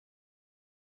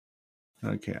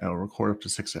Okay, I'll record up to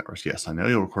 6 hours. Yes, I know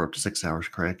you'll record up to 6 hours,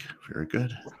 Craig. Very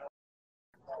good.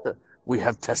 We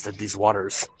have tested these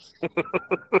waters.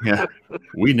 Yeah,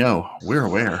 we know. We're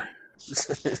aware.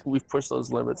 We've pushed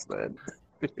those limits, man.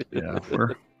 Yeah,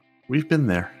 we've been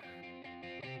there.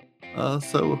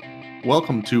 So,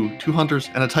 welcome to Two Hunters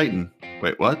and a Titan.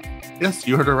 Wait, what? Yes,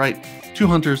 you heard it right. Two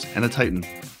Hunters and a Titan.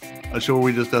 A show where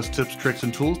we discuss tips, tricks,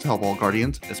 and tools to help all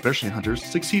Guardians, especially hunters,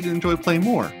 succeed and enjoy playing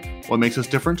more. What makes us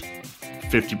different?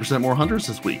 50% more hunters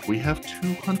this week. We have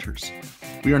 2 hunters.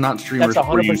 We are not streamers. That's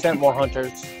 100% more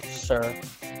hunters, sir.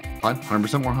 Fine,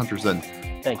 100% more hunters then.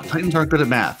 Thank you. Titans aren't good at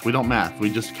math. We don't math. We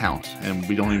just count, and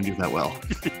we don't even do that well.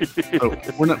 So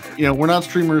we're not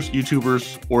streamers,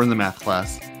 YouTubers, or in the math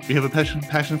class. We have a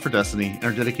passion for Destiny and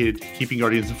are dedicated to keeping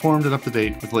Guardians informed and up to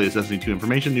date with the latest Destiny 2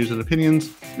 information, news, and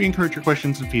opinions. We encourage your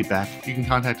questions and feedback. You can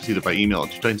contact us either by email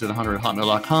at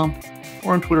titansandahunter@hotmail.com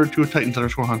or on Twitter to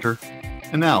 @titans_hunter.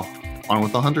 And now, on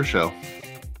with the Hunter Show.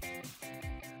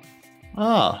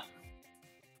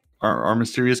 Our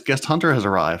mysterious guest hunter has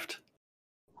arrived.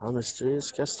 Our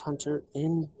mysterious guest hunter,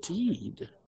 indeed.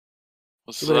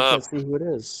 What's But I up? can't see who it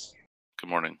is. Good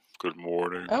morning. Good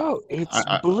morning. Oh, it's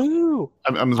Blue.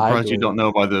 I'm surprised you Blue. don't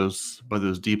know by those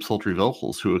deep, sultry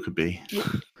vocals who it could be.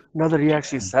 Now that he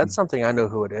actually said something, I know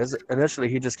who it is. Initially,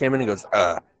 he just came in and goes,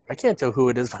 I can't tell who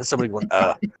it is by somebody going,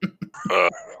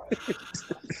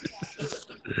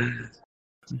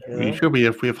 You should be.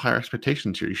 If we have higher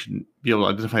expectations here, you should be able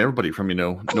to identify everybody from,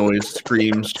 noise,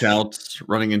 screams, shouts,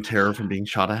 running in terror from being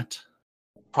shot at.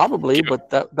 Probably, but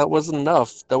that wasn't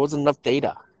enough. That wasn't enough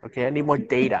data. Okay, I need more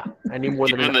data. I need more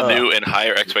Given than the new and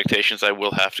higher expectations, I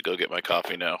will have to go get my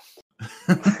coffee now.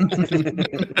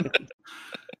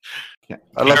 Yeah.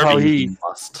 I love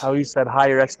how he said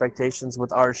higher expectations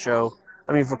with our show.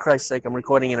 I mean, for Christ's sake, I'm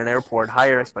recording in an airport.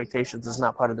 Higher expectations is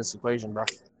not part of this equation, bro.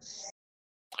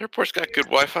 Airport's got good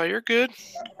Wi-Fi. You're good.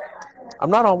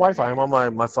 I'm not on Wi-Fi. I'm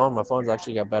on my phone. My phone's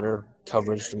actually got better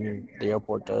coverage than the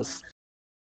airport does.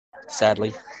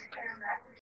 Sadly.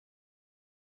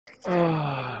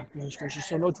 Goodness gracious.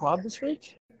 So no TWAB this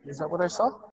week? Is that what I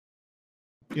saw?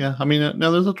 Yeah, I mean,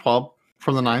 no, there's a TWAB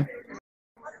from the 9.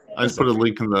 I just put a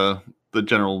link in the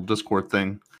general Discord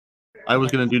thing. I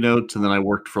was going to do notes, and then I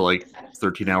worked for like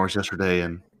 13 hours yesterday,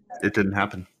 and it didn't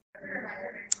happen.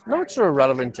 Notes are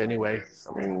irrelevant anyway.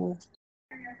 I mean,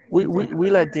 we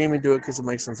let Damon do it because it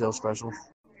makes him feel special.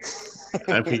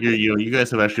 I figure you guys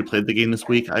have actually played the game this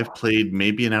week. I've played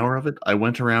maybe an hour of it. I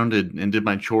went around and did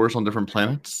my chores on different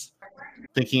planets,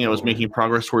 thinking I was making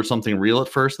progress towards something real at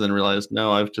first, and then realized,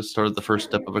 no, I've just started the first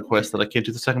step of a quest that I can't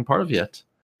do the second part of yet.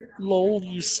 Lol,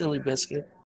 you silly biscuit.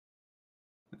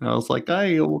 And I was like,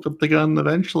 will get the gun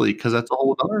eventually, because that's a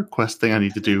whole other quest thing I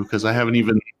need to do, because I haven't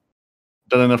even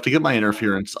done enough to get my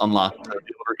interference unlocked to be able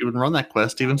to even run that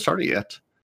quest, even start it yet.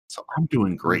 So I'm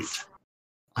doing great.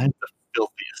 I'm the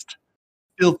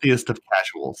filthiest of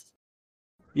casuals.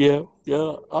 Yeah.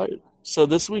 So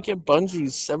this week at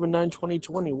Bungie's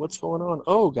 7/9/2020, what's going on?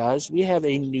 Oh, guys, we have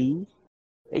a new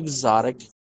exotic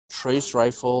trace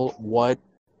rifle. What?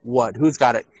 Who's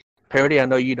got it? Parody, I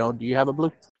know you don't. Do you have it,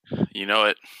 Blue? You know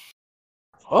it.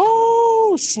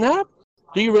 Oh, snap.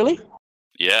 Do you really?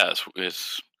 Yeah,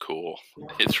 it's cool.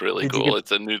 It's really cool.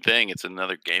 It's a new thing. It's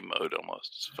another game mode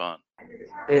almost. It's fun.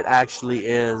 It actually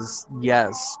is.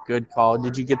 Yes, good call.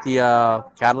 Did you get the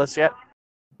catalyst yet?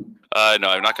 No,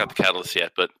 I've not got the catalyst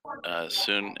yet, but as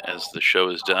soon as the show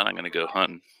is done, I'm going to go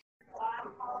hunting.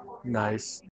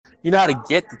 Nice. You know how to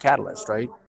get the catalyst, right?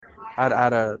 How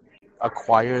to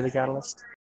acquire the catalyst?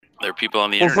 There are people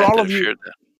on the internet that have shared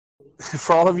that.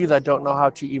 For all of you that don't know how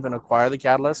to even acquire the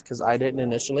catalyst, because I didn't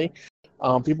initially,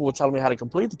 people were telling me how to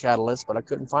complete the catalyst, but I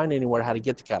couldn't find anywhere how to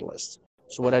get the catalyst.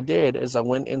 So what I did is I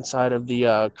went inside of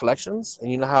the collections,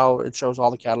 and you know how it shows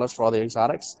all the catalysts for all the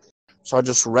exotics? So I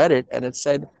just read it, and it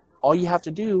said, all you have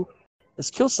to do is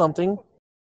kill something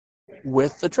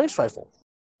with the trace rifle.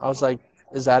 I was like,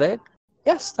 is that it?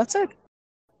 Yes, that's it.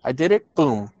 I did it.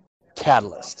 Boom.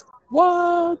 Catalyst.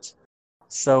 What?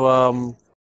 So,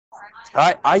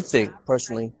 I think,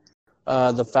 personally,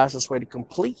 the fastest way to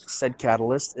complete said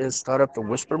catalyst is start up the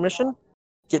Whisper mission,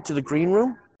 get to the green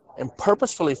room, and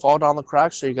purposefully fall down the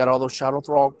cracks so you got all those Shadow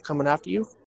Thrall coming after you.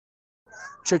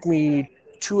 Took me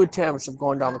 2 attempts of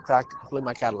going down the crack to complete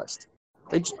my catalyst.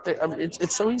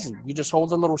 It's so easy. You just hold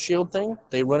the little shield thing,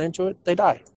 they run into it, they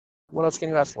die. What else can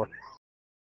you ask for?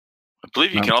 I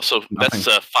believe you can also, that's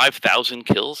 5,000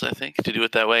 kills, I think, to do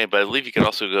it that way. But I believe you can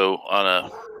also go on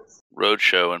a road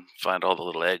show and find all the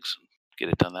little eggs and get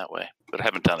it done that way. But I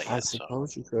haven't done it yet. I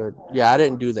suppose you could. Yeah, I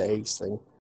didn't do the eggs thing.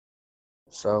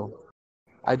 So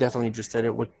I definitely just did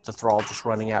it with the Thrall just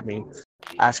running at me.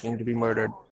 asking to be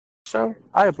murdered. So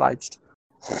I obliged.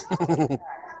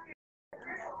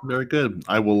 Very good.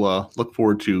 I will look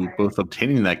forward to both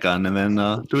obtaining that gun and then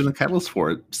doing the catalyst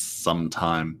for it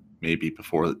sometime, maybe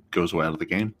before it goes out of the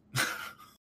game.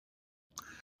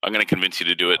 I'm going to convince you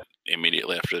to do it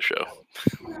immediately after the show.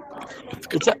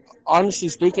 Honestly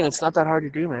speaking, it's not that hard to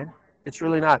do, man. It's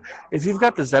really not. If you've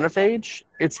got the Xenophage,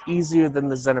 it's easier than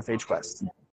the Xenophage quest.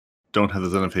 Don't have the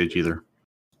Xenophage either.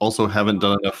 Also, haven't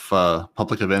done enough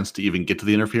public events to even get to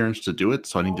the interference to do it,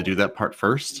 so I need to do that part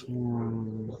first.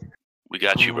 We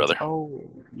got you, brother. Oh,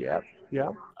 yeah. Yeah,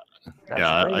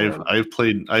 I've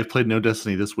played no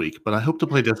Destiny this week, but I hope to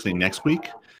play Destiny next week,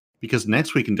 because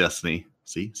next week in Destiny,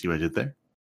 see what I did there?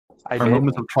 Our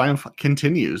Moments of Triumph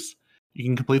continues. You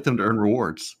can complete them to earn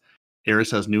rewards. Eris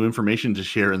has new information to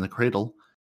share in the cradle.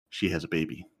 She has a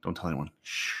baby. Don't tell anyone.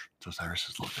 Shh. It's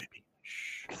Osiris' little baby.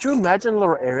 Shh. Could you imagine a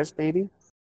little Eris baby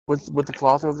with the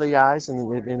cloth over the eyes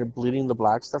and it bleeding the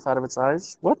black stuff out of its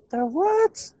eyes? What?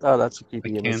 Oh, that's a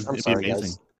creepy image. I'm sorry,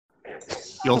 guys.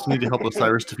 You also need to help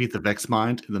Osiris defeat the Vex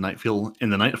Mind in the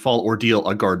Nightfall Ordeal,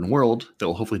 a garden world that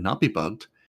will hopefully not be bugged.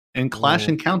 And Clash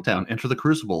and Countdown enter the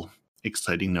Crucible,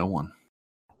 exciting no one.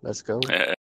 Let's go.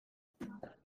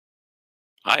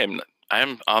 I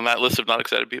am on that list of not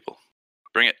excited people.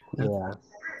 Bring it.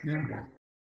 Yeah.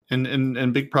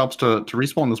 And big props to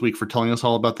Respawn this week for telling us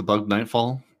all about the bugged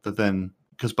Nightfall. That then,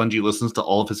 because Bungie listens to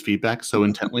all of his feedback so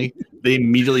intently, they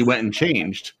immediately went and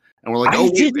changed. And we're like,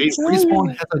 wait,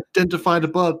 Respawn has identified a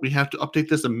bug. We have to update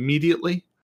this immediately.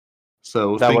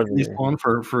 So thank Respawn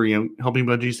for helping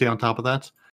Bungie stay on top of that.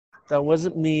 That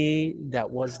wasn't me. That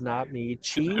was not me.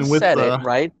 Cheese said it,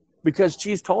 right? Because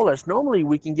Cheese told us normally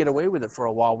we can get away with it for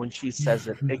a while when Cheese says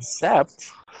it,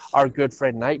 except our good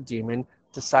friend Night Demon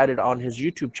decided on his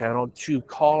YouTube channel to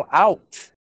call out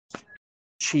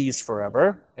Cheese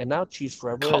Forever, and now Cheese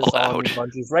Forever is on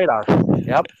Bungie's radar.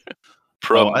 Yep.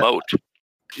 Promote.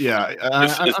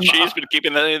 Has Cheese been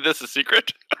keeping any of this a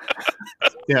secret?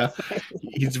 Yeah,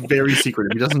 he's very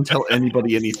secretive. He doesn't tell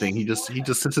anybody anything. He just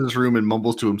sits in his room and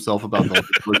mumbles to himself about the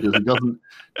glitches.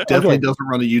 He doesn't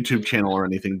run a YouTube channel or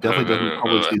anything. Definitely doesn't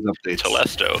publish these updates.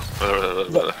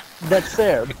 Telesto. That's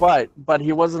fair, but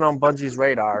he wasn't on Bungie's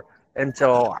radar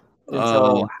until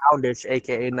Houndish,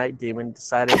 aka Night Demon,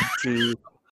 decided to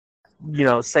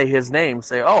say his name.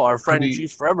 Say, our friend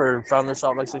Cheese Forever found this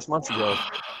out like 6 months ago.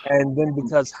 And then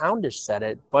because Houndish said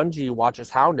it, Bungie watches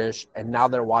Houndish, and now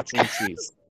they're watching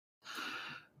Cheese.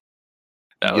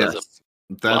 That was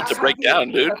a lot to break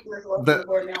down, dude.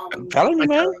 I'm telling you,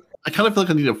 man. I kind of feel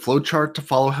like I need a flow chart to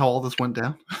follow how all this went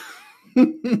down.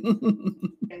 I've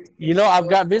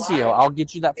got Vizio. I'll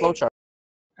get you that flow chart.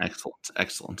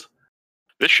 Excellent.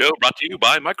 This show brought to you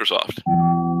by Microsoft.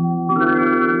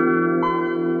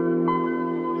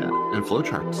 And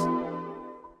flowcharts.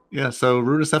 Yeah, so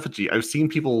Ruinous Effigy. I've seen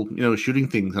people, shooting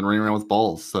things and running around with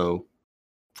balls. So,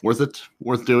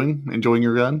 worth doing? Enjoying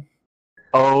your gun?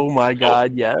 Oh my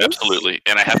God, yes, absolutely.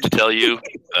 And I have to tell you,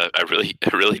 I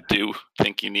really do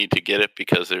think you need to get it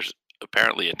because there's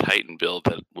apparently a Titan build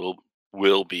that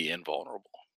will be invulnerable.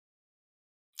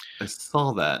 I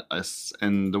saw that.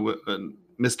 And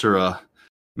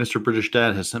Mr. British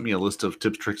Dad has sent me a list of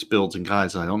tips, tricks, builds, and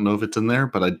guides. I don't know if it's in there,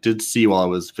 but I did see while I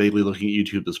was vaguely looking at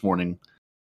YouTube this morning,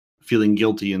 feeling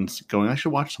guilty and going, I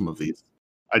should watch some of these.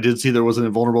 I did see there was an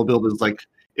invulnerable build.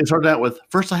 It started out with,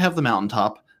 first I have the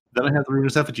mountaintop, then I have the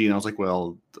Ruinous Effigy, and I was like,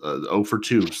 0 for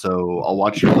 2, so I'll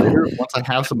watch you later once I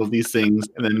have some of these things,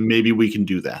 and then maybe we can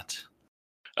do that.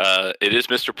 It is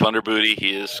Mr. Plunderbooty.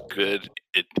 He is good.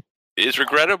 It is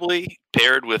regrettably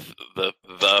paired with the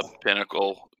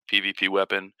pinnacle PvP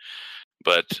weapon,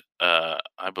 but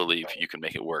I believe you can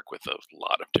make it work with a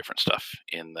lot of different stuff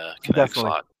in the kinetic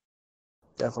slot.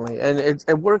 Definitely, and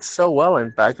it works so well,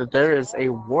 in fact, that there is a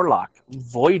Warlock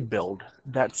Void build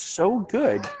that's so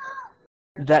good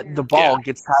that the ball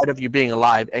gets tired of you being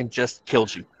alive and just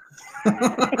kills you.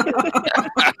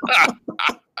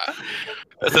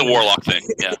 That's a Warlock thing,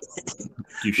 yeah.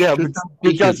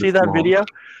 Did y'all see that video?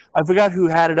 I forgot who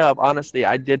had it up. Honestly,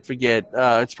 I did forget.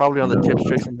 It's probably on the tips,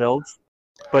 tricks, and builds.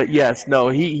 But yes, no,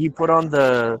 he put on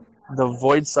the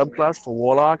Void subclass for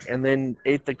Warlock and then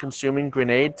ate the Consuming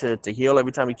Grenade to heal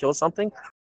every time he kills something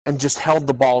and just held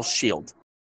the ball's shield.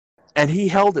 And he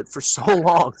held it for so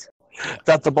long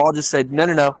that the ball just said,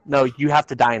 no, you have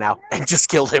to die now, and just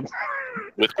killed him.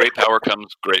 With great power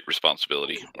comes great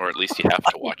responsibility, or at least you have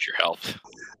to watch your health.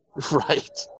 Right.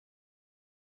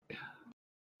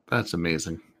 That's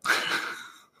amazing.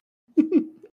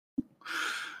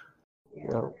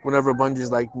 Whenever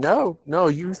Bungie's like, no,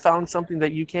 you found something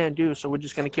that you can't do, so we're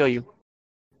just going to kill you.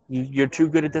 You're too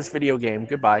good at this video game.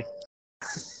 Goodbye.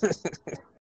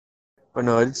 But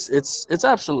no, it's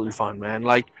absolutely fun, man.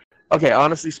 Like, okay,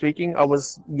 honestly speaking, I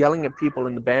was yelling at people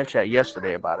in the band chat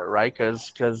yesterday about it, right?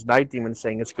 Because Night Demon's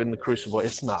saying it's good in the Crucible.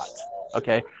 It's not.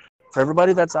 Okay, for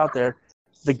everybody that's out there,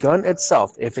 the gun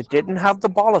itself, if it didn't have the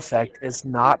ball effect, is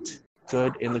not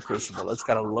good in the Crucible. It's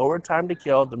got a lower time to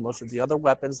kill than most of the other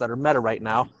weapons that are meta right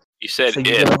now. You said So if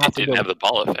you're gonna have it to didn't go- have the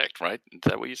ball effect, right? Is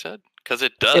that what you said? Because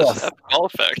it does If. have the ball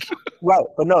effect. Right,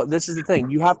 but no, this is the thing.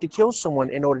 You have to kill someone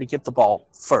in order to get the ball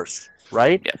first,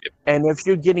 right? Yeah. And if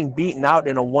you're getting beaten out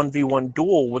in a 1v1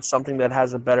 duel with something that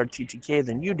has a better TTK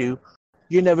than you do,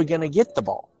 you're never going to get the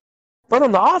ball. But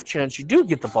on the off chance you do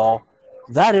get the ball,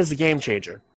 that is a game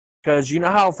changer. Because you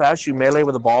know how fast you melee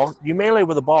with a ball? You melee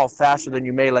with a ball faster than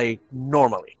you melee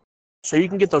normally. So you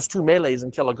can get those 2 melees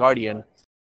and kill a Guardian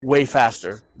way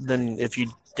faster than if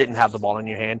you didn't have the ball in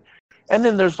your hand. And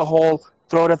then there's the whole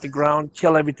throw it at the ground,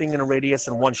 kill everything in a radius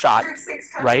in one shot,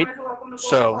 right?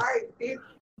 So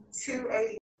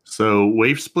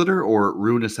Wave Splitter or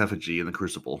Ruinous Effigy in the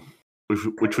Crucible?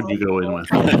 Which would you go in with?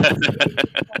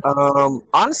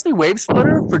 Honestly, Wave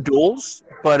Splitter for duels,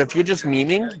 but if you're just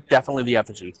memeing, definitely the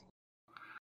Effigy.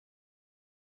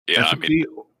 Yeah,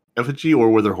 Effigy or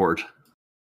Wither Horde?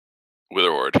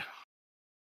 Wither Horde.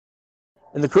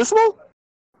 In the Crucible?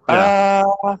 Yeah.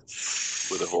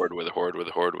 Wither Horde.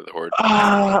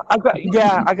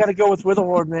 I gotta go with Wither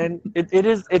Horde, man. It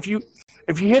is if you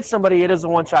hit somebody, it is a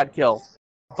one-shot kill.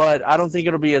 But I don't think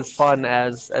it'll be as fun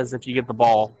as if you get the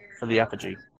ball for the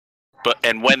Effigy.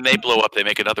 And when they blow up, they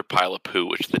make another pile of poo,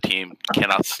 which the team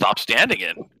cannot stop standing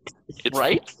in.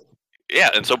 Right? Yeah,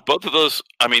 and so both of those.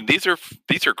 I mean, these are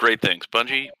great things.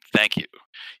 Bungie, thank you.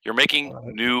 You're making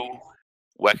new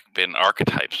weapon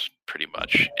archetypes, pretty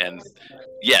much. And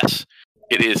yes,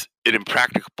 it is an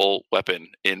impracticable weapon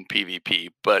in PvP,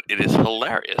 but it is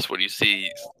hilarious when you see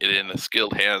it in the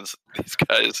skilled hands. These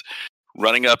guys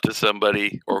running up to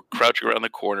somebody or crouching around the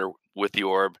corner with the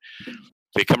orb.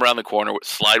 They come around the corner,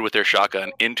 slide with their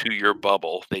shotgun into your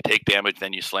bubble. They take damage,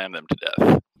 then you slam them to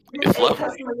death. It's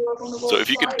lovely. So if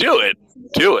you could do it,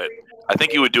 do it. I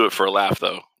think you would do it for a laugh,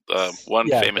 though. One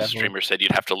famous streamer said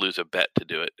you'd have to lose a bet to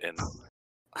do it. And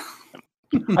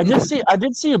I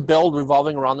did see a build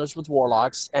revolving around this with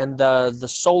Warlocks and the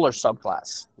Solar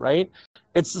subclass, right?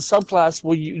 It's the subclass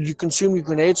where you consume your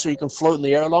grenade so you can float in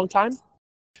the air a long time.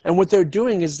 And what they're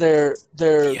doing is they're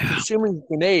consuming the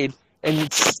grenade and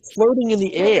it's floating in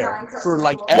the air for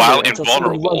like ever while until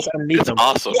invulnerable. Runs underneath it's them.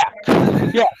 awesome.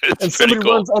 Yeah. It's and somebody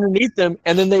cool. runs underneath them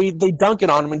and then they dunk it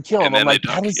on them and kill them. I'm like,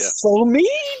 that is so mean.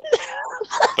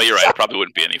 But you're right, it probably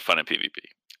wouldn't be any fun in PvP.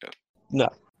 No.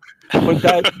 But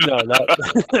that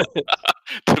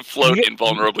to float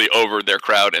invulnerably over their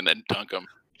crowd and then dunk them.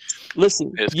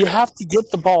 Listen, you have to get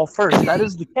the ball first. That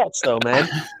is the catch, though, man.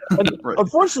 And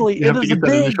unfortunately, you have to get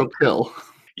that initial kill.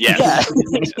 Yes.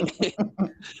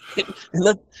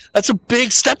 Yeah. That's a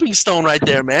big stepping stone right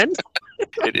there, man.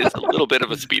 It is a little bit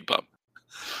of a speed bump.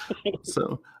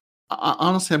 So,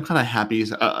 honestly, I'm kind of happy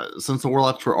since the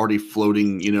Warlocks were already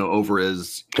floating, over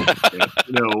as,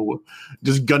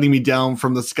 just gunning me down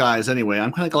from the skies anyway.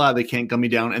 I'm kind of glad they can't gun me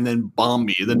down and then bomb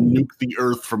me, then nuke the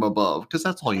earth from above, because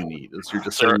that's all you need is you're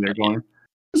just sitting there going,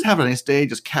 just have a nice day,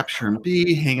 just capturing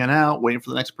B, hanging out, waiting for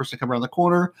the next person to come around the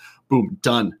corner. Boom,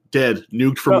 done, dead,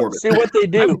 nuked from orbit. See what they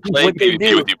do. I've played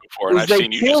PvP with you before, and I've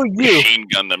seen you just machine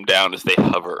gun them down as they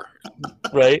hover.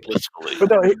 Right. Blissfully. But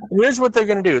no, here's what they're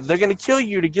going to do. They're going to kill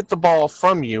you to get the ball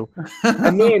from you,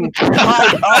 and then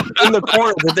hide up in the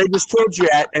corner that they just killed you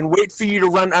at and wait for you to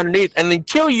run underneath, and then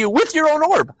kill you with your own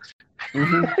orb.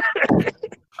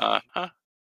 Uh-huh.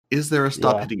 Is there a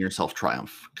stop hitting yourself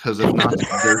triumph? Because if not,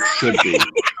 there should be.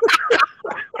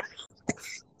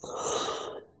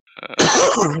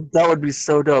 That would be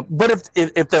so dope. But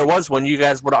if there was one, you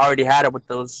guys would have already had it with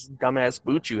those dumbass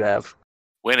boots you have.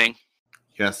 Winning.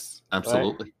 Yes,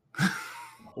 absolutely.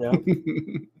 Right?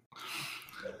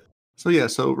 Yeah.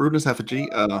 So Ruinous Effigy,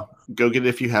 go get it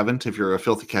if you haven't. If you're a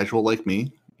filthy casual like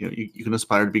me, you can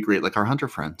aspire to be great like our hunter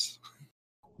friends.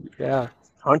 Yeah.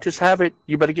 Hunters have it.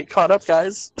 You better get caught up,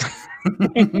 guys.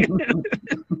 We have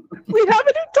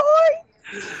a new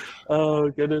toy. Oh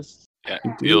goodness.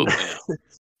 Yeah.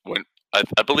 When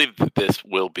I believe that this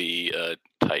will be a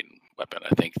Titan weapon.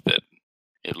 I think that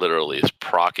it literally is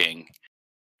proccing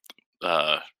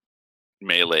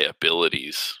melee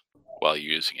abilities while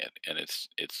using it,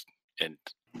 and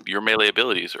your melee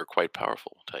abilities are quite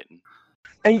powerful, Titan.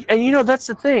 And that's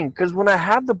the thing, because when I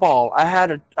had the ball, I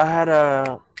had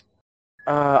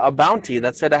a bounty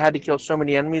that said I had to kill so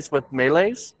many enemies with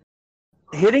melees.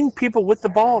 Hitting people with the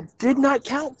ball did not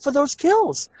count for those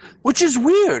kills, which is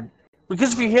weird.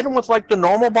 Because if you hit them with like the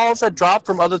normal balls that drop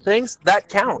from other things, that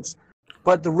counts.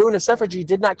 But the Ruinous Effigy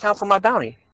did not count for my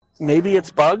bounty. Maybe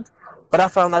it's bugged, but I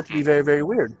found that to be very, very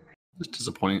weird. It's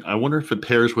disappointing. I wonder if it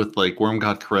pairs with like Worm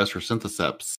God Caress or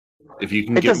Syntheseps. If you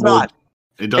can It get does more, not.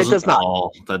 it doesn't. It does not.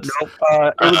 Oh, that's Nope.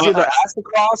 It was either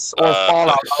Astacross or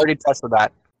Fallout. I already tested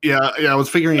that. yeah. I was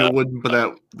figuring it wouldn't,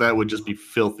 but that would just be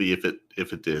filthy if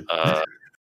it did.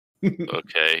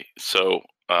 Okay, so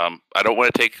I don't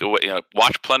want to take away.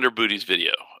 Watch Plunder Booty's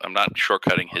video. I'm not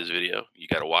shortcutting his video. You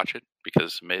got to watch it because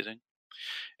it's amazing.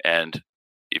 And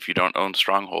if you don't own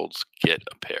Strongholds, get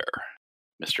a pair,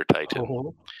 Mr.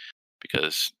 Titan,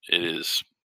 because it is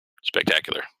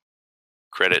spectacular.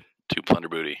 Credit to Plunder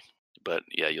Booty, but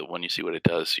yeah, when you see what it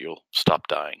does, you'll stop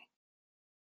dying.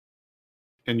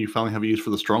 And you finally have a use for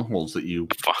the Strongholds that you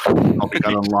probably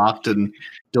got unlocked and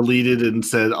deleted and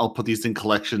said, I'll put these in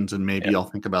collections and maybe I'll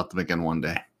think about them again one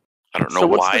day. I don't know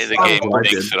why the game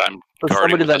thinks that I'm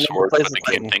guarding with my sword, but the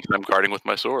game thinks I'm guarding with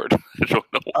my sword. I don't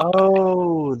know why.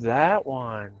 Oh, that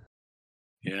one.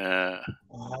 Yeah.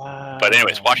 But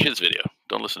anyways, watch his video.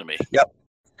 Don't listen to me. Yep.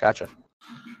 Gotcha.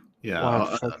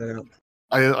 Yeah.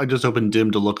 I just opened Dim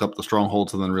to look up the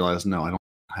Strongholds and then realized, no, I don't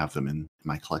have them in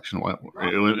my collection.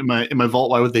 In my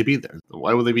vault, why would they be there?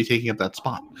 Why would they be taking up that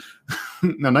spot?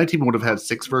 Now, Night Team would have had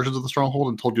 6 versions of the Stronghold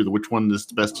and told you which one is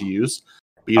the best to use,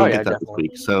 but you don't get that definitely.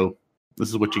 This week. So this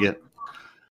is what you get.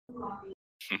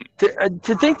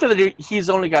 To think that he's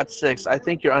only got 6, I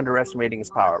think you're underestimating his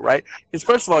power, right? Because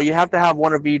first of all, you have to have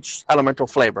one of each elemental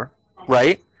flavor,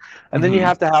 right? And then you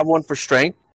have to have one for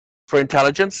strength, for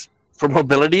intelligence, for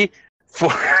mobility,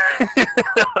 for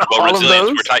all of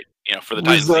those. For the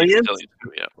Titans,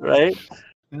 right?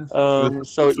 Yeah.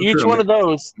 So each one of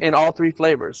those in all 3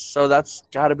 flavors. So that's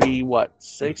got to be what,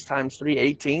 6 times 3,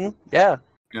 18? Yeah.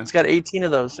 It's got 18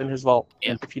 of those in his vault.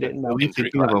 Yeah. If you didn't know. 18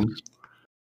 of them.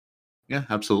 Yeah,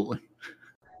 absolutely.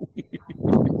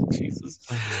 Jesus.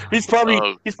 He's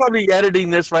probably editing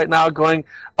this right now, going,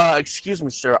 "Excuse me,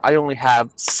 sir. I only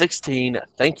have 16.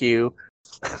 Thank you."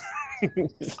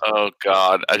 Oh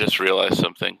God! I just realized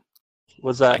something.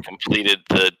 What's that? I completed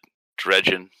the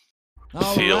Dredgen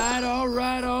seal. All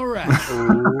right.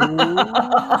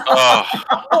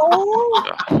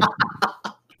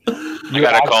 I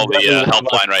gotta call the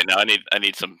helpline right now. I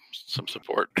need some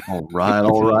support. All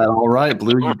right,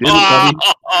 Blue, you did it, buddy.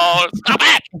 Oh, stop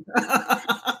it!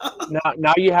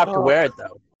 Now you have to wear it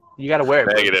though. You got to wear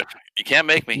it. Negative. You can't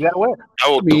make me. You got to wear it. I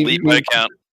will delete my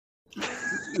account.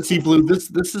 See, Blue, this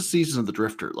is Season of the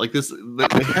Drifter. Like this, they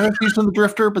had a Season of the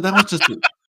Drifter, but that was just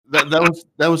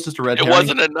that was just a red herring. It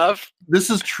wasn't enough. This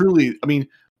is truly. I mean,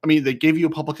 they gave you a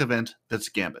public event that's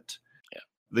Gambit. Yeah.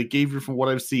 They gave you, from what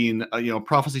I've seen,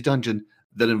 Prophecy Dungeon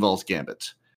that involves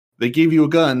Gambit. They gave you a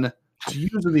gun to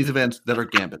use in these events that are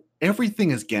Gambit.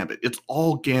 Everything is Gambit. It's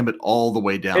all Gambit all the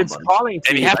way down. It's calling to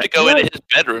and you have to go into his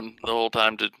bedroom the whole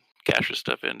time to cash his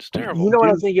stuff in. It's terrible. You know what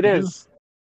I think it is?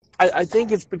 I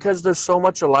think it's because there's so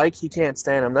much alike he can't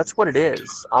stand him. That's what it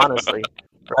is, honestly.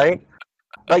 Right?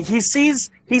 Like he sees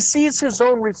his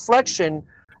own reflection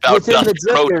within the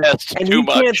Drifter, and he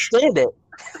can't stand it.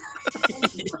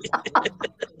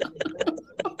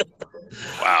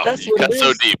 Wow, you cut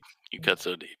so deep. You cut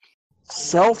so deep.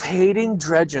 Self-hating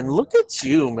Dredgen. Look at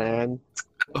you, man.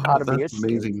 That's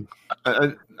amazing.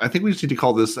 I think we just need to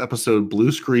call this episode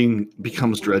 "Blue Screen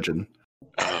Becomes Dredgen,"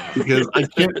 because I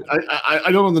can't.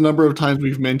 I don't know the number of times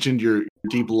we've mentioned your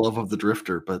deep love of the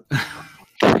Drifter, but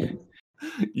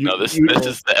this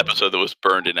is the episode that was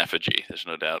burned in effigy. There's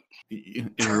no doubt. In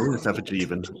Ruinous Effigy,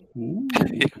 even.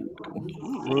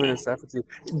 Ruinous Effigy.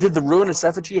 Did the Ruinous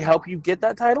Effigy help you get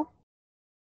that title?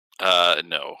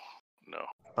 No.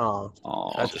 Oh,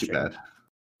 that's too bad.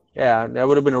 Yeah, that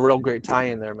would have been a real great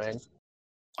tie-in there, man.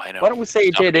 I know. Why don't we say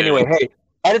it did anyway? Hey,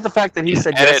 edit the fact that he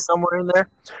said yes somewhere in there.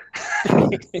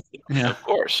 Yeah, of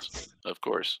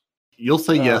course. You'll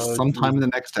say yes sometime in the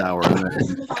next hour. And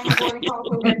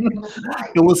then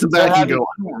you'll listen back and go,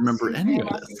 I don't remember any of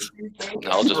this.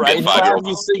 I'll just be a 5-year-old.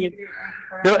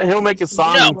 He'll make a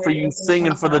song for you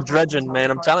singing for the Dredgen,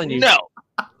 man. I'm telling you. No.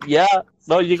 Yeah.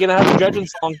 No, you're going to have a Dredgen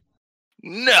song.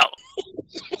 No.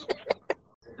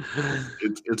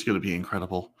 It's going to be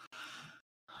incredible.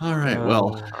 All right.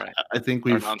 Well, I think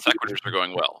our non sequiturs are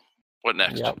going well. What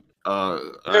next? Yep. I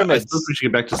suppose we should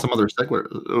get back to some other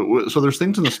sequiturs. So there's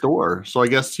things in the store. So I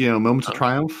guess Moments of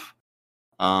Triumph.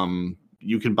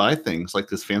 You can buy things like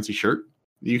this fancy shirt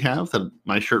you have. That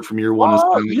my shirt from year 1 is.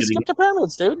 You skipped the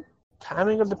pyramids, dude.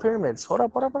 Timing of the pyramids. Hold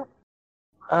up.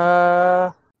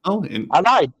 I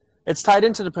lied. It's tied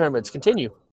into the pyramids.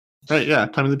 Continue. Right, yeah.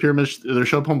 Time of the Pyramids. They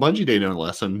show up on Bungie Day, no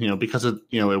less, and because it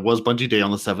was Bungie Day on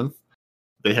the 7th.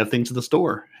 they have things in the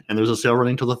store, and there's a sale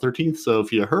running till the 13th. So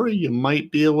if you hurry, you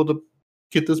might be able to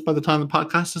get this by the time the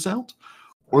podcast is out,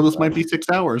 or this might be 6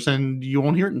 hours and you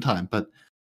won't hear it in time. But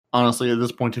honestly, at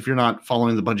this point, if you're not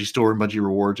following the Bungie store and Bungie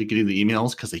rewards and getting the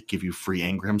emails because they give you free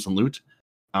engrams and loot,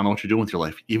 I don't know what you're doing with your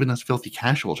life. Even us filthy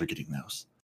casuals are getting those.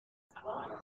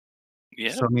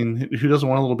 Yeah. So I mean, who doesn't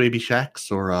want a little baby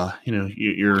shacks or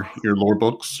your lore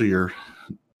books or your?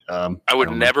 I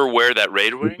would never wear that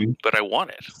raid ring, but I want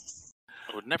it.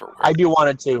 I would never wear it. I do want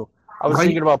it too. I was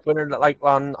thinking about putting it like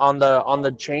on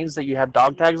the chains that you have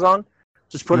dog tags on.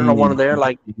 Just put it on one of there,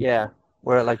 like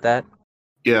wear it like that.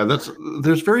 Yeah,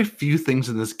 there's very few things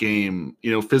in this game,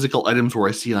 physical items where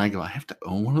I see and I go, I have to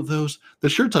own one of those. The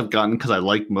shirts I've gotten because I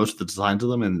like most of the designs of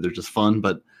them and they're just fun.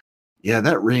 But yeah,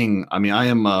 that ring. I mean, I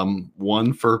am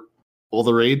one for all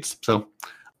the raids, so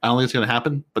I don't think it's going to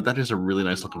happen. But that is a really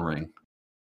nice looking ring.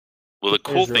 Well, the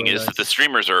cool thing is that the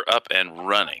streamers are up and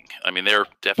running. I mean, they're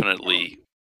definitely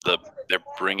they're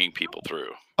bringing people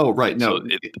through. Oh, right. No, so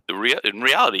in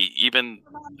reality, even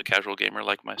the casual gamer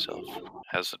like myself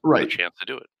has a chance to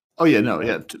do it. Oh yeah, no,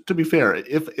 yeah. To be fair,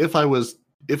 if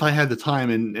I had the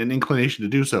time and inclination to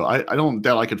do so, I don't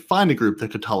doubt I could find a group that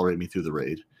could tolerate me through the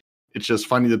raid. It's just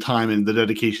finding the time and the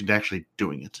dedication to actually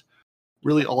doing it.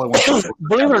 Really, all I want to do.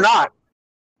 Believe it or not,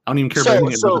 I don't even care about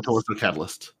anything until it's a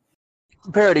catalyst.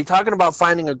 Parody, talking about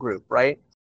finding a group, right?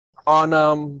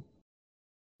 On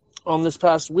this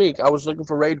past week, I was looking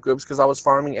for raid groups because I was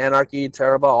farming Anarchy,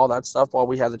 Terraba, all that stuff while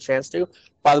we had the chance to.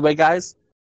 By the way, guys,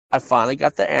 I finally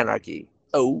got the Anarchy.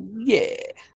 Oh yeah!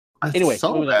 Anyway,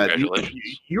 saw that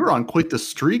you were on quite the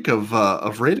streak of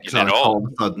raid exotics all of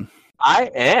a sudden.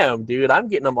 I am, dude. I'm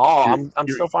getting them all. I'm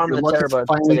still farming the Terraba.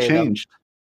 Finally today, changed.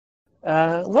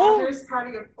 Well, there's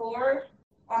party of 4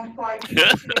 on flight.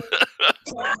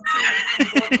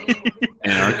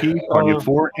 Anarchy, party of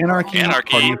 4. Anarchy,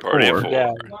 party of 4.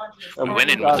 Yeah. We went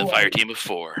in with a fire team of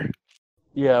 4.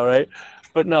 Yeah, right.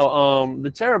 But no, the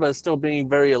Terraba is still being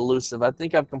very elusive. I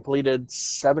think I've completed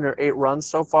 7 or 8 runs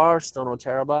so far. Still no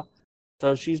Terraba.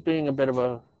 So she's being a bit of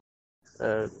a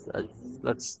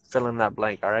let's fill in that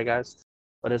blank, all right, guys?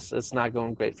 But it's not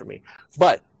going great for me.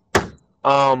 But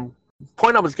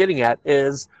point I was getting at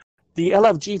is the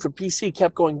LFG for PC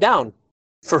kept going down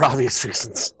for obvious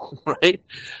reasons, right?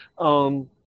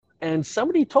 And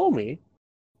somebody told me,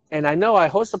 and I know I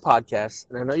host a podcast,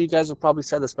 and I know you guys have probably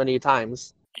said this many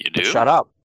times. You do? Shut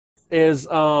up. Is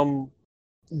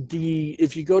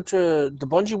if you go to the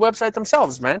Bungie website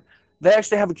themselves, man, they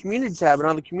actually have a community tab, and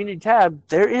on the community tab,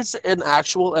 there is an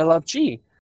actual LFG.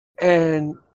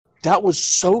 And that was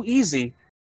so easy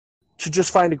to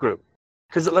just find a group.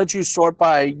 Because it lets you sort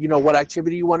by, what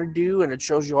activity you want to do, and it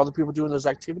shows you all the people doing those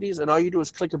activities, and all you do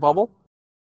is click a bubble,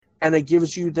 and it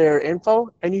gives you their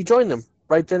info, and you join them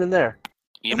right then and there.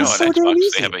 On Xbox,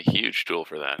 they have a huge tool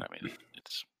for that. I mean,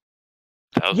 it's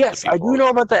thousands Yes, of people. I do know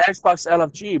about the Xbox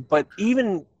LFG, but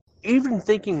even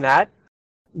thinking that,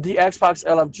 the Xbox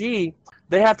LFG,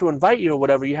 they have to invite you or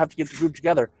whatever. You have to get the group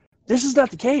together. This is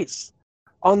not the case.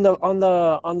 On the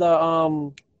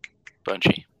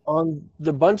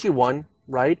Bungie one,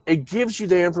 right? It gives you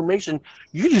their information.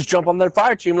 You just jump on their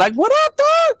fire team, like, what up,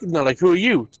 dog? And they're like, who are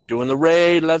you? Doing the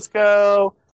raid, let's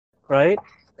go. Right?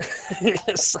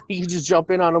 So you just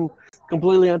jump in on them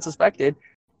completely unsuspected,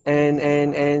 and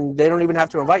they don't even have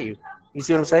to invite you. You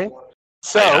see what I'm saying?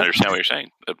 So I understand what you're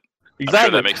saying. Exactly.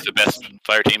 I'm sure that makes the best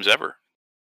fire teams ever.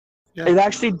 Yeah. It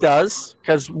actually does,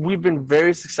 because we've been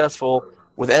very successful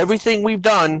with everything we've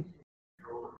done,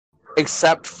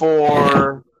 except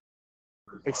for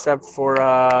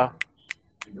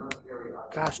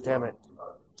gosh damn it.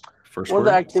 First word,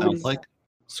 the activities sounds like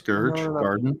Scourge, no.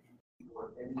 Garden.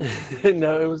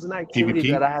 No, it was an activity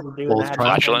PvP? that I had to do. And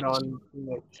I had to on.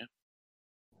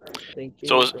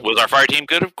 So was our fire team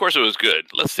good? Of course it was good.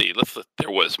 Let's see.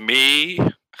 There was me.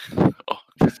 Oh,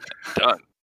 done.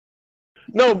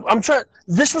 No, I'm trying.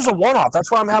 This was a one-off.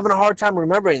 That's why I'm having a hard time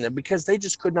remembering them, because they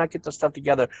just could not get the stuff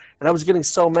together. And I was getting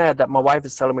so mad that my wife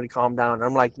is telling me to calm down. And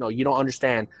I'm like, no, you don't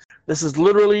understand. This is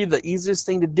literally the easiest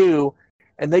thing to do,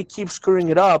 and they keep screwing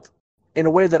it up in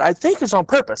a way that I think is on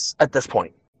purpose at this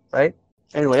point, right?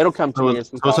 Anyway, it'll come to me.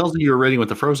 So it sounds like you were raiding with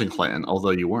the Frozen Clan,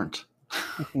 although you weren't.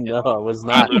 No, it was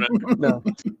not. No.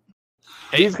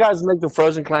 These guys make the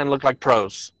Frozen Clan look like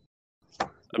pros.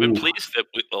 I've been pleased that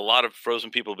a lot of Frozen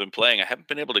people have been playing. I haven't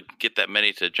been able to get that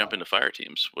many to jump into fire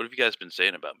teams. What have you guys been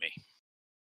saying about me?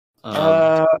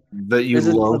 That you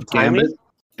love Gambit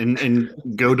and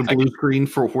go to blue screen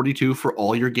for 42 for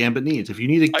all your Gambit needs. If you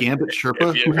need a Gambit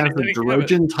Sherpa who has the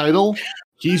Dredgen title,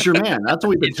 he's your man. That's what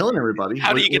we've been telling everybody.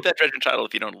 How do you get that Dredgen title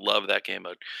if you don't love that game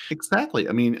mode? Exactly.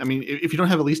 I mean, if you don't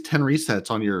have at least 10 resets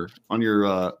on your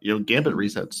Gambit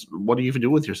resets, what do you even do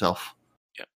with yourself?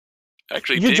 Yeah,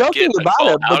 actually, you're joking about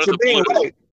it, but you're being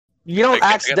right. You don't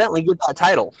accidentally get that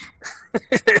title.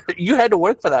 You had to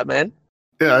work for that, man.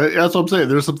 Yeah, that's what I'm saying.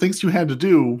 There's some things you had to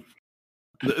do.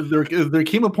 There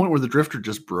came a point where the Drifter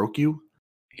just broke you.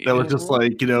 That was just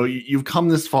like, you've come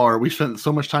this far. We spent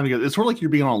so much time together. It's sort of like you're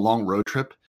being on a long road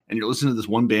trip and you're listening to this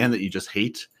one band that you just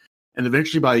hate. And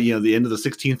eventually by, the end of the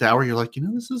 16th hour, you're like,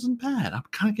 this isn't bad. I'm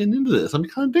kind of getting into this. I'm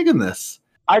kind of digging this.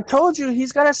 I told you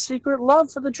he's got a secret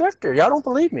love for the Drifter. Y'all don't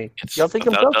believe me. Y'all think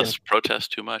I'm joking. Does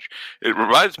protest too much. It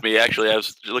reminds me, actually, I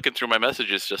was looking through my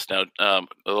messages just now. A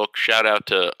little shout out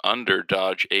to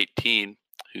Underdodge18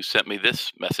 who sent me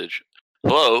this message.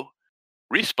 Hello.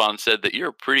 Respawn said that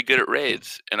you're pretty good at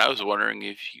raids, and I was wondering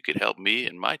if you could help me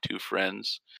and my two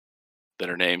friends that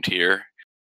are named here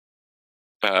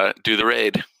do the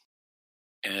raid.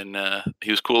 And he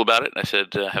was cool about it. And I said,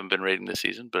 I haven't been raiding this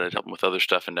season, but I'd help him with other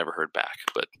stuff and never heard back.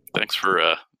 But thanks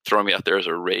for throwing me out there as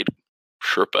a raid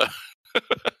Sherpa.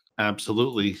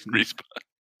 Absolutely. Respawn.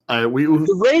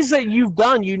 The raids that you've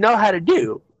done, you know how to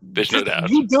do. There's no doubt.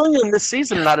 You doing them this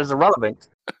season not as irrelevant.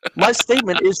 My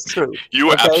statement is true. You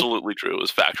were absolutely true. It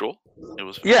was factual. It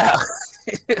was factual.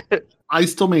 Yeah. I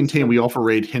still maintain we offer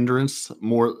raid hindrance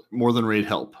more than raid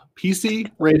help. PC,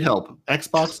 raid help.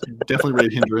 Xbox, definitely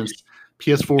raid hindrance.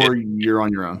 PS4, you're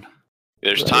on your own.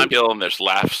 There's time kill and there's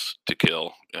laughs to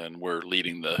kill, and we're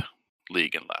leading the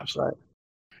league in laughs. Right.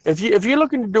 If you're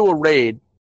looking to do a raid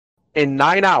in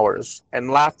 9 hours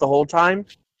and laugh the whole time,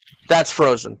 that's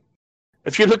Frozen.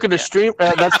 If you're looking to stream,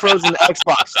 that's Frozen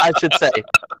Xbox, I should say.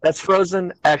 That's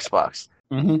Frozen Xbox.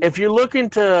 Mm-hmm. If you're looking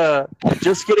to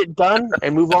just get it done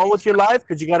and move on with your life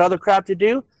because you got other crap to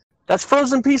do, that's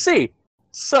Frozen PC.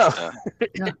 So,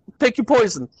 pick your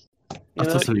poison. A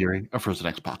subsidiary of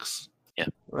Frozen Xbox. Yeah.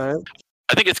 Right.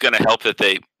 I think it's going to help that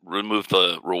they remove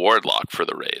the reward lock for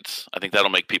the raids. I think that'll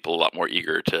make people a lot more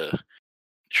eager to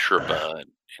Sherpa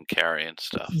and carry and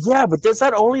stuff. Yeah, but does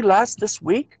that only last this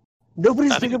week?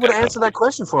 Nobody's been able to answer that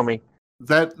question for me.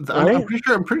 Right?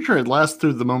 I'm pretty sure it lasts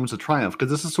through the Moments of Triumph, because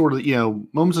this is sort of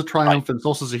Moments of Triumph and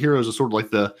Solstice of Heroes is sort of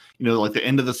like the like the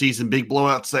end of the season big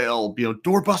blowout sale.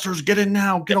 Doorbusters, get in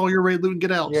now, get all your raid loot and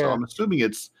get out. Yeah. So I'm assuming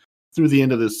it's through the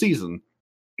end of this season.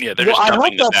 Yeah, they're just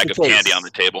dumping the bag of candy on the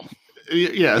table.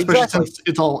 Yeah, especially since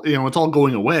it's all it's all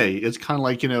going away. It's kind of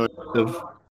like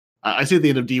I say at the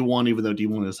end of D1, even though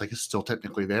D1 is it's still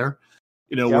technically there.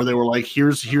 Where they were like,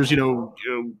 here's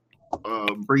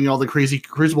bringing all the crazy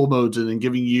Crucible modes in and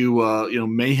giving you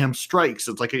Mayhem Strikes.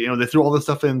 It's like they threw all this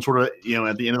stuff in sort of at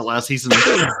the end of the last season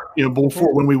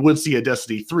before when we would see a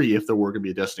Destiny 3 if there were going to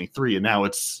be a Destiny 3, and now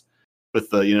it's with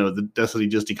the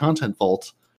Destiny content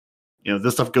vault.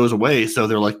 This stuff goes away, so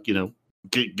they're like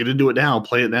get into it now,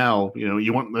 play it now.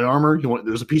 You want the armor,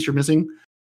 there's a piece you're missing.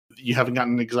 You haven't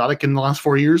gotten an exotic in the last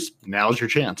 4 years. Now's your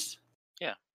chance.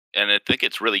 And I think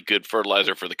it's really good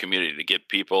fertilizer for the community to get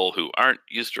people who aren't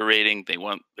used to raiding. They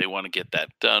want to get that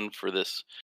done for this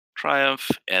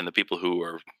Triumph, and the people who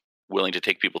are willing to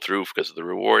take people through because of the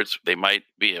rewards, they might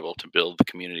be able to build the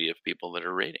community of people that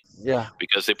are raiding. Yeah,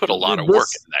 because they put a lot of work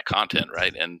in that content,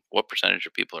 right? And what percentage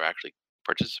of people are actually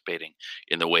participating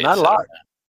in the way? Not a lot.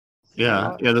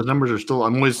 Yeah, the numbers are still.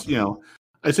 I'm always,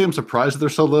 I say I'm surprised that they're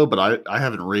so low, but I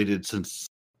haven't raided since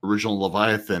original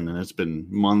Leviathan, and it's been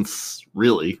months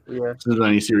really since there's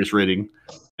any serious rating.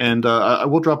 And I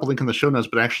will drop a link in the show notes,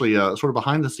 but actually sort of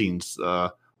behind the scenes,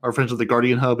 our friends at the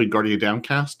Guardian Hub and Guardian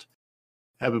Downcast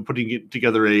have been putting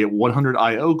together a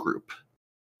 100.io group.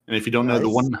 And if you don't know, the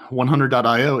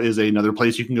 100.io is another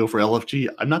place you can go for LFG.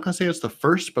 I'm not going to say it's the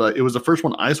first, but it was the first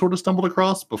one I sort of stumbled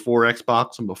across before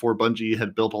Xbox and before Bungie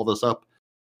had built all this up.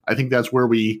 I think that's where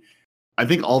I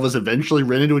think all of us eventually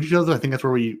ran into each other. I think that's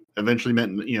where we eventually met,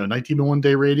 1901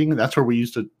 day rating. That's where we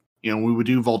used to, we would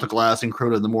do Vault of Glass and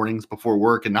Crota in the mornings before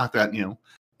work and knock that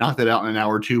out in an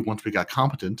hour or two once we got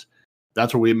competent.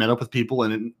 That's where we met up with people.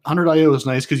 And 100.io is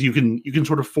nice because you can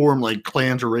sort of form like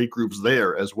clans or raid groups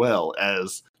there as well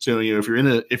as, so, if you're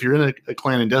in a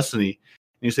clan in Destiny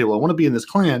and you say, well, I want to be in this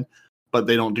clan, but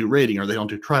they don't do raiding or they don't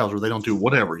do trials or they don't do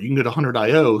whatever. You can go to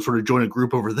 100.io, sort of join a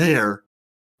group over there,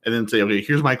 and then say, okay,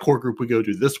 here's my core group we go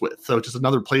do this with. So it's just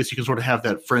another place you can sort of have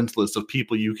that friends list of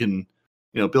people you can,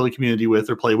 build a community with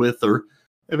or play with, or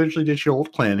eventually ditch your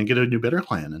old clan and get a new, better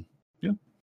clan. And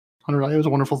 100.io is a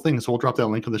wonderful thing. So we'll drop that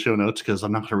link in the show notes because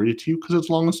I'm not going to read it to you because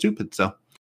it's long and stupid. So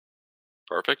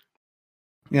perfect.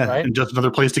 Yeah, Right? and just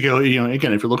another place to go. You know,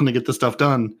 again, if you're looking to get this stuff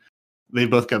done, they've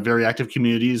both got very active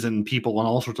communities and people on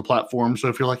all sorts of platforms. So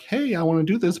if you're like, hey, I want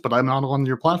to do this, but I'm not on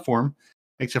your platform,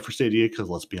 except for Stadia, because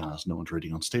let's be honest, no one's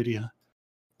rating on Stadia.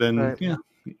 Then Right. yeah,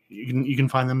 you can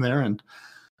find them there, and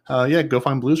yeah, go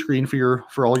find Blue Screen for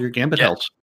all your Gambit help.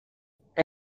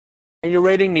 And your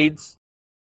rating needs.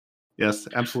 Yes,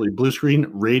 absolutely. Blue Screen,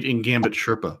 Raid, and Gambit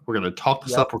Sherpa. We're going to talk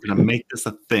this up. We're going to make this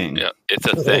a thing. Yeah, it's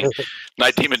a thing.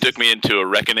 My team took me into a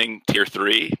Reckoning Tier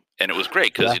 3, and it was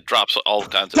great because it drops all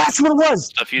kinds of That's what it was.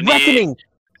 stuff you Reckoning. need.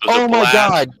 It was a Oh my blast.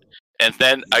 God. And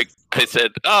then I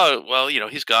said, oh, well, you know,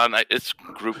 he's gone. It's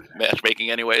group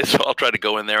matchmaking anyway, so I'll try to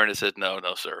go in there. And it said, no,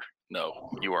 sir. No,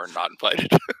 you are not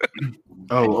invited.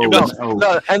 Oh.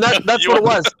 No, and that's what it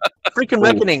was. Freaking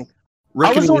Reckoning.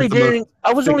 I was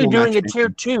only doing a tier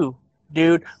 2,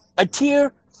 dude. A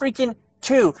tier freaking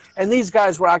 2. And these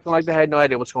guys were acting like they had no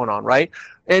idea what's going on, right?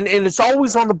 And it's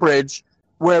always on the bridge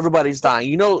where everybody's dying.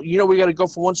 You know we got to go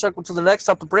from one circle to the next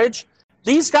up the bridge.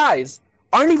 These guys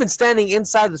aren't even standing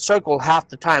inside the circle half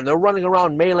the time. They're running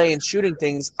around melee and shooting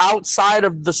things outside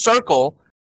of the circle.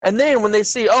 And then when they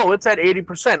see, oh, it's at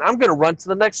 80%, I'm going to run to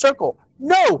the next circle.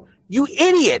 No, you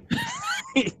idiot.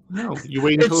 No, you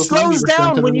wait until it slows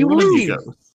down when you leave.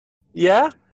 Yeah?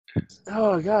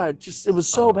 Oh, God. It was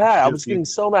so bad. I was getting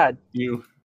so mad. The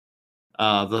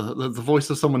voice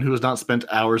of someone who has not spent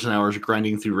hours and hours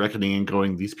grinding through Reckoning and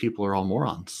going, these people are all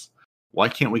morons. Why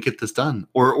can't we get this done?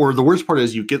 Or the worst part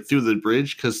is you get through the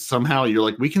bridge because somehow you're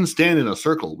like, we can stand in a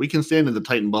circle. We can stand in the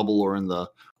Titan Bubble or in the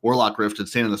Warlock Rift and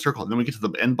stand in the circle. And then we get to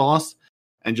the end boss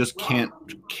and just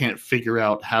can't figure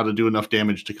out how to do enough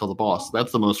damage to kill the boss.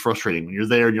 That's the most frustrating. When you're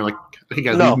there and you're like, hey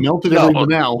guys, we've melted everyone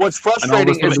now. What's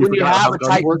frustrating is when you have a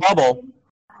Titan Bubble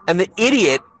and the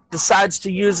idiot decides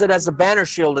to use it as a banner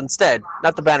shield instead.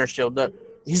 Not the banner shield.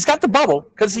 He's got the bubble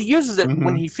because he uses it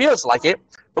when he feels like it.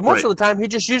 But most of the time, he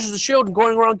just uses the shield and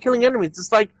going around killing enemies.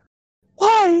 It's like,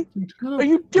 why are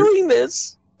you doing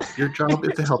this? Your job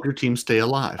is to help your team stay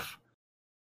alive.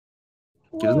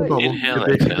 Get in the bubble, Inhale,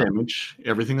 get basic damage.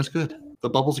 Everything is good. The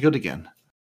bubble's good again.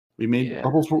 We made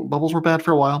bubbles were bad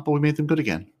for a while, but we made them good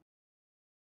again.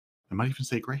 I might even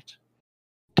say great.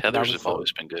 Tethers have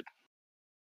always been good.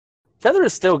 Tether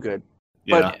is still good.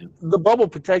 Yeah. But the bubble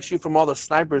protects you from all the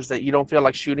snipers that you don't feel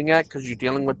like shooting at because you're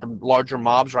dealing with the larger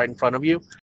mobs right in front of you.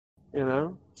 You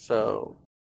know? So,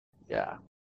 yeah.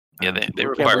 Yeah, they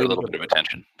require a little bit of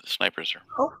attention. The snipers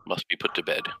must be put to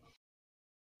bed.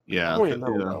 Yeah,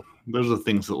 those are the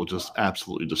things that will just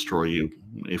absolutely destroy you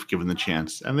if given the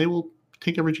chance. And they will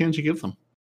take every chance you give them.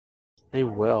 They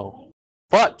will.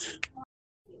 But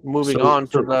moving on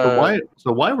to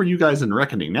why were you guys in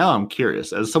Reckoning? Now I'm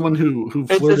curious. As someone who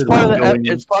it's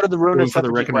part of the Ruinous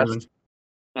Effigy quest.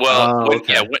 Well,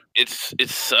 it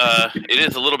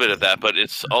is a little bit of that, but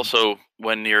it's also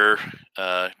when you're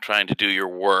trying to do your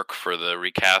work for the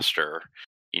recaster,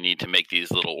 you need to make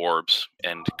these little orbs,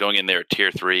 and going in there at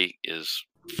tier 3 is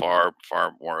far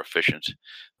more efficient.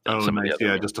 Nice.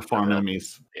 Yeah, just to farm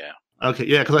enemies. Yeah. Okay,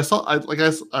 yeah, because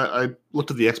I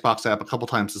looked at the Xbox app a couple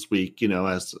times this week, you know,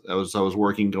 as I was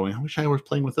working, going, I wish I was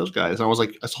playing with those guys. And I was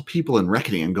like, I saw people in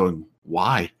Reckoning and going,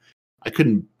 why? I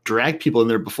couldn't drag people in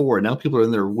there before, and now people are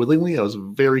in there willingly. I was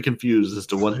very confused as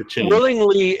to what had changed.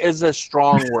 Willingly is a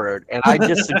strong word, and I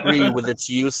disagree with its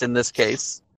use in this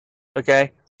case.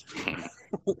 Okay?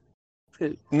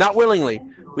 Not willingly.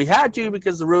 We had to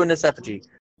because the Ruinous Effigy,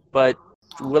 but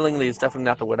willingly is definitely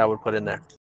not the word I would put in there.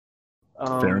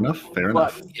 Fair enough.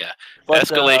 Yeah,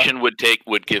 escalation would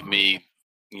give me,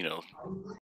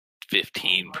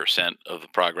 15% of the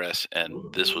progress,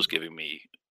 and this was giving me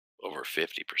over 50%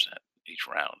 each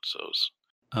round.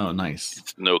 So nice.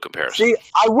 It's no comparison. See,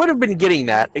 I would have been getting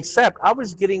that, except I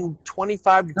was getting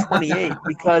 25 to 28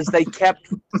 because they kept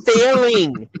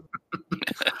failing.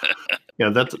 Yeah,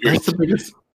 that's the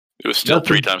biggest. It was still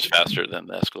 3 times faster than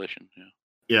the escalation.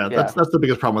 Yeah, that's the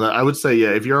biggest problem with that. I would say,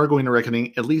 if you are going to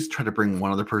Reckoning, at least try to bring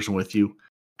one other person with you,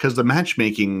 because the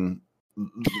matchmaking,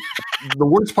 the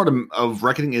worst part of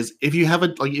Reckoning is if you have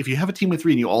a team of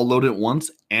 3 and you all load it once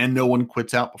and no one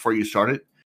quits out before you start it,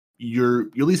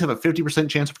 you at least have a 50%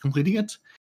 chance of completing it.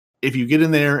 If you get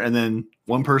in there and then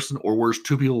one person or worse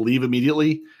 2 people leave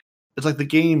immediately, it's like the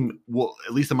game will,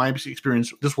 at least in my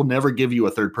experience, this will never give you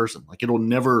a third person. Like it'll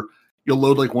never. You'll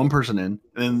load like one person in,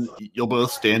 and then you'll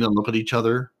both stand and look at each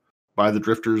other by the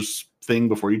drifters thing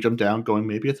before you jump down, going,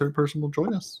 maybe a third person will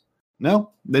join us.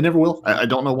 No, they never will. I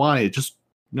don't know why. It just,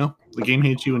 no, the game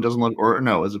hates you and doesn't look, or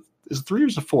no, is it 3 or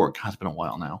is it 4? God, it's been a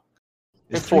while now.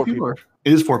 It's 4 people.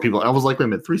 It is 4 people. I was like, wait a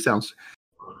minute, 3 sounds.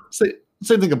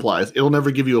 Same thing applies. It'll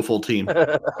never give you a full team.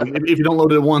 If you don't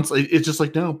load it once, it's just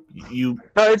like, no, you.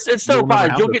 No, it's still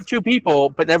fine. You'll get 2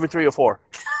 people, but never 3 or 4.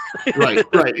 Right,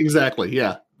 exactly,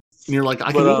 yeah. And you're like,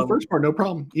 I can do the first part, no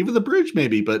problem. Even the bridge,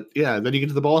 maybe, but yeah, then you get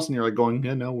to the boss and you're like going,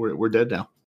 yeah, no, we're dead now.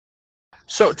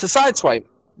 So to sideswipe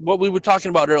what we were talking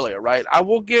about earlier, right? I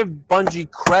will give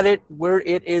Bungie credit where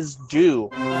it is due.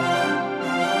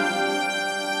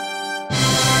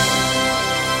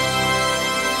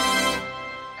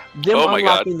 Them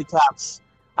unlocking the caps.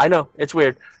 I know, it's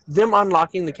weird. Them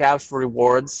unlocking the caps for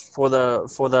rewards for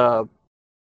the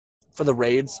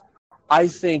raids, I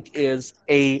think is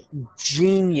a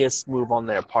genius move on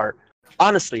their part.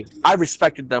 Honestly, I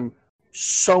respected them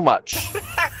so much.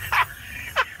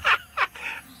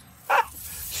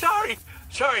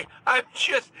 Sorry.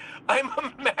 I'm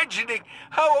imagining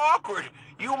how awkward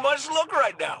you must look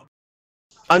right now.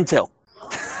 Until.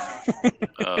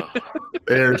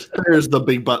 There's the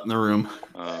big butt in the room.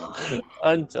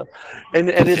 Until. And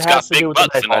it has to do with the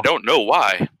Nightfall. And I don't know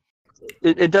why.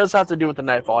 It does have to do with the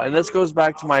Nightfall. And this goes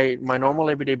back to my normal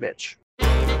everyday bitch.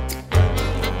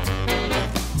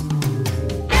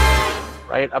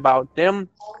 Right? About them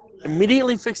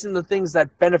immediately fixing the things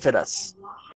that benefit us.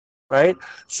 Right?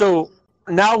 So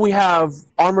now we have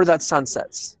armor that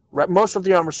sunsets. Right? Most of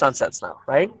the armor sunsets now,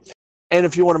 right? And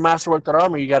if you want to masterwork that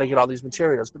armor, you got to get all these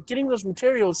materials. But getting those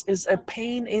materials is a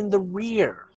pain in the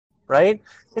rear, right?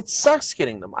 It sucks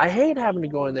getting them. I hate having to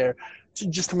go in there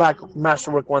to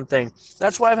masterwork one thing.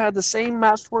 That's why I've had the same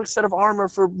masterwork set of armor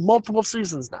for multiple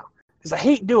seasons now, because I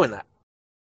hate doing that.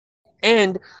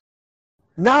 And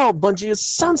now Bungie is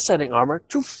sunsetting armor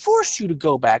to force you to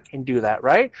go back and do that,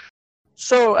 right?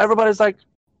 So everybody's like,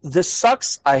 this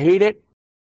sucks. I hate it.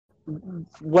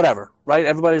 Whatever, right?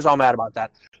 Everybody's all mad about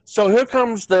that. So here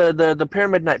comes the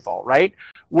Pyramid Nightfall, right?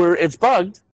 Where it's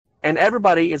bugged, and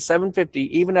everybody is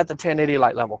 750, even at the 1080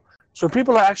 light level. So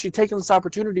people are actually taking this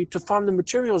opportunity to farm the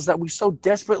materials that we so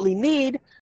desperately need.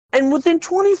 And within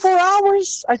 24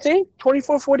 hours, I think,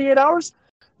 48 hours,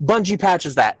 Bungie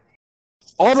patches that.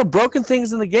 All the broken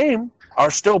things in the game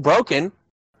are still broken,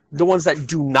 the ones that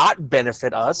do not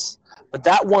benefit us. But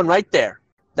that one right there,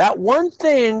 that one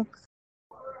thing,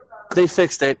 they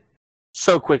fixed it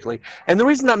so quickly. And the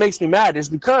reason that makes me mad is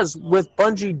because with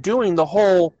Bungie doing the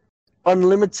whole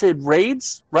unlimited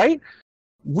raids, right?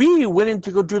 We went in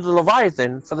to go do the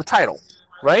Leviathan for the title,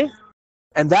 right?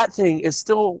 And that thing is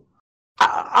still,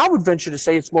 I would venture to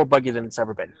say it's more buggy than it's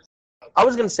ever been. I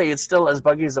was going to say it's still as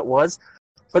buggy as it was,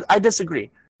 but I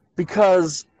disagree.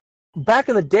 Because back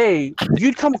in the day,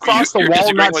 you'd come across the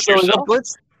wall not showing up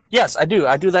glitch. Yes, I do.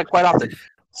 I do that quite often.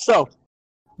 So,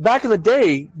 back in the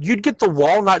day, you'd get the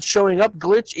wall not showing up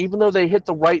glitch even though they hit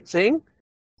the right thing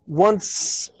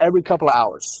once every couple of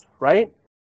hours, right?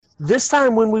 This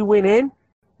time when we went in,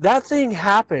 that thing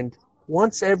happened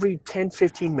once every 10,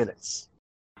 15 minutes.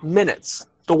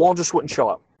 The wall just wouldn't show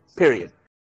up, period.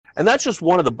 And that's just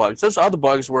one of the bugs. There's other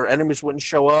bugs where enemies wouldn't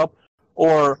show up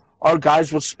or our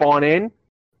guys would spawn in.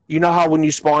 You know how when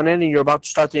you spawn in and you're about to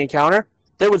start the encounter,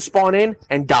 they would spawn in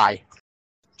and die.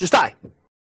 Just die.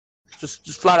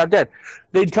 Just flat out dead.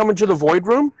 They'd come into the void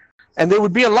room, and they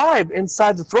would be alive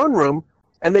inside the throne room,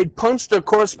 and they'd punch the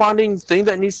corresponding thing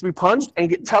that needs to be punched and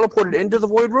get teleported into the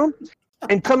void room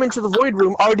and come into the void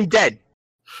room already dead.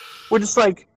 We're just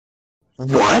like,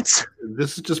 what?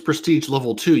 This is just prestige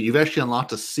level 2. You've actually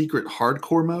unlocked a secret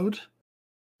hardcore mode.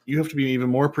 You have to be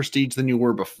even more prestige than you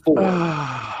were before.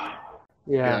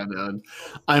 Yeah. Man.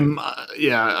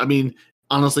 I mean,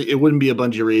 honestly, it wouldn't be a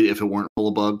Bungie raid if it weren't full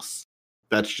of bugs.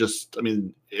 That's just, I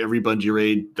mean, every Bungie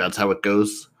raid, that's how it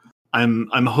goes. I'm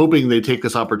hoping they take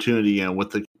this opportunity,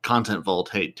 with the content vault.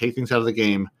 Hey, take things out of the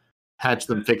game, patch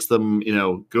them, fix them,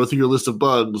 go through your list of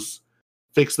bugs,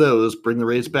 fix those, bring the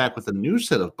raids back with a new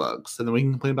set of bugs, and then we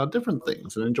can complain about different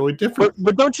things and enjoy different.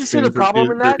 But don't you see the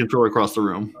problem in that? Control across the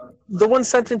room. The one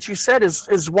sentence you said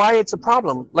is why it's a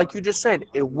problem. Like you just said,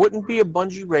 it wouldn't be a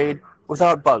Bungie raid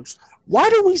without bugs. Why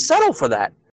do we settle for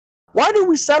that? Why do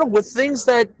we settle with things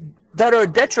that are a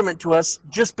detriment to us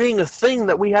just being a thing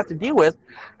that we have to deal with,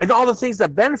 and all the things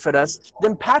that benefit us,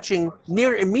 then patching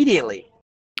near immediately?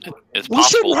 We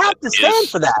shouldn't have to stand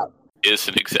for that. It's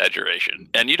an exaggeration,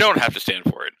 and you don't have to stand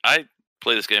for it. I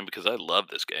play this game because I love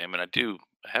this game, and I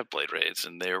have played raids,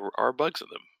 and there are bugs in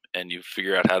them, and you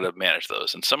figure out how to manage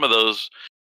those. And some of those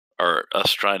are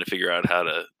us trying to figure out how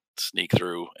to sneak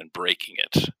through and breaking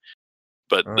it.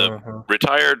 But the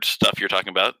retired stuff you're talking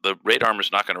about, the raid armor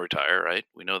is not going to retire, right?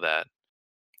 We know that.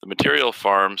 The material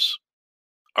farms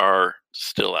are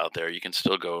still out there. You can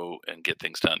still go and get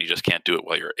things done. You just can't do it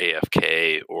while you're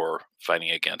AFK or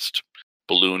fighting against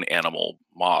balloon animal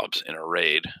mobs in a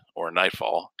raid or a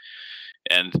Nightfall.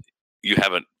 And you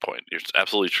have a point. It's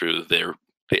absolutely true.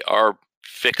 They are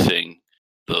fixing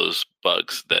those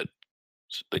bugs that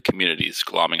the community is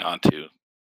glomming onto,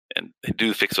 and they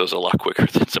do fix those a lot quicker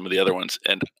than some of the other ones.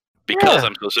 And because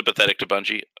I'm so sympathetic to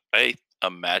Bungie, I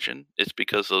imagine it's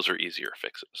because those are easier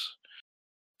fixes.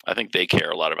 I think they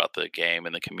care a lot about the game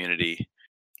and the community.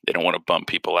 They don't want to bum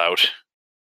people out.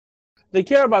 They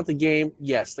care about the game,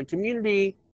 yes. The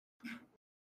community,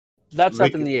 that's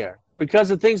up in the air. Because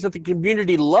the things that the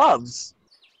community loves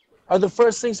are the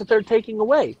first things that they're taking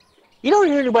away. You don't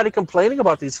hear anybody complaining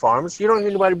about these farms. You don't hear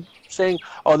anybody saying,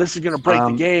 oh, this is going to break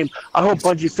the game. I hope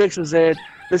Bungie fixes it.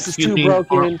 This is too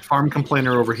broken. Farm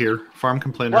complainer over here. Farm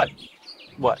complainer.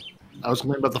 What? I was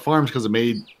complaining about the farms because it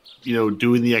made,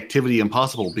 doing the activity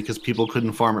impossible because people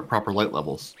couldn't farm at proper light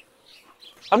levels.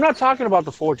 I'm not talking about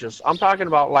the forges. I'm talking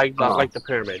about like the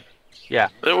pyramid. Yeah.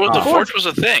 The forge was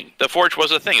a thing. The forge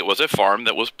was a thing. It was a farm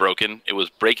that was broken. It was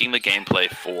breaking the gameplay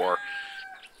for.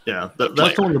 Yeah,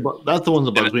 that's the one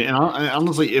that bugs me. And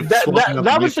honestly, if that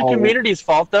was the community's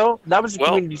fault, though. That was the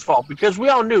community's fault because we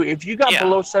all knew if you got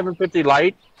below 750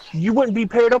 light, you wouldn't be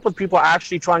paired up with people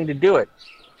actually trying to do it.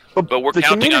 But we're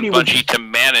counting on Bungie to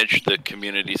manage the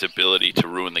community's ability to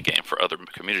ruin the game for other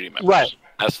community members. Right.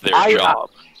 That's their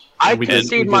job. I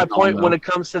concede my point when it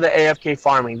comes to the AFK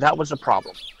farming. That was a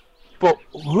problem. But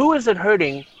who is it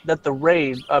hurting that the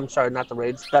raid? I'm sorry, not the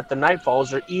raids. That the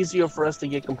Nightfalls are easier for us to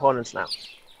get components now.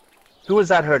 Who is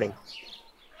that hurting?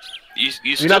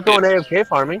 You're not going AFK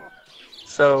farming.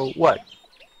 So what?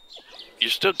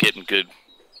 You're still getting good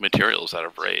materials out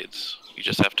of raids. You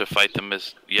just have to fight them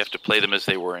you have to play them as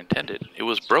they were intended. It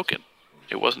was broken.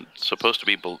 It wasn't supposed to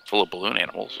be full of balloon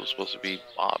animals. It was supposed to be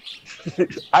mobs.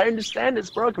 I understand it's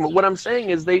broken, but what I'm saying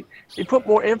is they put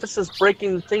more emphasis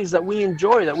breaking the things that we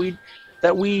enjoy, that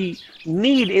we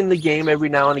need in the game every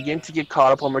now and again to get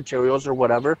caught up on materials or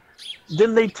whatever.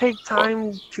 Then they take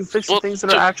time to fix the things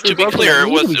that are actually broken. To be clear, it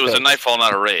was a Nightfall,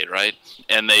 not a raid, right?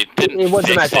 And they didn't fix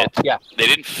a Nightfall, yeah. They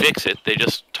didn't fix it. They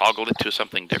just toggled it to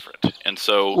something different. And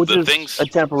so Which the is things, a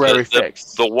temporary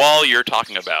fix. The wall you're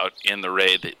talking about in the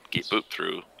raid that get booped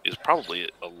through is probably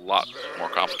a lot more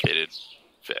complicated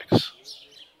fix.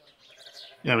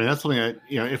 Yeah, I mean that's something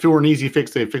if it were an easy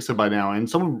fix, they'd fix it by now. And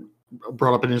someone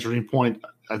brought up an interesting point.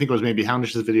 I think it was maybe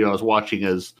Houndish's video I was watching.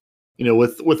 Is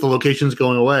with the locations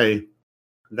going away,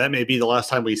 that may be the last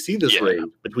time we see this raid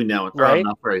between now and right.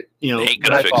 Not right.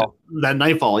 Nightfall. That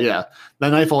Nightfall, yeah, that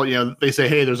Nightfall. They say,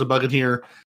 hey, there's a bug in here.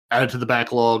 Add it to the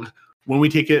backlog. When we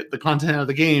take the content out of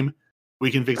the game,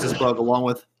 we can fix this bug along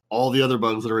with all the other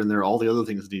bugs that are in there, all the other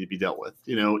things that need to be dealt with.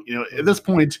 At this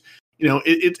point,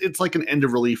 it's like an end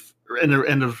of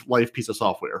life piece of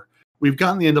software. We've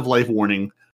gotten the end of life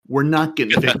warning. We're not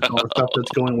getting fixed all the stuff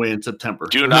that's going away in September.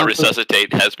 Do not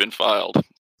resuscitate has been filed.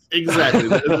 Exactly.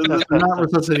 They're not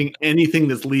resuscitating anything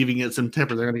that's leaving in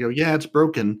September. They're going to go, yeah, it's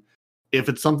broken. If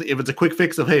it's a quick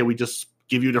fix of, hey, we just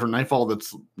give you a different Nightfall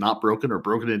that's not broken or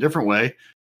broken in a different way,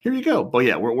 here you go. But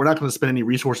yeah, we're not going to spend any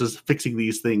resources fixing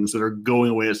these things that are going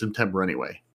away in September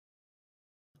anyway.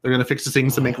 They're going to fix the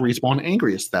things to make Respawn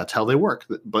angriest. That's how they work.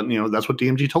 But, that's what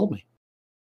DMG told me.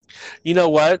 You know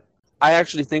what? I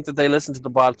actually think that they listen to the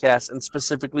podcast and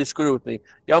specifically screw with me.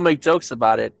 Y'all make jokes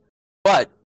about it. But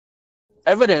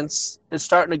evidence is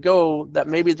starting to go that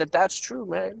maybe that's true,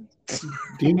 man.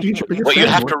 DMG, what you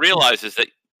have to realize is that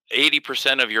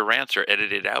 80% of your rants are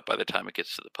edited out by the time it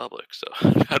gets to the public. So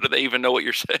how do they even know what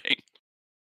you're saying?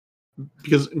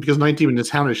 Because 19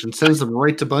 is Houndish and sends them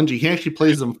right to Bungie. He actually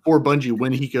plays them for Bungie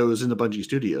when he goes into Bungie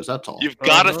Studios. That's all. You've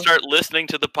got to start listening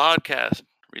to the podcast.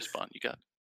 Respawn, you got it.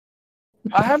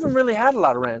 I haven't really had a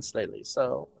lot of rants lately,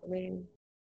 so I mean,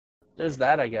 there's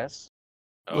that, I guess.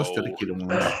 Let's dedicate them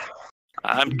more.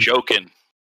 I'm joking.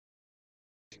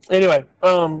 Anyway,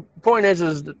 point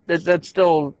is that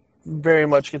still very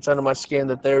much gets under my skin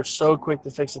that they're so quick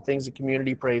to fix the things the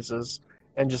community praises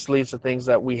and just leaves the things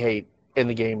that we hate in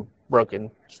the game broken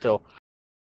still.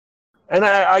 And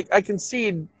I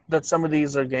concede that some of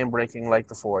these are game breaking, like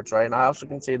the Forge, right? And I also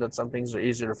concede that some things are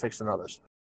easier to fix than others.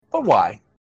 But why?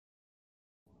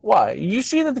 Why? You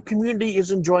see that the community is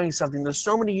enjoying something. There's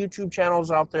so many YouTube channels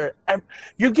out there.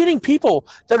 You're getting people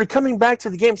that are coming back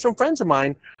to the game. Some friends of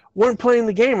mine weren't playing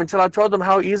the game until I told them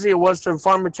how easy it was to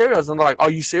farm materials. And they're like, are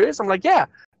you serious? I'm like, yeah.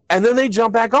 And then they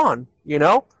jump back on,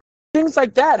 Things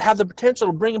like that have the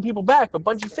potential of bringing people back, but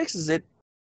Bungie fixes it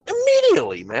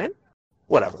immediately, man.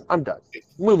 Whatever. I'm done.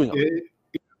 Moving on.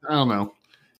 I don't know.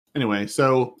 Anyway,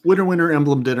 so Winter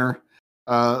Emblem Dinner.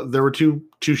 There were two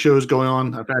shows going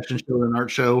on, a fashion show and an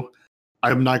art show.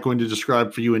 I'm not going to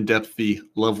describe for you in depth the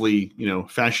lovely,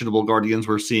 fashionable Guardians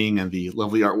we're seeing and the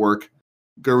lovely artwork.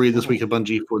 Go read This Week at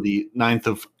Bungie for the 9th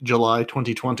of July,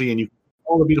 2020, and you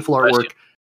all the beautiful artwork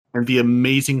and the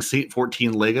amazing Saint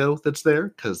 14 Lego that's there,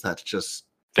 because that is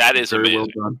very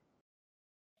amazing. Well done.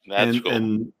 That's cool.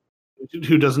 And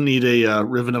who doesn't need a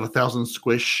Riven of 1,000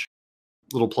 squish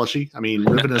little plushie? I mean,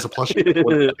 Riven is a plushie.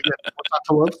 What's not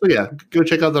to love? So yeah, go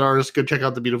check out that artist. Go check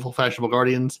out the beautiful fashionable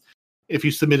Guardians. If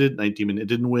you submitted Night Demon, it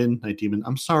didn't win. Night Demon,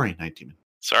 I'm sorry, Night Demon.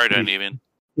 Sorry, Night Demon.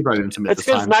 You probably didn't submit. It's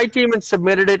because Night Demon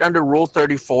submitted it under Rule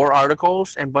 34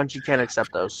 articles, and Bungie can't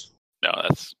accept those. No,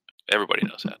 everybody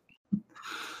knows that.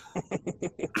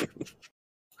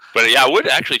 But yeah, I would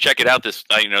actually check it out.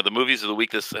 The movies of the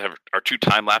week are 2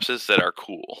 time lapses that are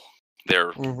cool.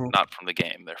 They're not from the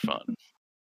game. They're fun.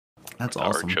 That's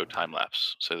awesome. Art show time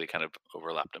lapse, so they kind of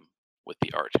overlapped them with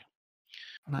the art.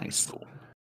 Nice. Cool.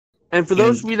 And for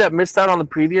those of you that missed out on the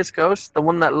previous Ghost, the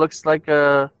one that looks like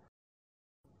screw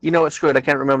it, I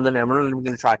can't remember the name. I'm not even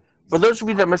going to try. For those of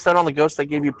you that missed out on the Ghost that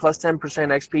gave you plus 10%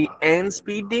 XP and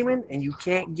Speed Demon, and you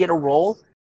can't get a roll,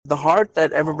 the heart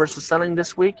that Eververse is selling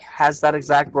this week has that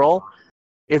exact roll.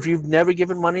 If you've never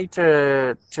given money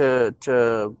to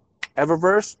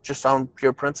Eververse, just on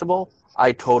pure principle,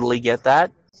 I totally get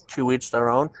that. To each their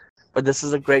own. But this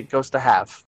is a great Ghost to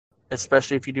have,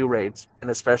 especially if you do raids, and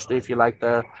especially if you like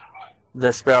the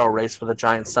Sparrow race with a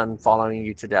giant sun following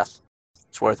you to death.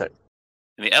 It's worth it.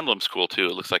 And the emblem's cool too.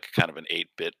 It looks like kind of an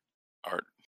 8-bit art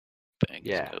thing.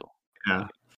 Yeah. Cool.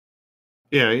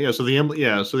 Yeah. So the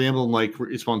emblem, like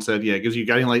Respawn said, gives you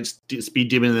Guiding Light, Speed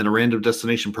Demon, and then a random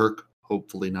destination perk.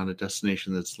 Hopefully not a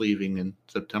destination that's leaving in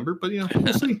September, but we'll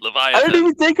see. I didn't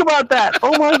even think about that.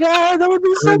 Oh my god, that would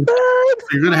be so bad. So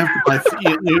you're gonna have to buy.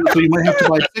 So you might have to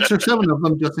buy 6 or 7 of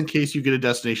them just in case you get a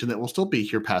destination that will still be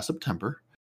here past September.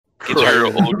 It's your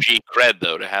OG cred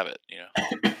though to have it.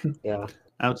 Yeah.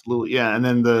 Absolutely. Yeah, and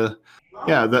then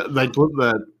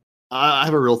I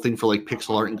have a real thing for like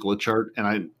pixel art and glitch art,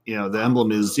 and the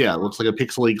emblem is it looks like a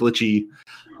pixely glitchy.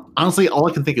 Honestly, all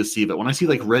I can think is Siva. When I see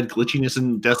like red glitchiness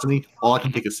in Destiny, all I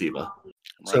can think is Siva.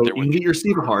 So you can get your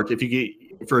Siva heart if you get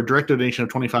for a direct donation of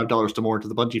 $25 or more to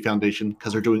the Bungie Foundation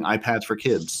because they're doing iPads for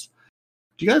kids.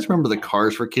 Do you guys remember the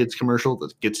Cars for Kids commercial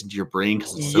that gets into your brain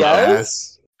because it's so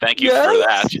ass? Thank you for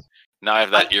that. Now I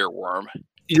have that earworm.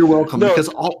 You're welcome. Because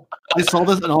I saw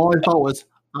this and all I thought was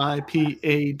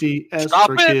iPads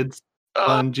for kids.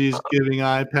 Bungie's giving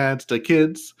iPads to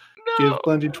kids. No. Give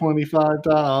Bungie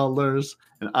 $25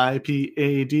 and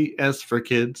iPads for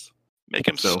kids. Make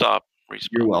him stop.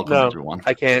 You're welcome, everyone.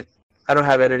 I can't. I don't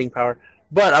have editing power.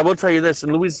 But I will tell you this.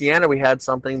 In Louisiana, we had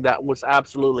something that was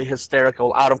absolutely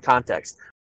hysterical out of context.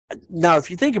 Now, if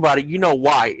you think about it, you know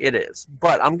why it is.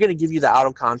 But I'm going to give you the out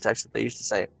of context that they used to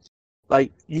say.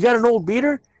 Like, you got an old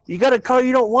beater? You got a car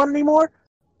you don't want anymore?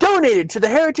 Donate it to the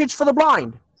Heritage for the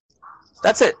Blind.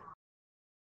 That's it.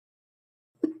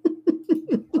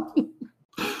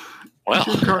 Well,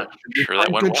 I'm sure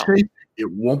that went well.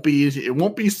 It won't be easy. It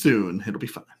won't be soon. It'll be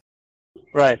fine.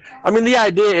 Right. I mean, the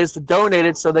idea is to donate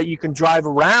it so that you can drive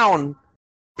around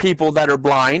people that are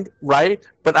blind, right?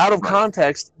 But out of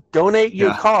context, donate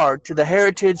your car to the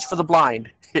Heritage for the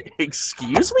Blind.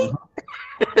 Excuse me?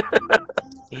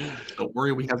 Don't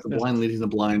worry, we have the blind leading the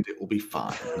blind. It will be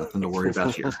fine. Nothing to worry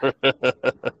about here.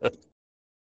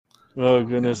 Oh,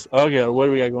 goodness. Okay, what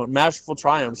do we got going? Masterful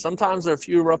Triumph. Sometimes there are a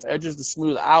few rough edges to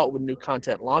smooth out when new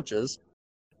content launches.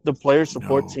 The player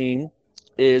support team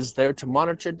is there to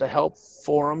monitor the help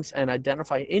forums and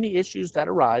identify any issues that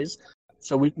arise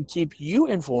so we can keep you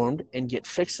informed and get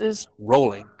fixes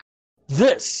rolling.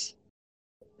 This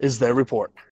is their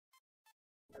report.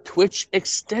 Twitch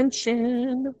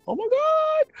extension. Oh my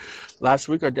god. Last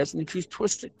week our Destiny 2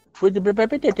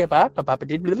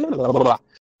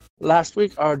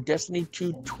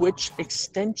 Twitch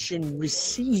extension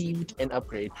received an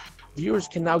upgrade. Viewers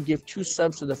can now give 2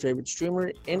 subs to their favorite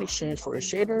streamer in exchange for a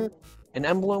shader, an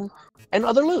emblem, and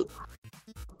other loot.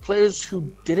 Players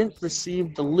who didn't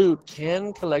receive the loot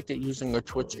can collect it using our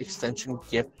Twitch extension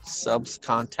gift subs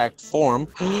contact form.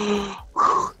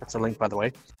 That's a link, by the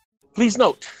way. Please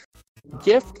note,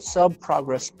 gift sub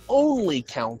progress only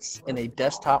counts in a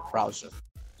desktop browser.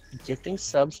 Gifting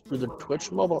subs through the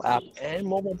Twitch mobile app and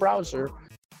mobile browser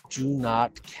do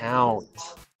not count.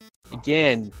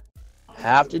 Again,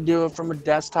 have to do it from a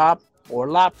desktop or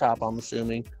laptop, I'm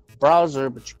assuming, browser,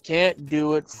 but you can't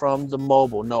do it from the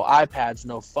mobile. No iPads,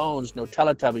 no phones, no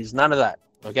Teletubbies, none of that,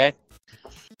 okay?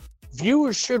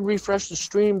 Viewers should refresh the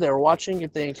stream they're watching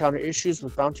if they encounter issues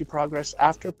with bounty progress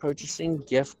after purchasing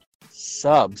gift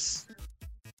subs.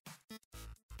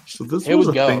 So this Here was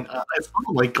we a go. thing. I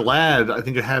felt like Glad. I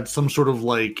think it had some sort of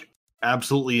like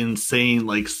absolutely insane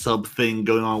like sub thing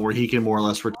going on where he can more or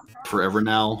less retire forever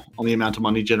now on the amount of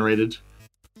money generated.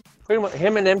 Pretty much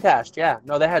him and Impashed, yeah.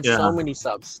 No, they had so Yeah. many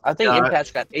subs. I think Yeah,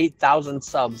 Impashed got 8,000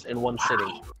 subs in one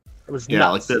sitting. It was Yeah,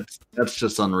 nuts. like that's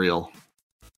just unreal.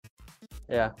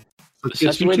 Yeah. So This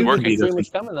yes, That's the way you the too can working be streamers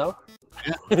Destiny. coming, though.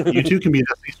 You too can be a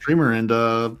Destiny streamer and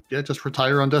just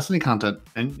retire on Destiny content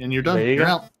and you're done. There you You're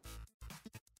go. out.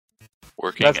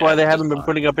 Working. That's why they at haven't been design.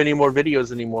 putting up any more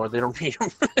videos anymore. They don't need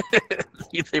them.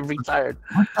 They've retired.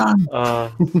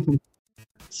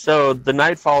 So the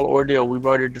Nightfall ordeal, we've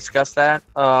already discussed that.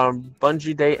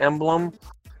 Bungie Day emblem,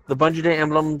 the Bungie Day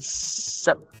emblem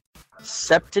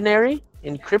septenary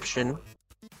encryption.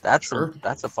 That's Sure.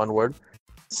 that's a fun word.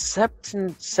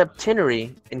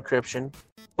 Septenary encryption.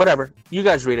 Whatever. You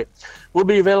guys read it. Will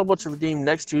be available to redeem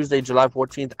next Tuesday, July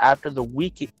 14th, after the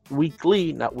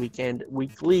weekly, not weekend,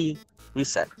 weekly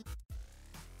reset.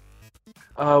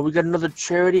 We got another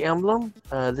charity emblem.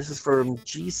 This is from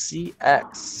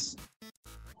GCX.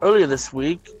 Earlier this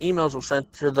week, emails were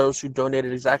sent to those who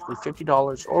donated exactly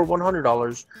 $50 or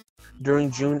 $100 during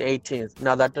June 18th.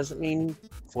 Now, that doesn't mean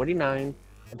 49.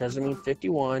 It doesn't mean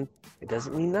 51. It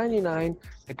doesn't mean 99.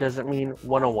 It doesn't mean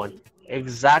 101.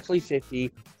 Exactly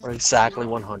 50 or exactly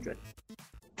 100.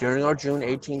 During our June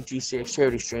 18th GCX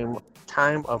charity stream,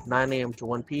 time of 9 a.m. to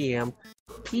 1 p.m.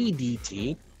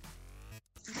 PDT,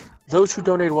 those who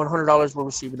donated $100 will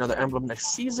receive another emblem next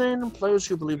season. Players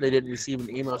who believe they didn't receive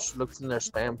an email should look in their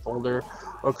spam folder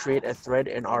or create a thread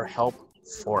in our help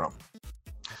forum.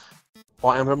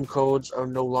 While emblem codes are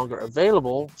no longer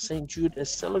available, St. Jude is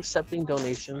still accepting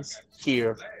donations.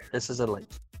 Here, this is a link.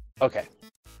 Okay.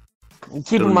 And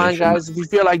keep in mind, guys, if you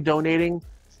feel like donating,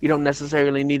 you don't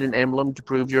necessarily need an emblem to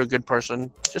prove you're a good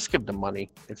person. Just give them money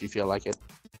if you feel like it.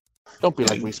 Don't be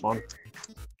like Respawn.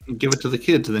 Give it to the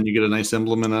kids, and then you get a nice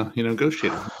emblem and a Ghost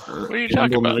Shader. What are you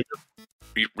talking about?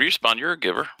 Respawn, you're a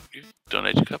giver. You've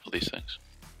donated a couple of these things.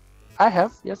 I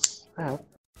have, yes, I have.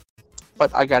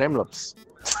 But I got emblems.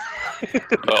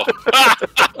 Oh.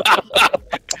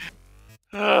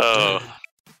 Oh.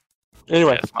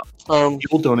 Anyway,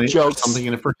 People donate jokes. something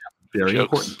in it for very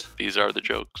Jokes. important. These are the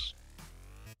jokes.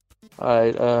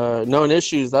 all right, known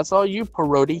issues. That's all you,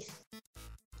 Parody.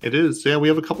 It is. Yeah, we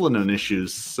have a couple of known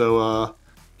issues. So,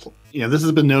 this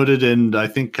has been noted, and I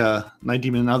think Night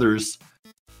Demon and others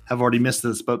have already missed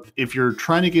this. But if you're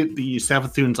trying to get the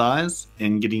Savathun's Eyes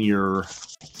and getting your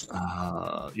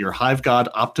Hive God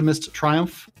Optimist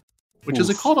Triumph, which is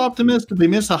it called Optimist? Did they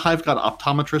miss a Hive God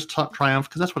Optometrist Triumph?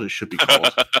 Because that's what it should be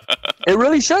called. It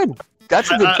really should. That's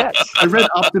a good catch. I read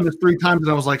Optimist 3 times,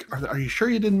 and I was like, "Are you sure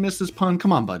you didn't miss this pun?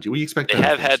 Come on, Budgie. We expect." They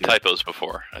have had typos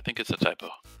before. I think it's a typo.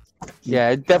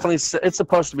 Yeah, it definitely. It's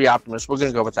supposed to be Optimus. We're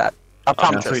gonna go with that.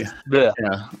 Optometrist. Yeah.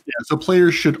 So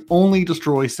players should only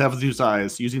destroy Savathun's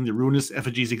Eyes using the Ruinous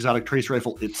Effigies exotic trace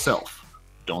rifle itself.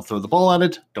 Don't throw the ball at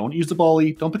it. Don't use the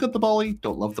volley. Don't pick up the volley.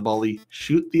 Don't love the volley.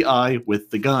 Shoot the eye with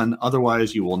the gun.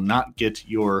 Otherwise, you will not get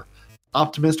your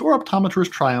Optimist or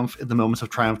Optometrist Triumph in the Moments of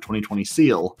Triumph 2020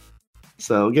 seal.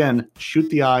 So again, shoot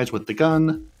the eyes with the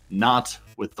gun, not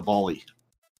with the volley.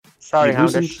 Sorry, The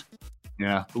Houndish.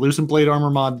 Yeah, the Lucent Blade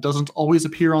Armor mod doesn't always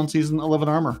appear on Season 11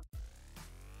 armor.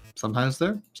 Sometimes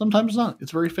there, sometimes not.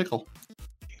 It's very fickle.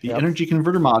 The Energy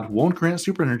Converter mod won't grant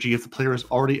super energy if the player is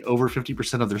already over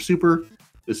 50% of their super.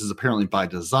 This is apparently by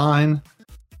design.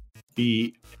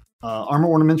 The armor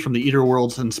ornaments from the Eater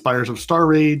Worlds and Spires of Star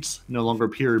Raids no longer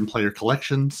appear in player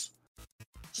collections.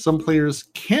 Some players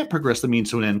can't progress the means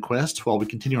to an end quest. While we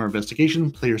continue our investigation,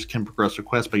 players can progress their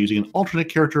quest by using an alternate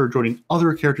character or joining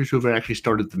other characters who have actually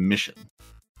started the mission.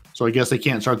 So I guess they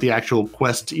can't start the actual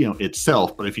quest,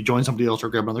 itself, but if you join somebody else or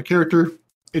grab another character,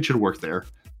 it should work there.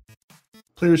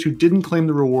 Players who didn't claim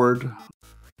the reward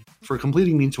for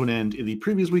completing means to an end in the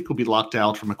previous week will be locked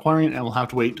out from acquiring and will have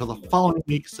to wait until the following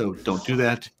week, so don't do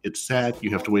that. It's sad. You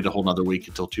have to wait a whole nother week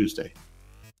until Tuesday.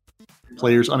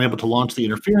 Players unable to launch the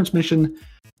interference mission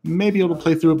may be able to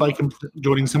play through it by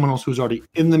joining someone else who's already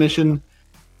in the mission.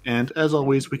 And as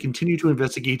always, we continue to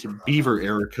investigate Beaver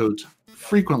error codes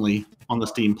frequently on the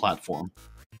Steam platform.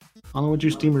 I don't know what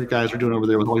you Steamer guys are doing over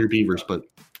there with all your beavers, but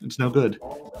it's no good.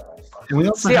 And we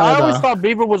also I always thought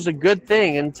Beaver was a good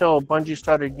thing until Bungie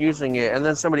started using it, and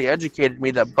then somebody educated me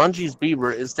that Bungie's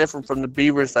Beaver is different from the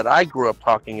beavers that I grew up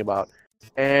talking about,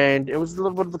 and it was a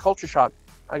little bit of a culture shock,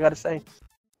 I gotta say.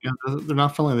 Yeah, they're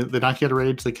not friendly. They knock you out of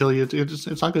rage. They kill you.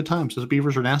 It's not good times. Those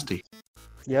beavers are nasty.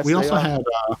 Yes, we also had,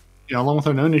 along with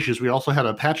our known issues, we also had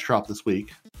a patch drop this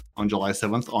week on July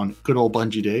 7th on good old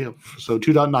Bungie Day. So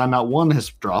 2.9.1 has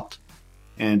dropped,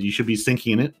 and you should be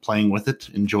syncing in it, playing with it,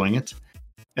 enjoying it.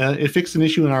 It fixed an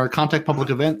issue in our Contact Public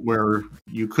event where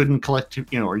you couldn't collect,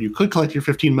 or you could collect your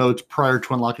 15 modes prior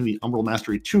to unlocking the Umbral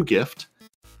Mastery 2 gift.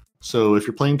 So if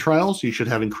you're playing Trials, you should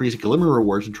have increased Glimmer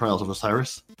rewards in Trials of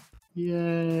Osiris.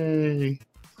 Yay!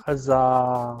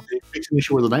 Huzzah! They fixed an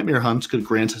issue where the Nightmare Hunts could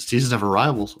grant Seasons of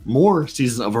Arrivals more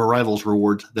Seasons of Arrivals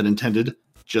rewards than intended,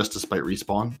 just despite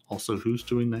respawn. Also, who's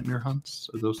doing Nightmare Hunts?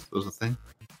 Are those a thing?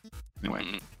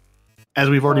 Anyway. As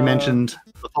we've already mentioned,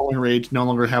 the following raids no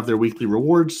longer have their weekly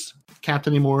rewards capped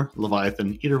anymore.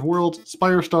 Leviathan, Eater of Worlds,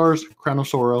 Spire of Stars, Crown of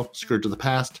Sorrow, Scourge of the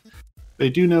Past. They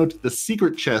do note the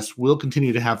secret chests will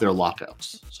continue to have their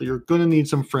lockouts. So you're going to need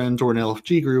some friends or an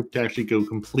LFG group to actually go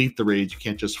complete the raids. You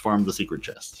can't just farm the secret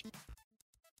chests.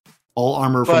 All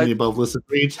armor from the above listed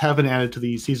raids have been added to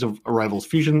the Season of Arrivals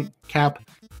Fusion cap,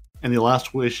 and the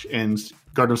Last Wish and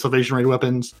Garden of Salvation raid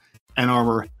weapons and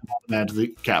armor add to the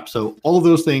cap. So all of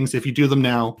those things, if you do them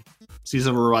now,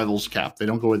 Season of Arrivals cap. They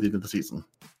don't go at the end of the season.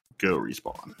 Go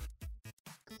respawn.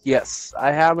 Yes,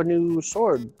 I have a new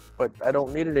sword, but I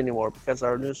don't need it anymore because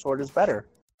our new sword is better.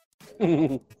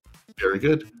 Very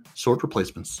good. Sword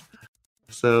replacements.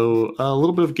 So a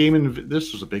little bit of gaming.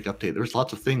 This was a big update. There's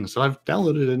lots of things that I've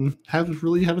downloaded and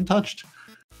haven't touched.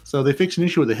 So they fixed an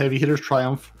issue where the Heavy Hitters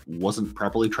Triumph wasn't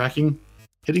properly tracking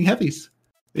hitting heavies.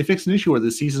 They fixed an issue where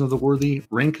the Season of the Worthy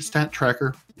rank stat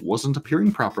tracker wasn't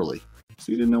appearing properly,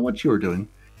 so you didn't know what you were doing.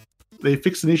 They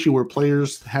fixed an issue where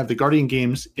players had the Guardian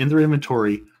games in their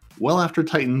inventory well after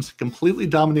Titans completely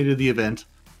dominated the event.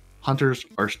 Hunters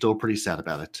are still pretty sad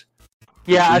about it.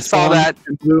 Yeah, I saw that.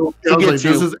 This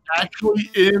is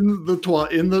actually in the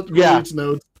release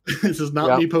notes. This is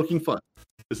not me poking fun.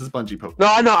 This is Bungie poking. No,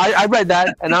 I know. I read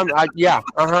that, and yeah.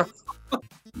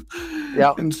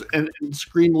 And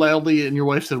screamed loudly, and your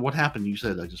wife said, "What happened?" You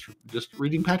said, "I just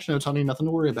reading patch notes, honey. Nothing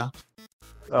to worry about."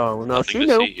 Oh no, Nothing she to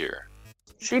knew. see here.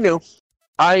 She knew.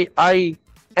 I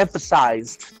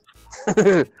emphasized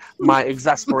my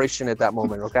exasperation at that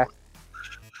moment. Okay.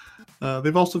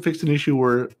 They've also fixed an issue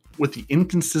where, with the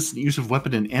inconsistent use of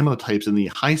weapon and ammo types in the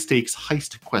high-stakes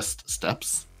heist quest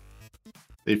steps,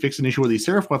 they fixed an issue where the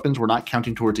Seraph weapons were not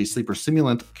counting towards a Sleeper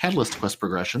Simulant Catalyst quest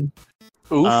progression.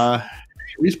 Oof.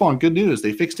 Respawn, good news.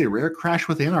 They fixed a rare crash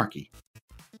with Anarchy.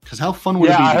 Because how fun would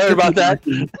it be? Yeah, I heard about that.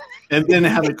 And then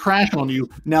have it crash on you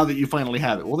now that you finally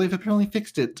have it. Well, they've apparently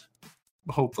fixed it.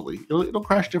 Hopefully. It'll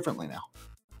crash differently now.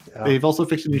 Yeah. They've also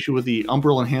fixed an issue with the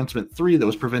Umbral Enhancement 3 that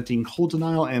was preventing Cold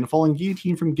Denial and Falling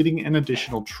Guillotine from getting an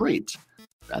additional trait.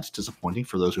 That's disappointing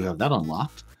for those who have that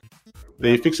unlocked.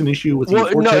 They fixed an issue with the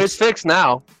Vortex. No, it's fixed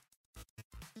now.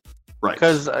 Right.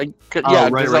 Because I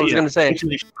was going to say.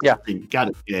 Yeah. Got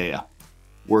it. Yeah.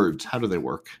 Words. How do they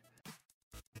work?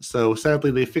 So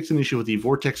sadly, they fixed an issue with the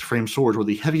Vortex frame swords where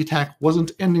the heavy attack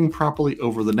wasn't ending properly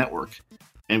over the network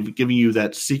and giving you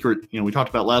that secret, we talked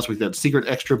about last week, that secret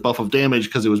extra buff of damage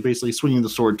because it was basically swinging the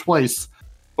sword twice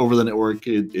over the network.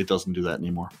 It doesn't do that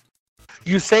anymore.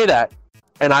 You say that,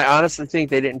 and I honestly think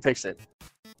they didn't fix it.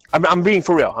 I'm being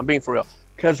for real.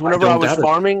 Because whenever I was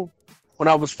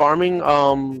farming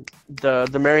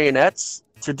the marionettes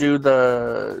to do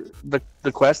the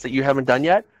quest that you haven't done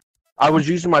yet, I was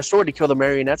using my sword to kill the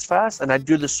marionettes fast, and I'd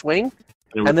do the swing,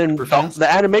 and then the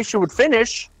animation would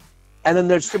finish, and then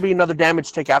there'd still be another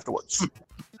damage tick afterwards.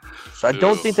 So I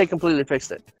don't think they completely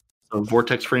fixed it. So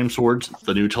Vortex frame swords,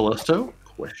 the new Telesto?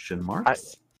 Question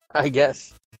marks. I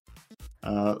guess.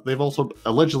 They've also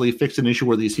allegedly fixed an issue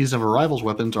where the Season of Arrivals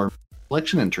weapons are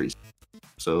collection entries.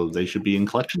 So they should be in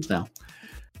collections now.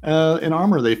 In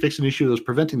armor, they fixed an issue that was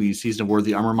preventing these Season of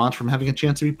Worthy armor mods from having a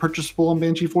chance to be purchasable on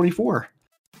Banshee 44.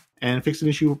 And fixed an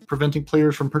issue preventing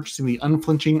players from purchasing the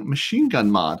Unflinching Machine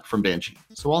Gun mod from Banshee.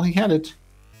 So while he had it,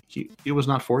 it was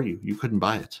not for you. You couldn't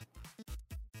buy it.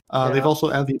 They've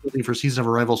also added the ability for Season of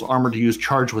Arrivals armor to use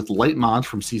Charge with Light mods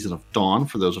from Season of Dawn,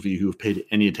 for those of you who have paid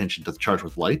any attention to the Charge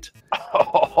with Light.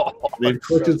 They've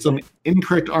corrected some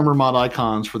incorrect armor mod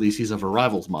icons for the Season of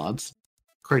Arrivals mods.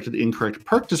 Corrected incorrect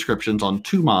perk descriptions on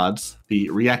 2 mods, the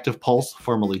Reactive Pulse,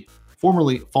 formerly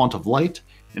Font of Light,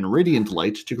 and Radiant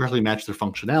Light, to correctly match their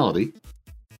functionality.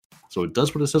 So it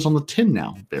does what it says on the tin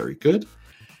now. Very good.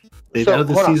 They've added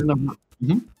the Season of...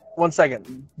 Mm-hmm. 1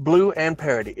 second. Blue and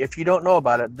Parody. If you don't know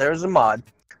about it, there's a mod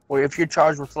where if you're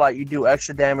charged with light, you do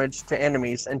extra damage to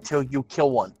enemies until you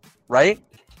kill one, right?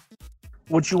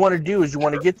 What you want to do is you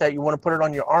want to get that, you want to put it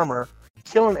on your armor,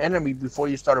 kill an enemy before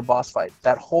you start a boss fight.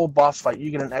 That whole boss fight,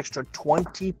 you get an extra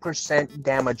 20%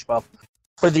 damage buff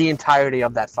for the entirety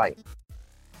of that fight.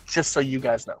 Just so you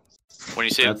guys know. When you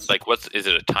say is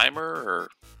it a timer or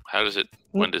how does it?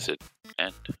 When does it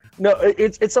end? No,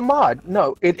 it's a mod.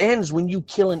 No, it ends when you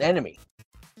kill an enemy.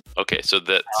 Okay, so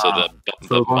the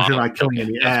as long as you're not killing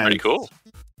any that's pretty cool.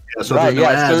 Yeah, so Right, there's no yeah,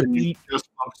 ads. so If you just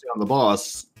focusing on the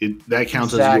boss, that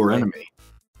counts as exactly. your enemy.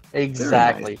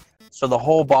 Exactly. So the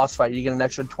whole boss fight, you get an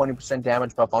extra 20%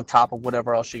 damage buff on top of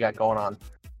whatever else you got going on.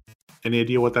 Any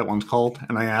idea what that one's called?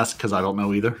 And I ask because I don't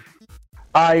know either.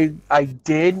 I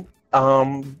did,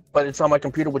 but it's on my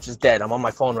computer, which is dead. I'm on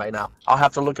my phone right now. I'll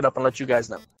have to look it up and let you guys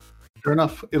know. Fair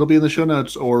enough. It'll be in the show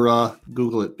notes or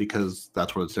Google it because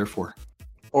that's what it's there for.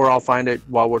 Or I'll find it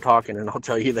while we're talking and I'll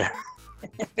tell you there.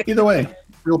 Either way,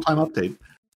 real-time update.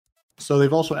 So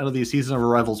they've also added the Season of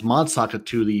Arrivals mod socket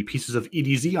to the pieces of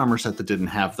EDZ armor set that didn't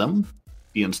have them.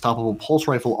 The Unstoppable Pulse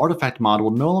Rifle artifact mod will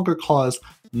no longer cause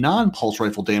non-pulse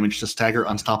rifle damage to stagger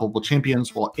unstoppable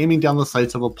champions while aiming down the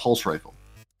sights of a pulse rifle.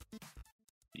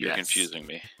 You're confusing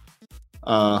me.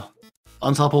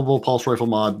 Unstoppable Pulse Rifle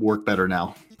mod work better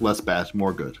now. Less bad,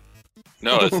 more good.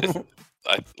 No,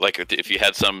 if you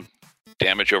had some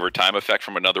damage over time effect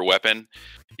from another weapon,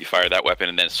 you fire that weapon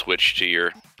and then switch to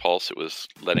your pulse, it was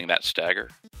letting that stagger.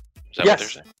 Is that what they're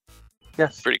saying?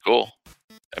 Yes. Pretty cool.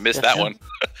 I missed that one.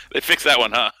 They fixed that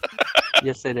one, huh?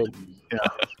 Yes, they did. Yeah.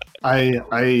 I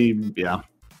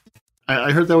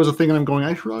heard that was a thing, and I'm going,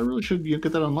 I really should get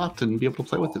that unlocked and be able to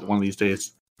play with it one of these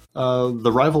days.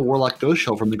 The rival Warlock Ghost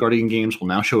Shell from the Guardian games will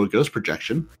now show a ghost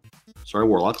projection. Sorry,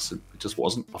 Warlocks, it just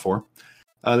wasn't before.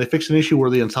 They fixed an issue where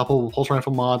the Unstoppable Pulse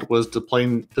Rifle mod was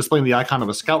displaying the icon of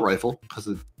a scout rifle, because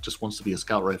it just wants to be a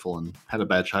scout rifle and had a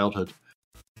bad childhood.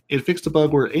 It fixed a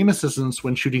bug where aim assistance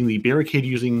when shooting the barricade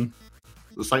using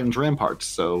the Titan's ramparts,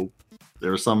 so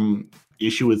there was some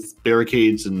issue with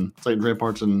barricades and Titan's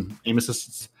ramparts and aim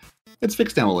assistance. It's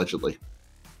fixed now, allegedly.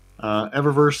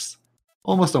 Eververse,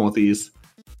 almost done with these.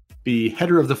 The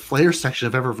header of the Flare section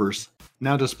of Eververse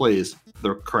now displays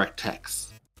the correct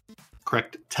text.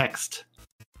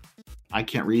 I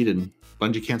can't read and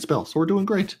Bungie can't spell, so we're doing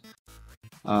great.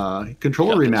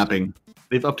 Controller remapping.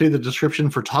 They've updated the description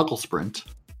for toggle sprint.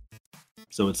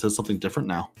 So it says something different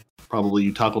now. Probably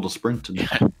you toggle to sprint and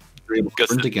you're able to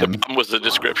sprint again. The problem was the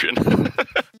description.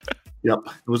 Yep.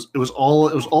 It was all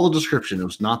the description. It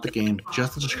was not the game,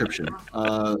 just the description.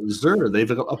 Xur, they've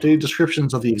updated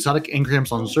descriptions of the exotic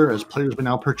engrams on Xur as players may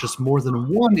now purchase more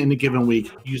than one in a given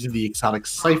week using the exotic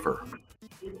cipher.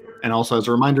 And also, as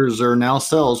a reminder, Xur now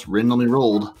sells randomly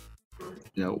rolled,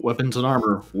 weapons and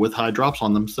armor with high drops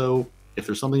on them. So if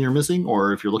there's something you're missing,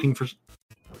 or if you're looking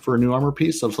for a new armor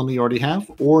piece of something you already have,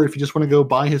 or if you just want to go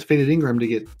buy his Fated Engram to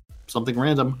get something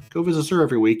random, go visit Xur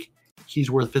every week.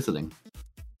 He's worth visiting.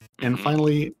 And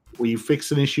finally, we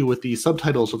fixed an issue with the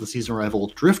subtitles of the season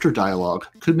rival Drifter dialogue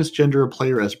could misgender a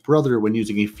player as brother when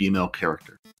using a female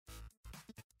character.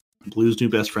 Blue's new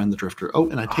best friend, the Drifter. Oh,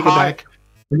 and I take it back.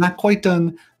 We're not quite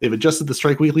done. They've adjusted the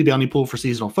Strike Weekly bounty pool for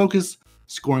seasonal focus.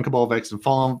 Scoring Cabal Vex and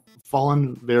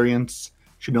Fallen variants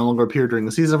should no longer appear during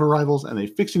the season of arrivals, and they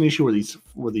fixed an issue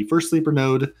where the first sleeper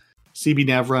node, CB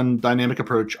Nav Run Dynamic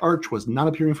Approach Arch, was not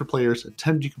appearing for players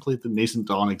attempting to complete the Nascent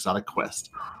Dawn exotic quest.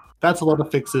 That's a lot of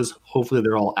fixes. Hopefully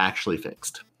they're all actually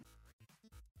fixed.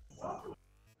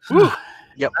 Whew.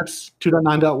 Yep. That's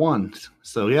 2.9.1.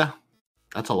 So yeah,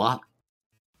 that's a lot.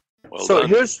 Well so done.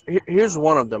 here's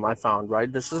one of them I found,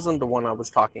 right? This isn't the one I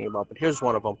was talking about, but here's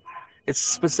one of them. It's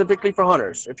specifically for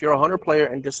hunters. If you're a hunter player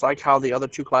and dislike how the other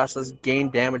two classes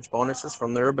gain damage bonuses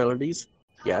from their abilities,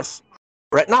 yes,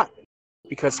 fret not,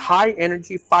 because high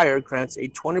energy fire grants a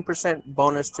 20%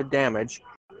 bonus to damage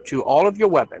to all of your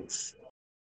weapons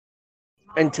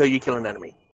until you kill an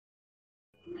enemy.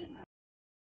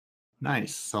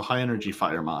 Nice. So high energy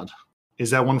fire mod. Is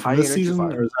that one from High this energy season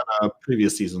fire. or is that a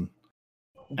previous season?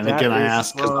 And That again, I is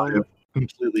ask because I have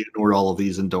completely ignored all of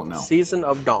these and don't know. Season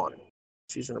of Dawn.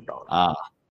 Season of Dawn. Ah.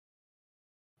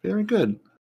 Very good.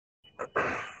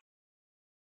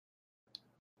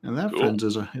 And that, Cool. friends,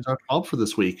 is our job for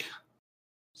this week.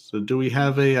 So do we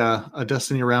have a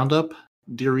Destiny Roundup,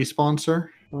 dear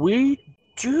responsor? We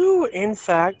do, in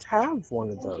fact, have one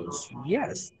of those.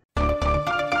 Yes. And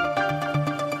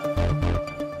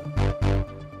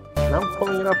I'm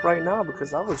pulling it up right now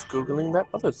because I was Googling that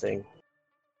other thing.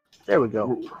 There we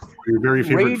go. Your very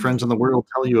favorite Raid- friends in the world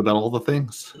tell you about all the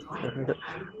things.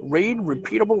 Raid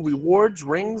repeatable rewards,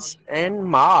 rings, and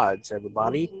mods,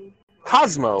 everybody.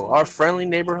 Cosmo, our friendly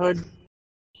neighborhood,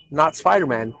 not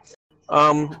Spider-Man,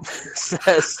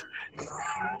 says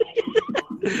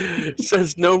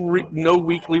says no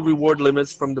weekly reward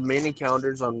limits from the main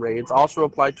encounters on raids also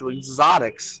apply to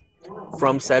exotics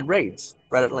from said raids.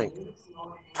 Reddit link.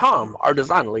 Tom, our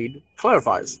design lead,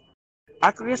 clarifies.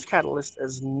 Aquarius Catalyst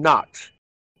is not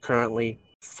currently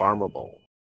farmable.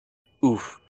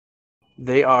 Oof.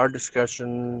 They are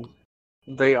discussion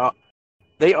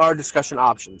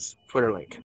options. Twitter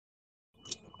link.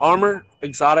 armor,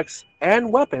 exotics,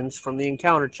 and weapons from the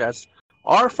encounter chests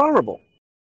are farmable.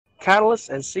 Catalysts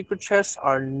and secret chests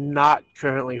are not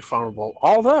currently farmable,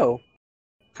 although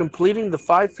completing the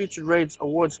 5 featured raids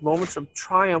awards moments of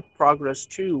triumph progress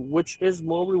too, which is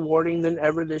more rewarding than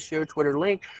ever this year. Twitter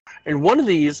link. And one of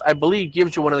these, I believe,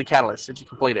 gives you one of the catalysts if you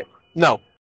complete it. No,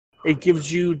 it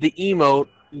gives you the emote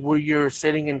where you're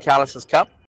sitting in Calus's cup.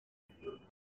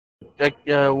 Like,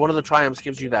 one of the triumphs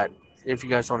gives you that if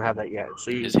you guys don't have that yet.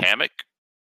 So His hammock?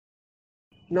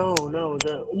 No,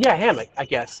 hammock, I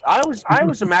guess. I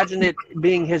was imagining it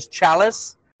being his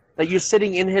chalice, that you're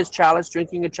sitting in his chalice,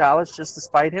 drinking a chalice just to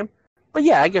spite him. But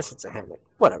yeah, I guess it's a hammock.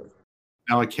 Whatever.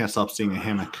 Now I can't stop seeing a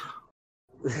hammock.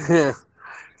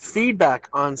 Feedback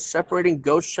on separating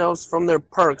ghost shells from their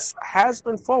perks has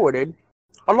been forwarded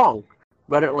along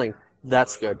Reddit link.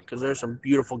 That's good, because there's some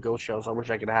beautiful ghost shells I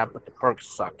wish I could have, but the perks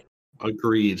suck.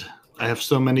 Agreed. I have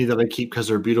so many that I keep because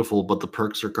they're beautiful, but the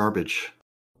perks are garbage.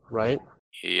 Right?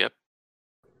 Yep.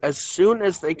 As soon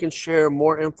as they can share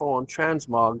more info on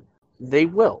transmog, they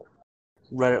will.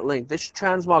 Reddit link. They should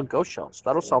transmog ghost shells.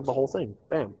 That'll solve the whole thing.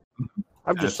 Bam.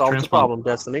 I've just solved the problem,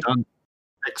 Destiny. Done.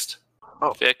 Fixed.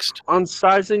 Oh, Fixed.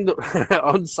 Unsizing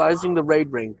the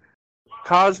raid ring.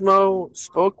 Cosmo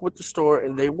spoke with the store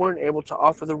and they weren't able to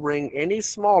offer the ring any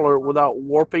smaller without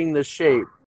warping the shape.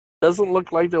 Doesn't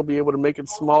look like they'll be able to make it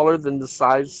smaller than the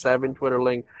size 7 Twitter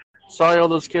link. Sorry, all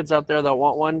those kids out there that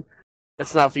want one.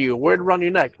 It's not for you. Word around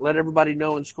your neck. Let everybody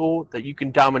know in school that you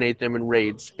can dominate them in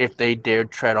raids if they dare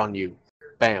tread on you.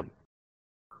 Bam.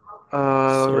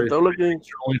 Sorry, they're looking.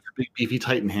 only for big beefy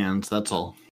Titan hands. That's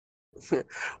all.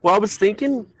 Well, I was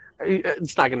thinking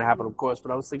it's not going to happen, of course,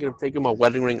 but I was thinking of taking my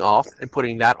wedding ring off and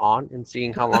putting that on and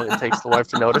seeing how long it takes the wife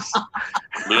to notice.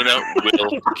 Luna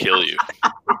will kill you.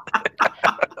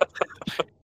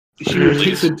 She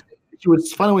would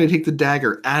find a way to take the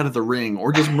dagger out of the ring,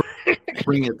 or just the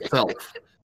ring itself.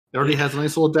 It already has a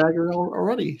nice little dagger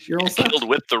already. You're all set. Killed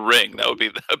with the ring. That would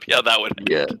be how that would happen.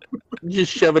 Yeah.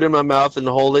 Just shove it in my mouth and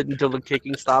hold it until the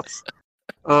kicking stops.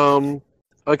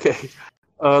 Okay.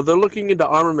 They're looking into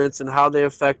armaments and how they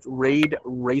affect raid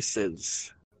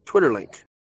races. Twitter link.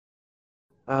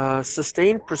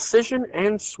 Sustained precision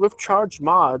and swift charge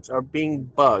mods are being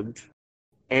bugged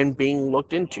and being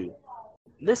looked into.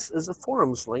 This is a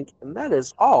forums link, and that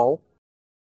is all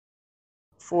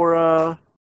for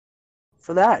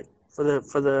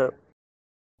the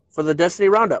Destiny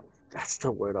Roundup. That's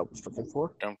the word I was looking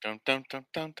for. Dun, dun, dun, dun,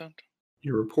 dun, dun.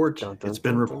 Your report. Dun, dun, It's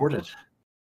been dun, dun, reported.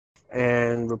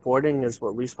 And reporting is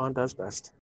what Respawn does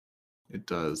best. It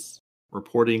does.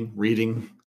 Reporting, reading,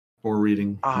 more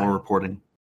reporting.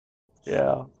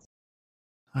 Yeah. All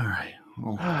right.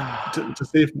 Well, to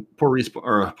save poor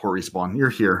Respawn, you're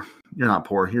here. You're not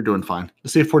poor. You're doing fine. To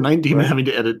save poor Night Demon having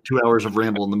to edit 2 hours of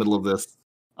ramble in the middle of this,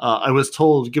 I was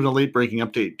told, given a late breaking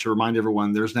update, to remind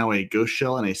everyone there's now a Ghost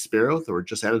Shell and a Sparrow that were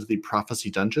just added to the Prophecy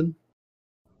Dungeon.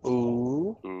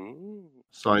 Ooh.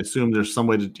 So I assume there's some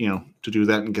way to do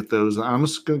that and get those. I'm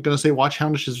just going to say watch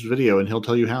Houndish's video and he'll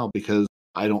tell you how, because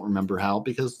I don't remember how,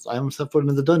 because I haven't set foot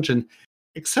into the dungeon,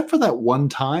 except for that one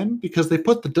time, because they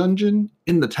put the dungeon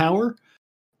in the tower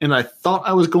and I thought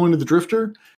I was going to the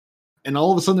Drifter, and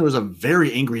all of a sudden there was a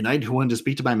very angry knight who wanted to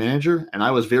speak to my manager, and I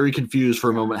was very confused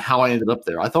for a moment how I ended up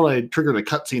there. I thought I had triggered a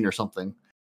cutscene or something,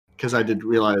 because I did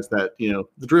realize that,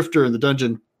 the Drifter and the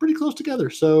dungeon pretty close together,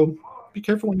 so be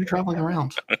careful when you're traveling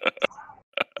around.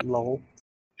 Lol.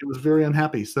 It was very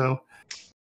unhappy. So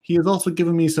he has also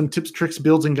given me some tips, tricks,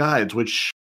 builds, and guides,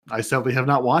 which I sadly have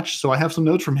not watched. So I have some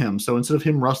notes from him. So instead of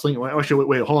him rustling, actually,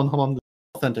 wait, hold on.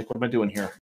 Authentic. What am I doing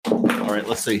here? All right,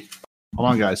 let's see. Hold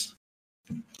on, guys.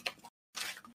 Do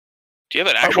you have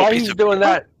an actual Why piece he's of doing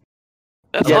that?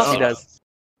 That's Yes, awesome. he does.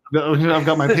 I've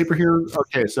got my paper here.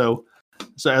 Okay, so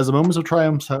as the moments of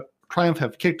triumph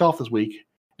have kicked off this week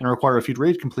and require a few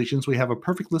raid completions, we have a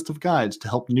perfect list of guides to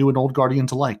help new and old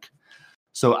guardians alike.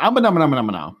 So ANA,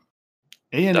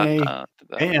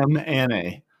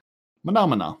 AMANA,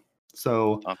 Manamana.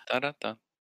 So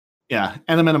yeah,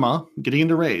 Anaminima, getting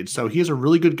into raids. So he has a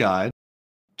really good guide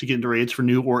to get into raids for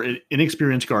new or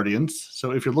inexperienced guardians.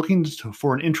 So if you're looking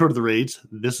for an intro to the raids,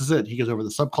 this is it. He goes over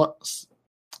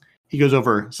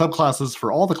subclasses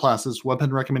for all the classes,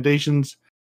 weapon recommendations,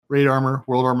 raid armor,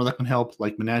 world armor that can help,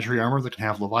 like Menagerie armor that can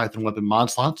have Leviathan weapon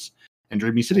mod slots, and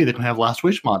Dreamy City that can have Last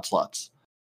Wish mod slots.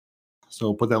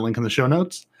 So put that link in the show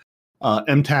notes.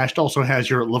 MTashed also has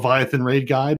your Leviathan raid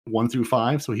guide 1 through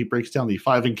 5. So he breaks down the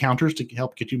 5 encounters to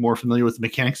help get you more familiar with the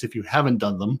mechanics if you haven't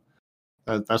done them.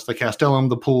 That's the Castellum,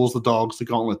 the pools, the dogs, the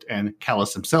gauntlet, and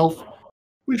Callus himself,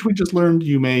 which we just learned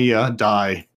you may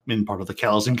die in part of the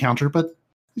Callus encounter, but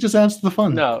It just adds to the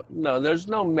fun. No, there's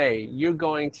no may. You're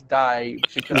going to die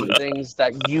because of things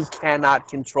that you cannot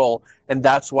control, and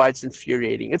that's why it's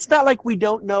infuriating. It's not like we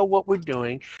don't know what we're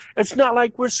doing. It's not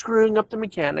like we're screwing up the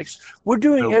mechanics. We're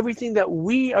doing everything that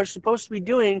we are supposed to be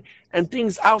doing, and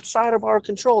things outside of our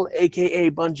control, aka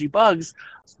Bungie bugs,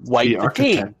 wipe the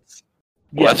team.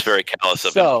 Well, that's very callous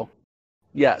of him.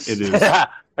 Yes. It is.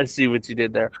 I see what you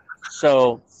did there.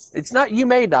 So, it's not you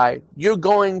may die. You're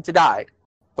going to die.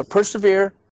 But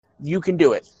persevere. You can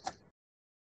do it.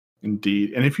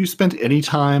 Indeed. And if you spent any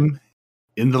time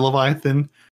in the Leviathan,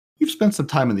 you've spent some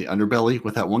time in the underbelly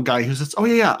with that one guy who says, oh,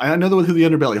 yeah, I know who the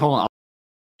underbelly. Hold on.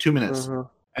 2 minutes. Mm-hmm.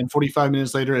 And 45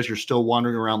 minutes later, as you're still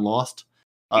wandering around lost,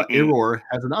 Error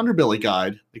has an underbelly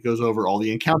guide that goes over all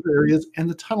the encounter areas and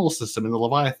the tunnel system in the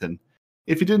Leviathan.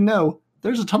 If you didn't know,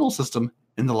 there's a tunnel system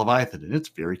in the Leviathan, and it's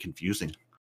very confusing.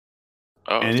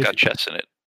 Oh, and it's got chests in it.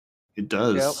 It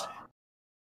does. Yep.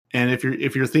 And if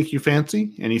you think you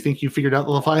fancy and you think you figured out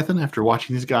the Leviathan after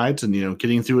watching these guides and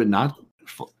getting through it, not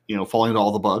falling into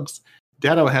all the bugs,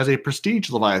 Dado has a Prestige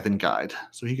Leviathan guide.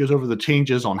 So he goes over the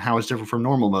changes on how it's different from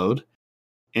normal mode,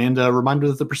 and a reminder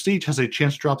that the Prestige has a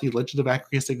chance to drop the Legend of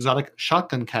Acreus exotic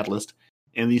shotgun catalyst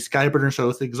and the Skyburner's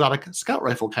Oath exotic scout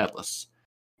rifle catalyst.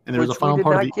 And there was a final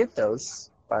part. We did not get those,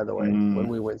 by the way, when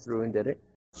we went through and did it.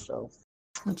 So.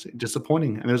 That's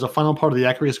disappointing. And there's a final part of the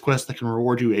Acreus quest that can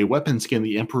reward you a weapon skin,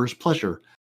 the Emperor's Pleasure.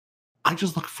 I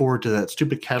just look forward to that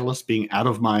stupid catalyst being out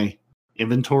of my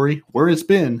inventory, where it's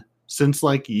been since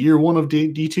like year 1 of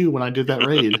D2 when I did that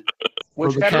raid.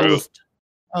 Which catalyst?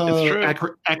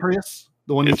 Acreus,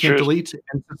 the one you can't delete.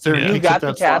 And you got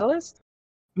the catalyst?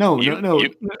 No.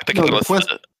 The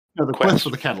quest for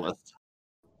the catalyst.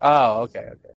 Oh, okay.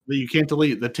 That you can't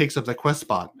delete, that takes up that quest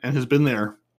spot and has been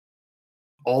there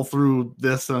all through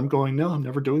this, and I'm going, no, I'm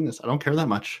never doing this. I don't care that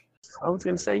much. I was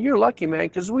going to say, you're lucky, man,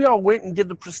 because we all went and did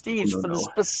the Prestige for the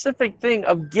specific thing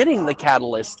of getting the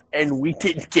catalyst, and we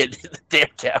didn't get their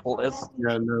catalyst.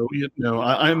 Yeah, no.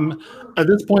 I'm at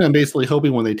this point, I'm basically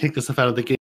hoping when they take this stuff out of the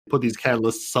game, put these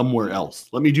catalysts somewhere else.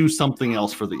 Let me do something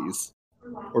else for these,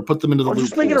 or put them into the loop.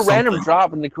 Just make it a random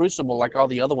drop in the Crucible, like all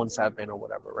the other ones have been, or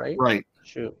whatever, right? Right.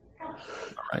 Shoot. All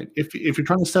right. If you're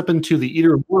trying to step into the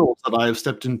Eater of Worlds that I've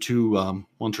stepped into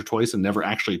once or twice and never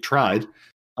actually tried,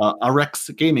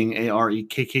 Arekkz Gaming,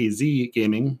 Arekkz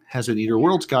Gaming, has an Eater of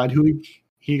Worlds guide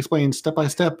he explains step by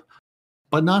step,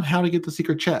 but not how to get the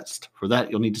secret chest. For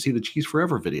that, you'll need to see the Cheese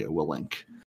Forever video we'll link.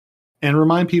 And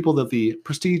remind people that the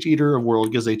Prestige Eater of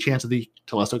World gives a chance of the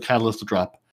Telesto Catalyst to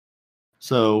drop.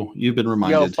 So you've been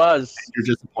reminded. Yo, Fuzz. You're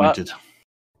disappointed.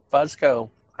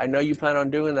 Fuzzco. I know you plan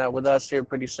on doing that with us here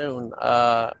pretty soon.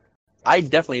 I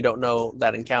definitely don't know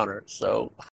that encounter,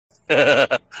 so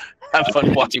have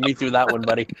fun watching me through that one,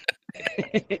 buddy.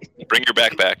 Bring your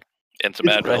backpack and some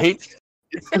Advil. Right?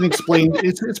 It's been explained.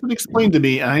 It's been explained to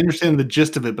me, and I understand the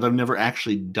gist of it, but I've never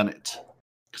actually done it.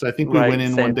 Because I think we went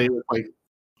in one day with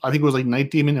I think it was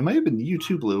Night Demon. It might have been you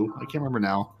too, Blue. I can't remember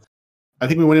now. I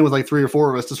think we went in with 3 or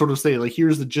 4 of us to sort of say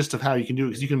here's the gist of how you can do it,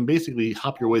 because you can basically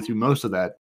hop your way through most of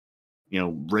that.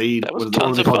 Raid. That was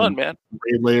tons of fun, man.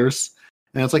 Raid layers.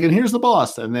 And it's and here's the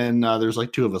boss. And then there's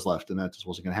 2 of us left, and that just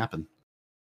wasn't going to happen.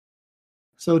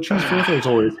 So Cheese Forever, as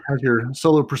always, has your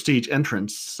solo Prestige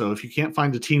entrance. So if you can't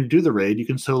find a team to do the raid, you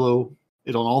can solo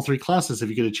it on all 3 classes if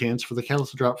you get a chance for the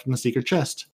catalyst to drop from the secret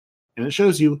chest. And it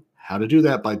shows you how to do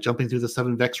that by jumping through the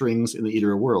 7 Vex rings in the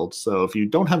Eater of Worlds. So if you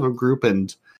don't have a group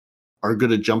and are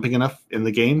good at jumping enough in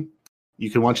the game, you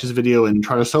can watch his video and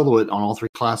try to solo it on all 3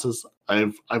 classes.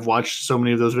 I've watched so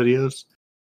many of those videos,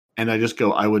 and I just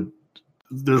go,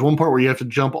 there's one part where you have to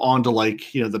jump onto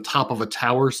the top of a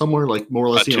tower somewhere, more or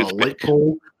less a light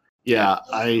pole. Yeah,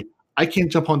 I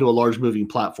can't jump onto a large moving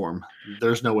platform.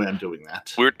 There's no way I'm doing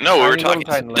that. We were talking. It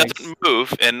doesn't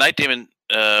move, and Night Demon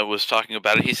was talking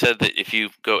about it. He said that if you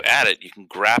go at it, you can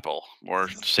grapple more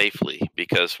safely,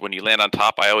 because when you land on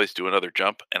top, I always do another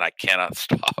jump, and I cannot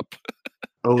stop.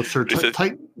 Oh, sir,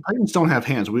 Titans don't have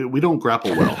hands. We don't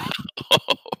grapple well.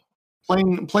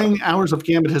 Playing hours of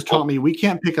Gambit has taught me we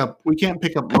can't pick up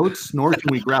moats, nor can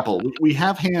we grapple. We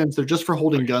have hands; they're just for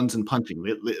holding guns and punching.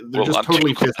 They're just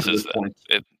totally fist at this point.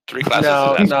 3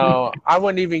 classes. No, I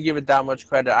wouldn't even give it that much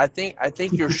credit. I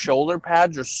think your shoulder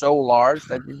pads are so large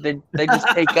that they just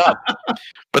take up.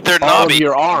 But they're all knobby. Of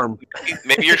your arm.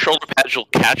 Maybe your shoulder pads will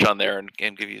catch on there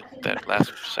and give you that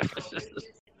last second.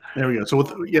 There we go. So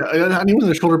anyone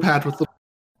with a shoulder pad with the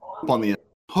on the end,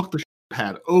 hook the shoulder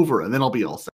pad over, and then I'll be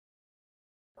all set.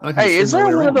 Hey, is there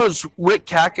one of those Rick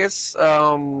Kakis?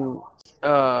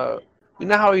 You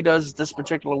know how he does this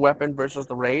particular weapon versus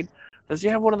the raid? Does he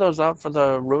have one of those out for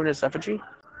the Ruinous Effigy?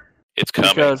 It's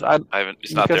coming. Because I haven't.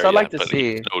 It's not there I'd yet, like to but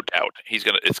see. no doubt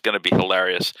it's gonna be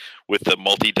hilarious with the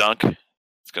multi dunk.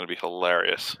 It's gonna be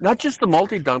hilarious. Not just the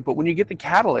multi-dunk, but when you get the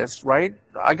catalyst, right?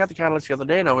 I got the catalyst the other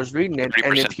day and I was reading it,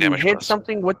 and if you damage hit bonus.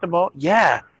 something with the ball, you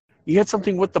hit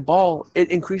something with the ball,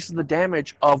 it increases the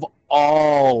damage of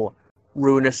all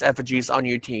ruinous effigies on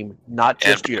your team, not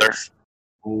just yours.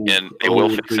 And they will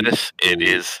fix this. It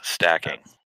is stacking.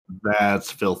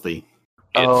 That's filthy.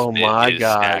 Oh my it is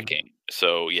God. Stacking.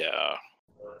 So yeah.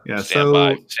 Yeah. Stand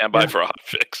by for a hot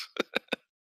fix.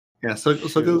 Yeah. So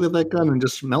go get that gun and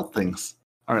just melt things.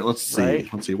 All right. Let's see.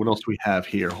 Right. Let's see what else do we have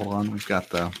here. Hold on. We've got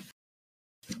the. All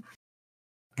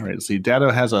right. Let's see.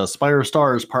 Dado has a Spire of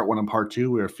Stars Part 1 and Part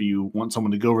 2, where if you want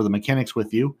someone to go over the mechanics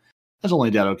with you, as only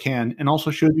Dado can, and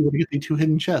also shows you where to get the 2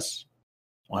 hidden chests.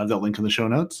 We'll have that link in the show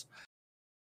notes.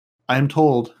 I am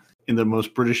told, in the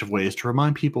most British of ways, to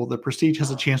remind people that Prestige has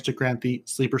a chance to grant the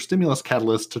Sleeper Stimulus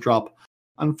Catalyst to drop.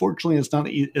 Unfortunately, it's not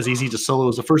as easy to solo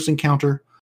as the first encounter,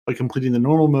 but completing the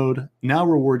normal mode now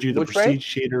rewards you the Which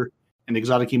Prestige Shader and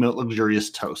exotic emote Luxurious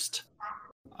Toast.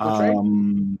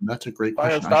 That's a great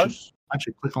Spire of question. Stars? I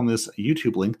should click on this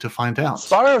YouTube link to find out.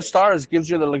 Spire of Stars gives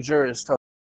you the luxurious toast,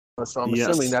 so I'm Yes.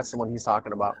 assuming that's the one he's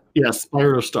talking about. Yes,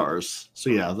 Spire of Stars. So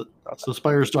yeah, so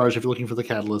Spire of Stars, if you're looking for the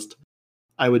catalyst,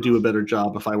 I would do a better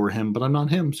job if I were him, but I'm not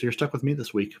him, so you're stuck with me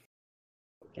this week.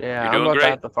 Yeah, You're I'm doing going to great.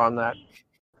 have to farm that.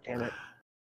 Damn it.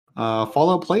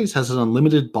 Fallout Plays has an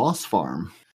unlimited boss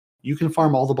farm. You can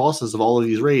farm all the bosses of all of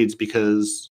these raids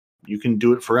because you can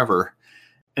do it forever,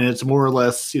 and it's more or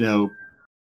less,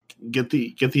 get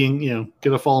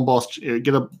a fallen boss,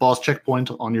 get a boss checkpoint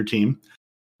on your team,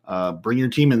 bring your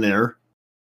team in there.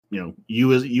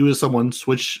 You as someone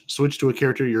switch to a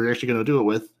character you're actually going to do it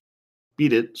with,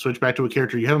 beat it, switch back to a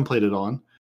character you haven't played it on,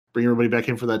 bring everybody back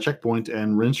in for that checkpoint,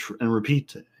 and rinse and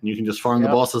repeat. And you can just farm the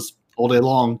bosses all day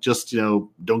long. Just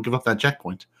don't give up that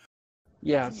checkpoint.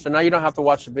 Yeah, so now you don't have to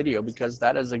watch the video because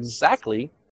that is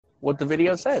exactly what the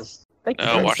video says. Thank you.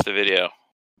 No, Chris. watch the video.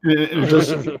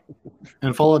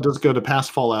 And Fallout does go to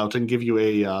Past Fallout and give you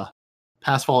a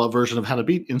Past Fallout version of how to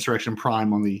beat Insurrection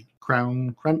Prime on the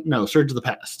Surge of the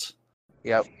Past.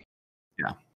 Yep.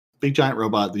 Yeah. Big giant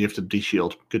robot that you have to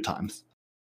de-shield. Good times.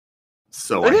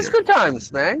 So It is good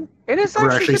times, man. It is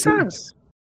actually good times.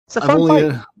 It's a fun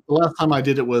fight. The last time I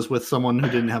did it was with someone who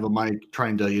didn't have a mic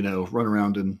trying to, run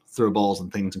around and throw balls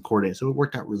and things and coordinate. So it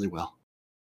worked out really well.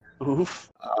 Oof.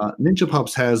 Ninja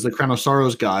Pups has the Crown of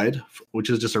Sorrows guide, which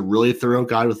is just a really thorough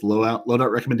guide with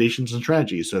loadout recommendations and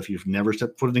strategies. So if you've never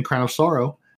stepped foot in Crown of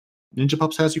Sorrow, Ninja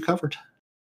Pups has you covered.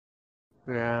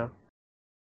 Yeah.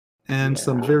 And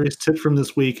some various tips from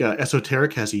this week.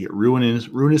 Esoteric has a Ruinous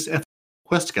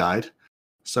Quest guide.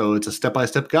 So it's a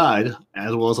step-by-step guide,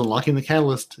 as well as unlocking the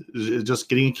catalyst, is just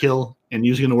getting a kill and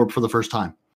using an orb for the first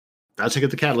time. That's to get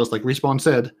the catalyst, like Respawn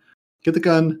said. Get the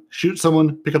gun, shoot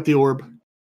someone, pick up the orb,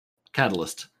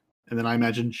 catalyst. And then I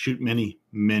imagine shoot many,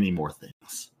 many more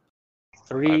things.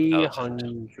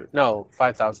 300. No,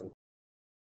 5,000.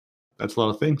 That's a lot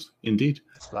of things, indeed.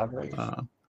 That's a lot of things.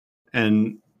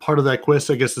 And part of that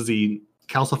quest, I guess, is the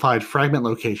calcified fragment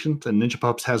locations. And Ninja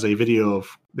Pups has a video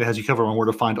that has you covered on where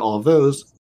to find all of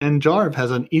those. And Jarv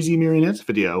has an easy marionettes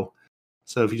video.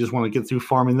 So if you just want to get through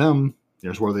farming them,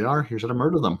 here's where they are. Here's how to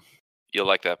murder them. You'll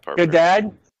like that part. Good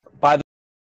Dad. By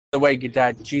the way, Good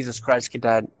Dad. Jesus Christ, Good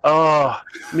Dad. Oh,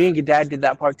 me and Good Dad did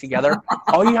that part together.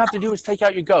 All you have to do is take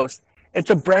out your ghost. It's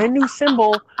a brand new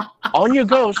symbol on your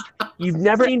ghost you've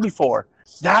never seen before.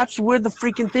 That's where the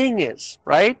freaking thing is,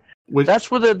 right?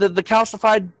 That's where the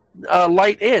calcified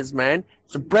light is, man.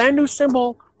 It's a brand new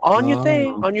symbol on your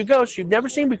thing, on your ghost you've never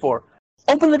seen before.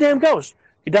 Open the damn ghost.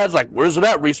 Your dad's like, where's it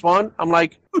at, Respawn? I'm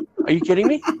like, are you kidding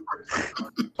me?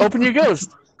 Open your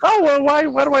ghost. Oh, well, why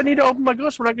do I need to open my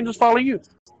ghost when I can just follow you?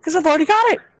 Because I've already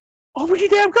got it. Open your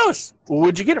damn ghost. Well,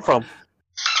 where'd you get it from?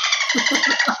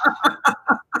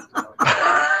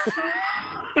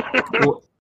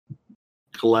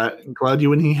 Glad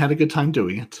you and he had a good time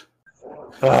doing it.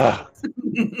 So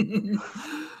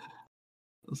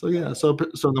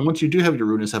then once you do have your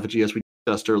Ruinous Effigy, as we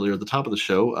discussed earlier at the top of the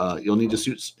show, you'll need to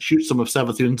shoot some of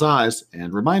Savathun's eyes.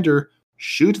 And reminder,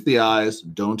 shoot the eyes,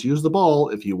 don't use the ball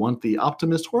if you want the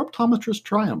Optimist or Optometrist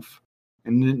Triumph.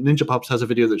 And Ninja Pups has a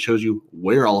video that shows you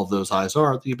where all of those eyes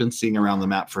are that you've been seeing around the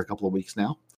map for a couple of weeks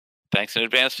now. Thanks in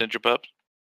advance, Ninja Pups.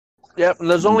 Yep, and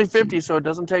there's only 50, so it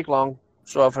doesn't take long.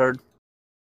 So I've heard.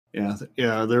 Yeah,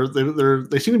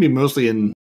 they seem to be mostly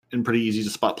in pretty easy to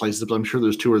spot places, but I'm sure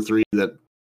there's 2 or 3 that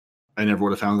I never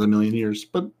would have found in a million years.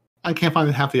 But I can't find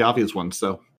half the obvious ones.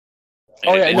 So.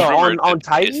 Oh yeah, no, on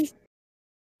Titan.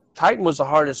 Titan was the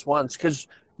hardest ones because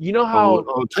you know how.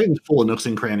 Titan's full of nooks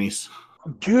and crannies.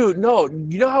 Dude, no.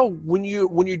 You know how when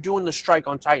you're doing the strike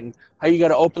on Titan, how you got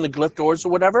to open the glyph doors or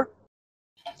whatever?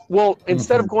 Well,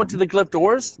 instead of going to the glyph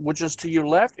doors, which is to your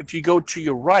left, if you go to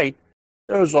your right,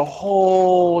 there's a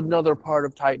whole another part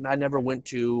of Titan I never went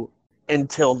to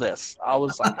until this. I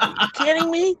was like, are you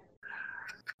kidding me?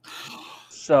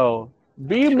 So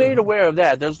be made aware of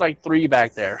that. There's like 3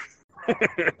 back there.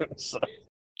 So.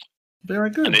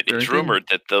 Very good. And it's rumored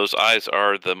that those eyes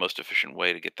are the most efficient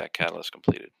way to get that catalyst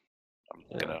completed.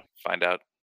 I'm gonna find out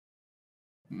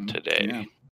today.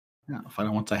 Yeah, I'll find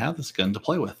out once I have this gun to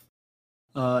play with.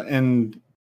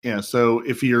 So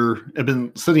if have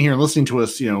been sitting here and listening to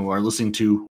us, are listening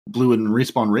to Blue and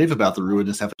Respawn rave about the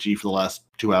Ruinous Effigy for the last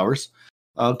 2 hours,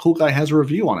 Cool Guy has a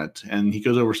review on it, and he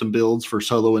goes over some builds for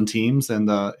solo and teams, and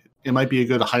it might be a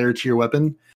good higher tier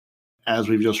weapon. As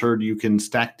we've just heard, you can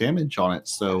stack damage on it.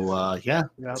 So, it's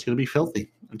going to be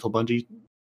filthy until Bungie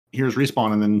hears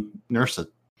Respawn and then nerfs it.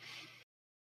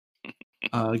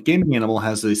 Gaming Animal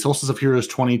has a Solstice of Heroes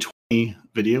 2020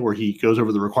 video where he goes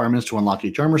over the requirements to unlock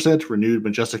each armor set, renewed,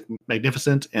 majestic,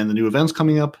 magnificent, and the new events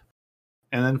coming up.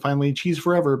 And then finally, Cheese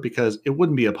Forever, because it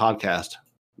wouldn't be a podcast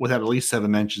without at least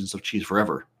 7 mentions of Cheese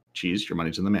Forever. Cheese, your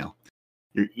money's in the mail.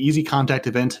 Your easy contact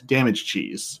event, Damage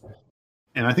Cheese.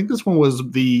 And I think this one was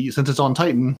since it's on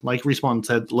Titan, like Respawn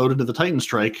said, loaded to the Titan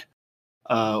Strike,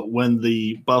 when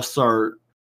the buffs are,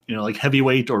 like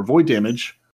heavyweight or void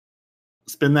damage,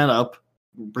 spin that up,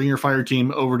 bring your fire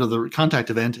team over to the contact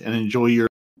event and enjoy your,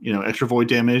 extra void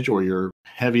damage or your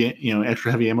heavy,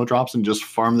 extra heavy ammo drops and just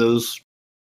farm those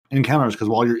encounters. Because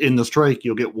while you're in the strike,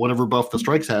 you'll get whatever buff the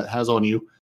strike has on you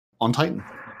on Titan.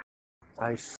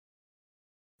 Nice.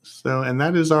 So, and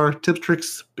that is our tips,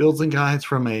 tricks, builds, and guides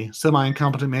from a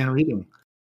semi-incompetent man reading.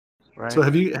 Right. So,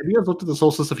 have you guys looked at the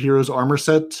Solstice of Heroes armor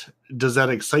set? Does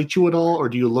that excite you at all, or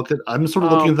do you look at? I'm sort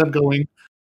of looking at them going,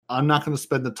 I'm not going to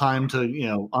spend the time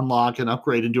to unlock and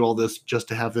upgrade and do all this just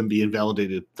to have them be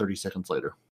invalidated 30 seconds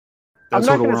later. I'm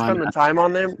not going to spend the time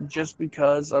on them just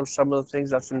because of some of the things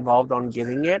that's involved on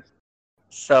getting it.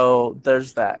 So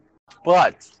there's that.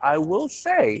 But I will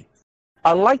say,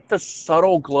 I like the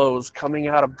subtle glows coming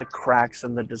out of the cracks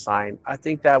in the design. I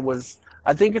think it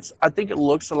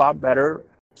looks a lot better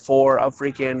for a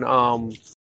freaking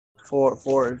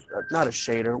for not a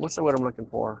shader. What's the word I'm looking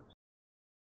for?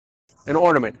 An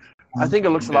ornament. I think it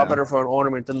looks a lot better for an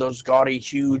ornament than those gaudy,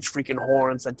 huge freaking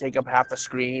horns that take up half the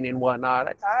screen and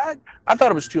whatnot. I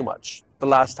thought it was too much the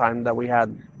last time that we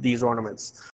had these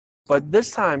ornaments. But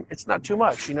this time, it's not too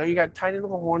much. You got tiny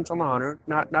little horns on the hunter,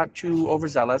 not too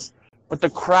overzealous. But the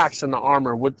cracks in the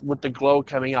armor with the glow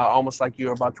coming out almost like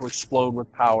you're about to explode with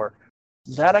power,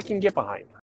 that I can get behind.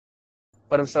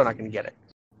 But I'm still not going to get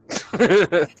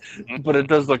it. But it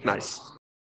does look nice.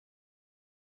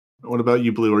 What about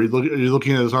you, Blue? Are you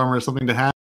looking at this armor as something to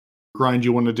have, grind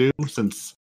you want to do?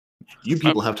 Since you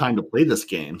people have time to play this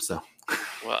game, so.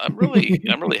 Well, I'm really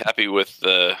happy with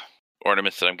the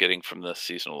ornaments that I'm getting from the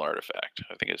seasonal artifact.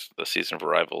 I think it's the Season of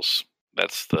Arrivals.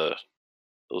 Those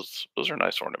are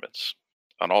nice ornaments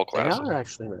on all classes. They are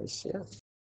actually nice, yeah.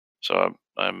 So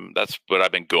that's what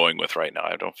I've been going with right now.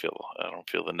 I don't feel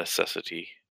the necessity.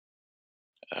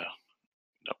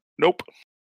 Nope.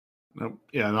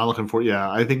 Yeah, not looking for. Yeah,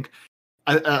 I think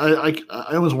I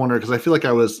always wonder because I feel like I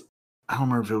don't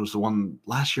remember if it was the one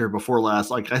last year or before last.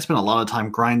 Like I spent a lot of time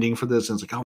grinding for this, and it's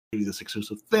like, oh, maybe this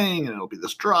exclusive thing, and it'll be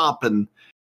this drop, and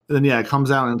then it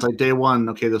comes out and it's like day one.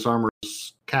 Okay, this armor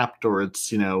is capped, or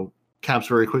it's caps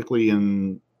very quickly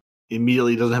and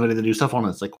immediately doesn't have any of the new stuff on it.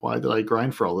 It's like, why did I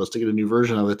grind for all this to get a new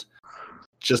version of it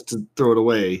just to throw it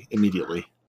away immediately?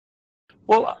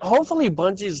 Well, hopefully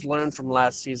Bungie's learned from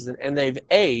last season and they've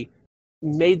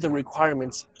made the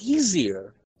requirements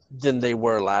easier than they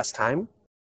were last time,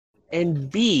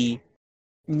 and B,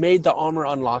 made the armor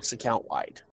unlocks account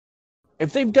wide.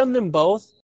 If they've done them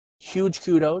both, huge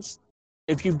kudos.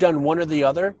 If you've done one or the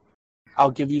other, I'll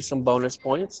give you some bonus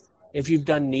points. If you've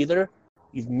done neither,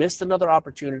 you've missed another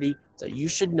opportunity that you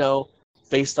should know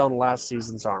based on last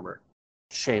season's armor.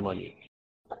 Shame on you.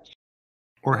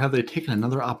 Or have they taken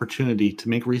another opportunity to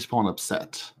make Respawn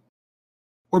upset?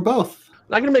 Or both?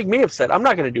 Not going to make me upset. I'm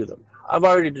not going to do them. I've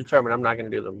already determined I'm not going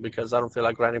to do them because I don't feel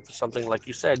like grinding for something, like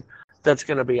you said, that's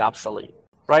going to be obsolete,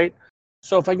 right?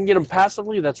 So if I can get them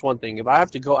passively, that's one thing. If I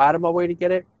have to go out of my way to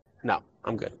get it, no,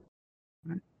 I'm good.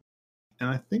 And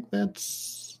I think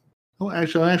that's... Oh,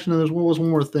 actually, there was one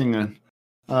more thing.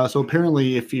 So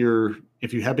apparently, if you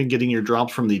have been getting your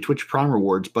drops from the Twitch Prime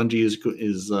rewards, Bungie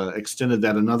is extended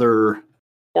that another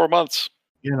 4 months.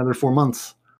 Yeah, another 4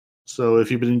 months. So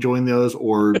if you've been enjoying those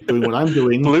or doing what I'm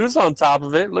doing, Blue's on top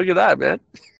of it. Look at that, man.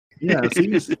 Yeah.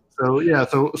 So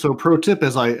So pro tip,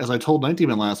 as I told Night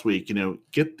Demon last week,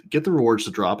 get the rewards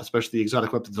to drop, especially the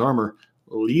exotic weapons armor.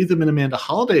 Leave them in Amanda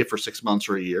Holiday for 6 months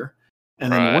or a year,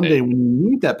 and then one day when you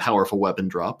need that powerful weapon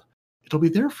drop, it'll be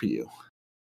there for you.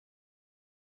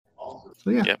 So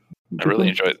yeah, I really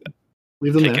enjoyed that.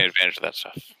 Leave them taking there. advantage of that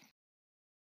stuff.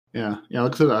 Yeah.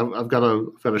 Like I said, I've got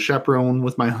a chaperone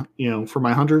with my for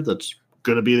my 100 that's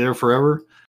going to be there forever.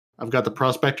 I've got the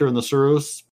prospector and the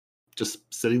Suros just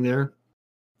sitting there,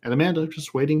 and Amanda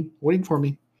just waiting for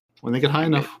me when they get high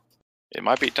enough. It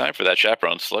might be time for that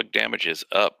chaperone. Slug damage is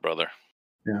up, brother.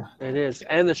 Yeah, it is.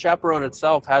 And the chaperone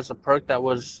itself has a perk that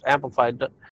was amplified.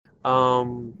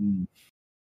 Can't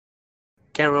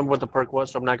remember what the perk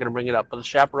was, so I'm not going to bring it up. But the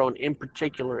chaperone in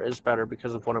particular is better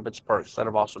because of one of its perks that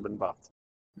have also been buffed.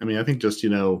 I mean, I think just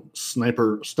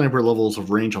sniper levels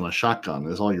of range on a shotgun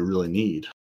is all you really need.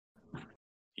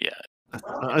 Yeah,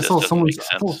 I saw someone's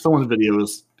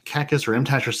videos. Cactus or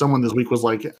MTash or someone this week was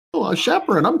like, "Oh, a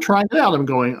chaperone! I'm trying it out." I'm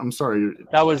going. I'm sorry.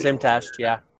 That was MTash,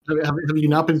 yeah. Have you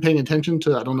not been paying attention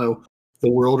to, I don't know, the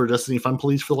World or Destiny Fun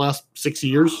Police for the last 6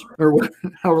 years or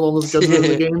however long this goes in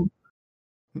the game?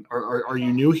 Are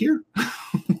you new here?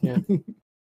 Yeah.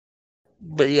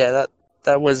 But yeah,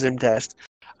 that was MTash.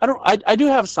 I do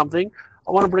have something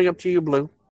I want to bring up to you, Blue.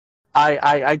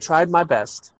 I tried my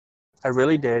best. I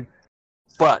really did.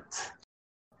 But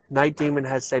Night Demon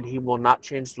has said he will not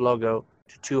change the logo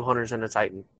to 2 Hunters and a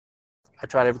Titan. I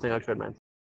tried everything I could, man.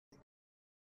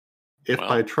 If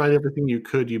by tried everything you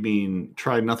could, you mean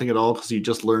tried nothing at all because you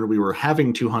just learned we were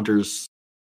having 2 Hunters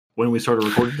when we started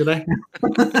recording today?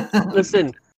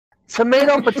 Listen,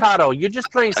 tomato, potato. You're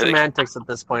just playing semantics at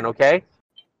this point, okay?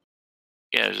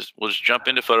 Yeah, we'll just jump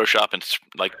into Photoshop and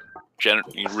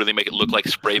you really make it look like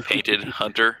spray painted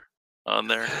Hunter on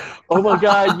there. Oh my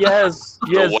God! Yes,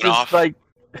 yes. One-off, like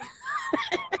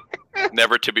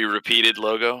never to be repeated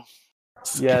logo.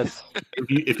 Yes.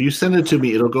 If you send it to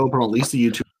me, it'll go up on at least the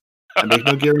YouTube. I make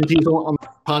no guarantees on the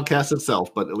podcast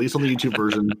itself, but at least on the YouTube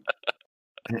version.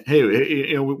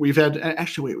 Hey, we've had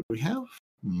actually. Wait, we have.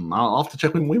 I'll have to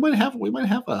check. We might have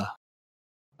a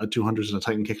 200s and a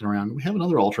Titan kicking around. We have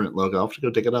another alternate logo. I'll have to go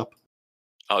dig it up.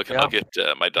 I'll get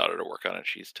my daughter to work on it.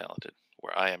 She's talented,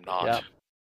 where I am not. Yeah.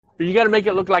 But you got to make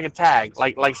it look like a tag,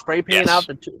 like spray paint out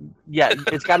the. Yeah,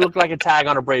 it's got to look like a tag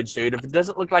on a bridge, dude. If it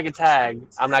doesn't look like a tag,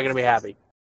 I'm not gonna be happy.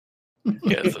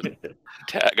 Yeah, it's a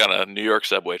tag on a New York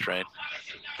subway train.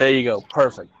 There you go.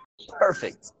 Perfect.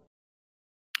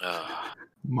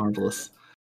 Marvelous.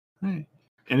 All right.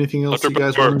 Anything else you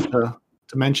guys wanted to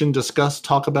mention, discuss,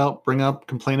 talk about, bring up,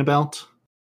 complain about?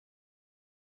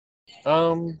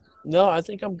 No, I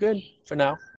think I'm good for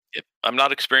now. I'm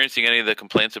not experiencing any of the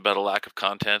complaints about a lack of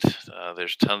content.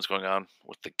 There's tons going on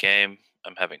with the game.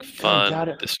 I'm having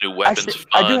fun. This new weapon's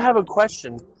fun. I do have a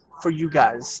question for you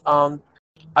guys.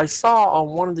 I saw on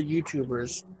one of the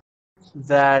YouTubers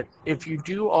that if you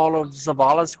do all of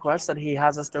Zavala's quests that he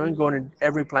has us doing, going to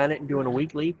every planet and doing a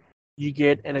weekly, you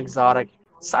get an exotic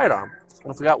sidearm.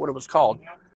 I forgot what it was called.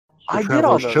 I did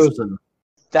all those. Chosen.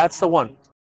 That's the one.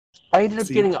 I ended up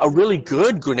getting a really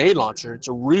good grenade launcher. It's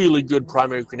a really good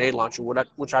primary grenade launcher,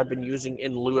 which I've been using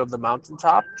in lieu of the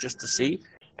mountaintop just to see.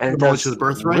 And His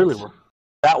Birthright? Really,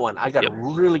 that one, I got a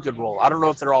really good roll. I don't know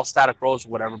if they're all static rolls or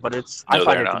whatever, but I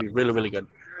find it to be really, really good.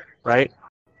 Right?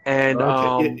 And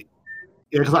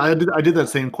because I did that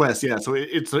same quest. Yeah, so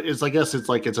it's I guess it's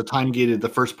a time gated. The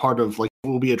first part of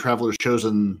will be a Traveler's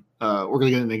Chosen. We're gonna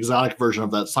get an exotic version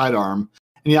of that sidearm.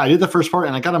 And yeah, I did the first part,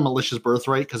 and I got a Malicious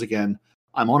Birthright because again,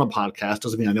 I'm on a podcast.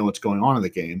 Doesn't mean I know what's going on in the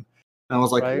game. And I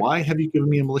was like, why have you given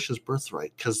me a Malicious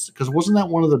Birthright? Because wasn't that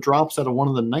one of the drops out of one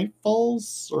of the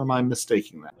Nightfalls, or am I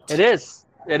mistaking that? It is.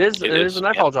 It is a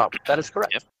Nightfall drop. That is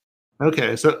correct. Yep.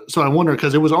 Okay, so I wonder,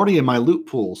 because it was already in my loot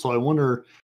pool, so I wonder,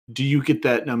 do you get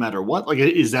that no matter what? Like,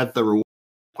 is that the reward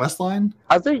quest line?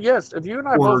 I think yes. If you and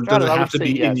I both got it, I would say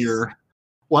yes. In your?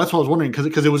 Well, that's what I was wondering,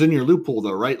 because it was in your loot pool,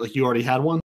 though, right? Like you already had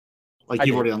one,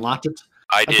 you've already unlocked it.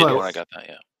 I did when I got that.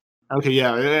 Yeah. Okay,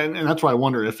 yeah, and that's why I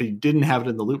wonder if you didn't have it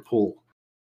in the loot pool,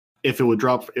 if it would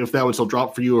drop, if that would still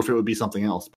drop for you, or if it would be something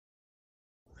else.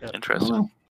 Yeah.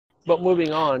 Interesting. But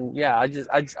moving on, yeah,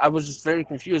 I was just very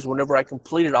confused whenever I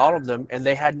completed all of them and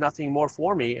they had nothing more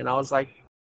for me, and I was like,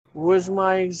 "Where's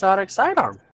my exotic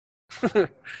sidearm? I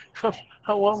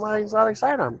want my exotic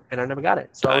sidearm," and I never got it.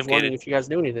 So I was wondering if you guys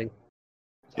knew anything.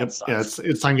 Yep, yeah,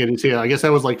 it's time getting. Yeah, I guess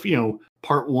that was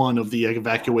part 1 of the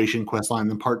evacuation quest line.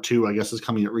 Then part 2, I guess, is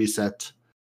coming at reset,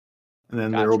 and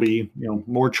then there will be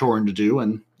more choring to do,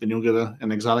 and then you'll get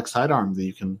an exotic sidearm that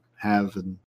you can have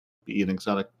and be an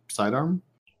exotic sidearm.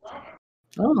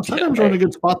 Oh, sidearms are in a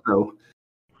good spot though.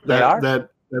 They are? That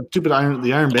that stupid Iron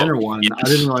Banner one. Yes, I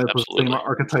didn't realize it was the absolutely. same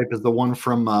archetype as the one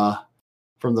from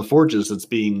the Forges that's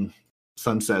being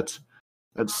sunset.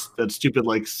 That's that stupid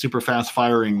like super fast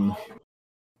firing.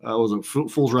 Was it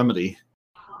Fool's Remedy?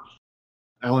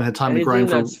 I only had time to Anything grind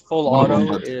for that's full one of auto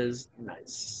them, but is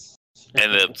nice.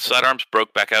 And the sidearms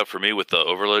broke back out for me with the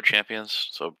Overload champions,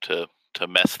 so to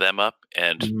mess them up,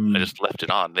 and I just left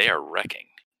it on. They are wrecking.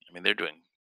 I mean, they're doing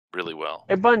really well.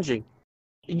 Hey, Bungie,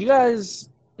 you guys,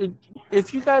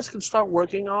 if you guys could start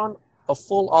working on a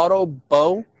full auto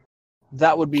bow,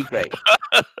 that would be great.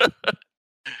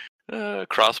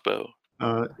 Crossbow.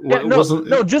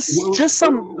 Just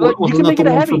some. Like, you can make it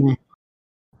a heavy.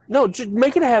 No, just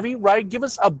make it a heavy, right? Give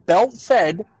us a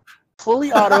belt-fed,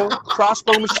 fully auto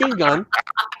crossbow machine gun,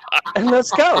 and let's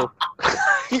go.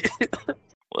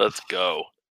 Let's go.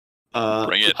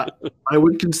 Bring it. I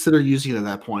would consider using it at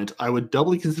that point. I would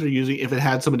doubly consider using it if it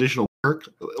had some additional perk,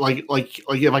 like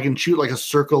if I can shoot like a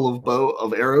circle of bow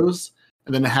of arrows,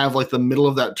 and then have like the middle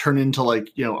of that turn into like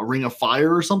a ring of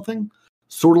fire or something,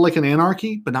 sort of like an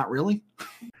anarchy, but not really.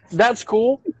 That's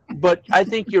cool, but I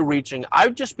think you're reaching.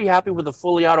 I'd just be happy with a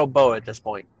fully auto bow at this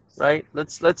point, right?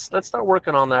 Let's start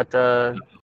working on that.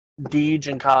 Deej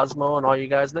and Cosmo and all you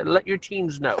guys. Let your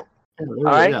teams know. All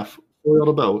right? Yeah, fully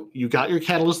auto bow. You got your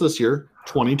catalyst this year,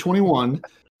 2021.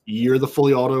 You're the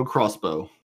fully auto crossbow.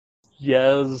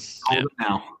 Yes. Yeah.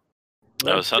 Now.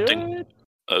 I was hunting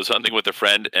with a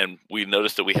friend, and we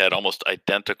noticed that we had almost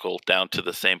identical down to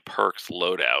the same perks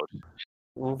loadout.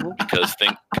 Mm-hmm.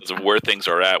 Because of where things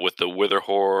are at with the Wither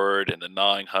Horde and the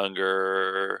Gnawing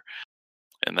Hunger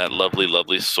and that lovely,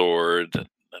 lovely sword that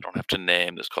I don't have to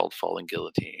name that's called Falling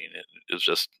Guillotine. It was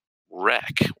just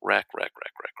wreck.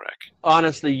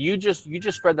 Honestly, you just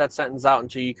spread that sentence out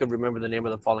until you could remember the name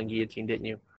of the Falling Guillotine, didn't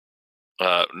you?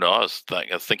 No, I was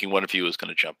thinking one of you was going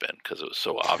to jump in because it was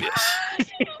so obvious.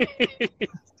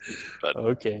 But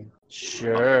okay,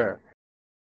 sure.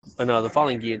 But no, the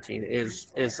Falling Guillotine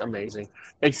is amazing.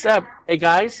 Except, hey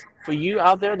guys, for you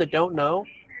out there that don't know,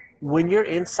 when you're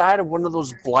inside of one of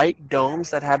those Blight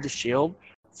domes that have the shield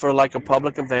for like a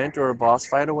public event or a boss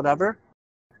fight or whatever,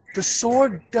 the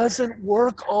sword doesn't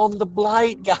work on the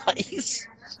Blight, guys.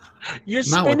 You're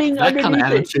spinning that kind of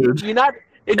underneath attitude. it.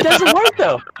 It doesn't work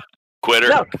though.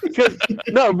 quitter.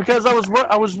 Because I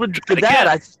was with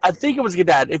Gadad. I think it was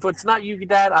Gadad. If it's not you,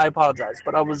 Gadad, I apologize.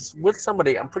 But I was with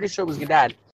somebody. I'm pretty sure it was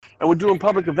Gadad. And we're doing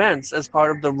public events as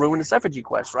part of the Ruinous Effigy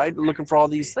quest, right? Looking for all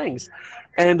these things.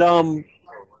 And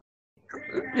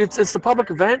it's the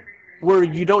public event where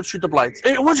you don't shoot the blights.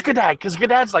 It was Gadad, because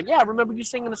Gadad's like, yeah, I remember you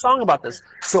singing a song about this.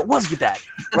 So it was Gadad,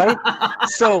 right?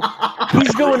 So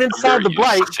he's going inside the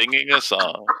blight. Singing a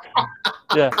song.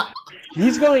 Yeah.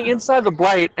 He's going inside the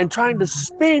blight and trying to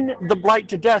spin the blight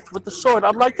to death with the sword.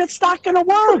 I'm like, that's not going to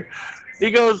work. He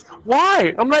goes,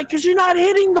 why? I'm like, because you're not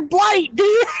hitting the blight,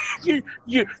 dude.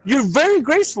 You're very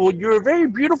graceful. You're a very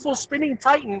beautiful spinning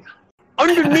titan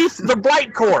underneath the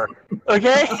blight core.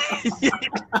 Okay?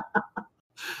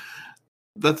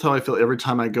 That's how I feel every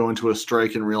time I go into a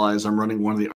strike and realize I'm running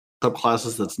one of the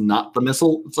subclasses that's not the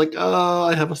missile. It's like,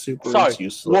 I have a super. Sorry,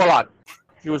 Warlock.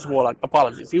 He was Warlock.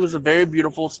 Apologies. He was a very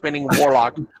beautiful spinning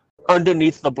Warlock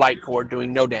underneath the blight core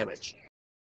doing no damage.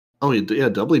 Oh, yeah,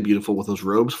 doubly beautiful with those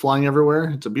robes flying everywhere.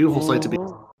 It's a beautiful sight to be.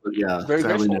 But yeah, very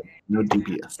sadly, graceful. no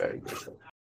DPS. Very graceful.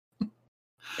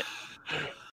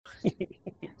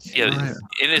 Yeah, Right.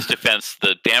 in his defense,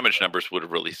 the damage numbers would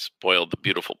have really spoiled the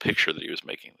beautiful picture that he was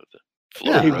making with the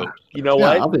Yeah. floating robe. You know Yeah,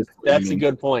 what? obviously. That's a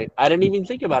good point. I didn't even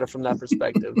think about it from that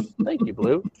perspective. Thank you,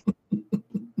 Blue.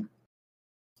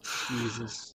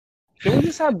 Jesus. Can we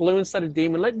just have Blue instead of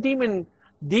Demon? Let Demon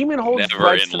holds Never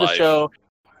rights in to the life. show.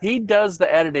 He does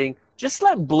the editing. Just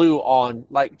let Blue on,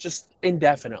 like, just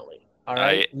indefinitely. All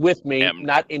right? With me, am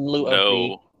not in lieu of me.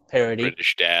 No Parody.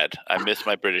 British dad. I miss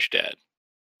my British dad.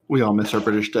 We all miss our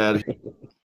British dad.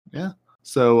 Yeah.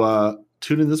 So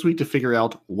tune in this week to figure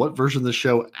out what version of the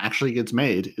show actually gets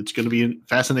made. It's going to be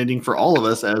fascinating for all of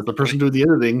us as the person doing the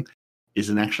editing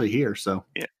isn't actually here. So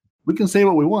Yeah. we can say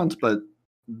what we want, but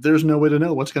there's no way to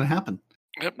know what's going to happen.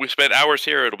 Yep, we spent hours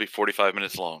here. It'll be 45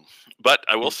 minutes long. But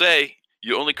I will say,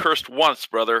 you only cursed once,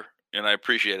 brother, and I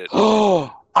appreciate it.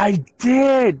 Oh, I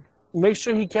did. Make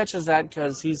sure he catches that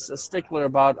because he's a stickler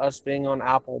about us being on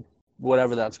Apple,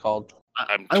 whatever that's called.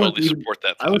 I'm I would totally even- support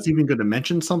that. I was even going to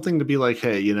mention something to be like,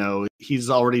 hey, he's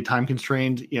already time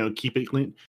constrained, keep it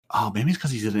clean. Oh, maybe it's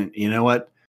because he didn't. You know what?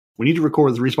 We need to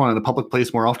record the Respawn in a public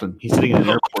place more often. He's sitting in an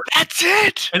airport. That's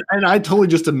it. And I totally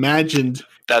just imagined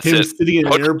That's him it. sitting in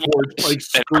an Put airport, like and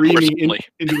screaming unfortunately-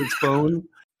 into his phone.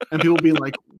 and people being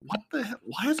like, "What the hell?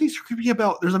 Why is he screaming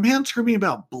about? There's a man screaming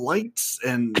about blights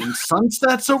and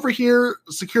sunsets over here.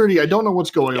 Security, I don't know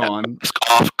what's going on." It's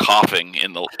coughing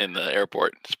in the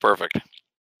airport. It's perfect.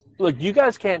 Look, you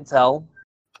guys can't tell,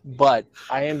 but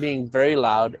I am being very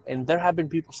loud, and there have been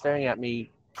people staring at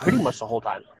me pretty much the whole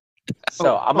time.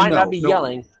 So I might not be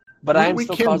yelling, but I am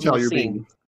still causing a scene.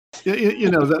 You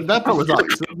know, that part was us.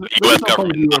 U.S.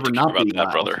 government you ever not about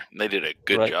that, brother. They did a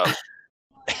good job.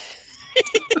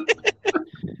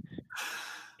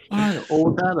 All right. Well,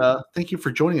 with that, thank you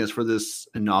for joining us for this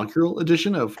inaugural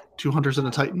edition of Two Hunters and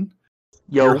a Titan.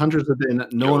 Your hunters have been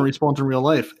No One Respawns in Real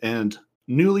Life and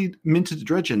newly minted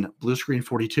Dredgen, Blue Screen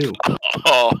 42.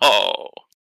 Oh.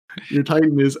 Your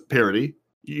Titan is Parody.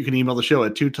 You can email the show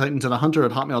at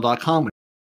twotitansandahunter@hotmail.com.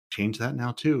 Change that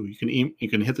now too. You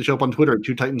can hit the show up on Twitter at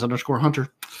 @2titans_hunter.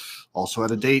 Also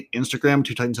out of date, Instagram,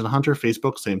 2 Titans and a Hunter,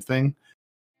 Facebook, same thing.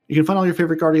 You can find all your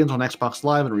favorite Guardians on Xbox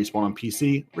Live and Respawn on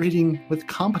PC, raiding with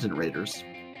competent raiders.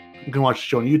 You can watch the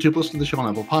show on YouTube, listen to the show on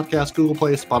Apple Podcasts, Google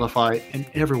Play, Spotify, and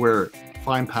everywhere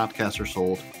fine podcasts are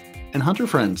sold. And Hunter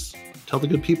friends, tell the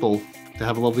good people to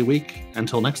have a lovely week.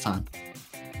 Until next time.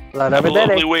 Have a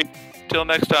lovely week. Till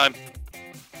next time.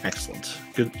 Excellent.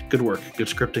 Good work. Good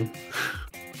scripting.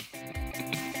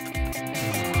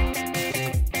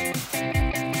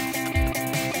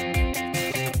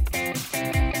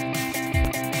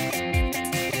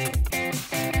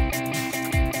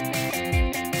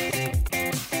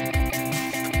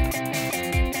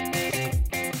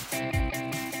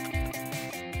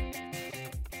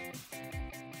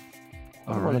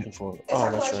 Oh,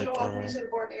 that's right.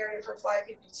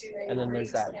 And then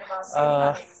there's that.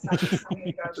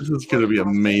 This is going to be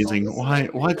amazing. Why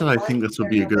did I think this would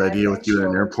be a good idea with you in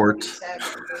an airport?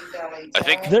 I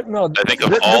think all of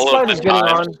the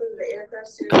times.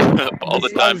 All the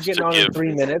times getting on in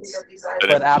 3 minutes,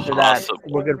 but after that,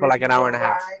 we're good for like an hour and a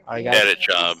half. All right, guys? Edit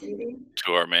job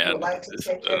to our man. I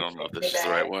don't know if this is the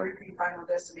right one.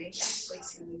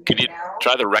 Can you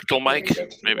try the rectal mic?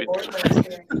 Maybe.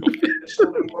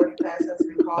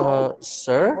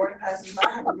 Sir?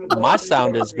 My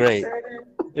sound is great.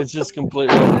 It's just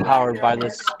completely overpowered by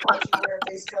this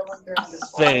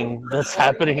thing that's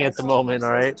happening at the moment,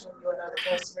 all right?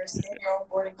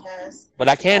 But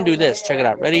I can do this. Check it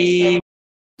out. Ready?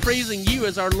 Praising you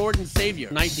as our Lord and Savior,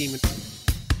 Night Demon.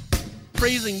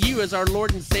 Praising you as our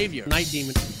Lord and Savior, Night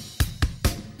Demon.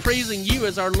 Praising you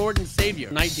as our Lord and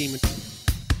Savior, Night Demon.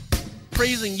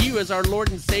 Praising you as our Lord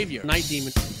and Savior, Night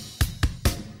Demon.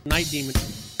 Night Demon.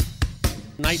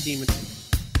 Night Demon.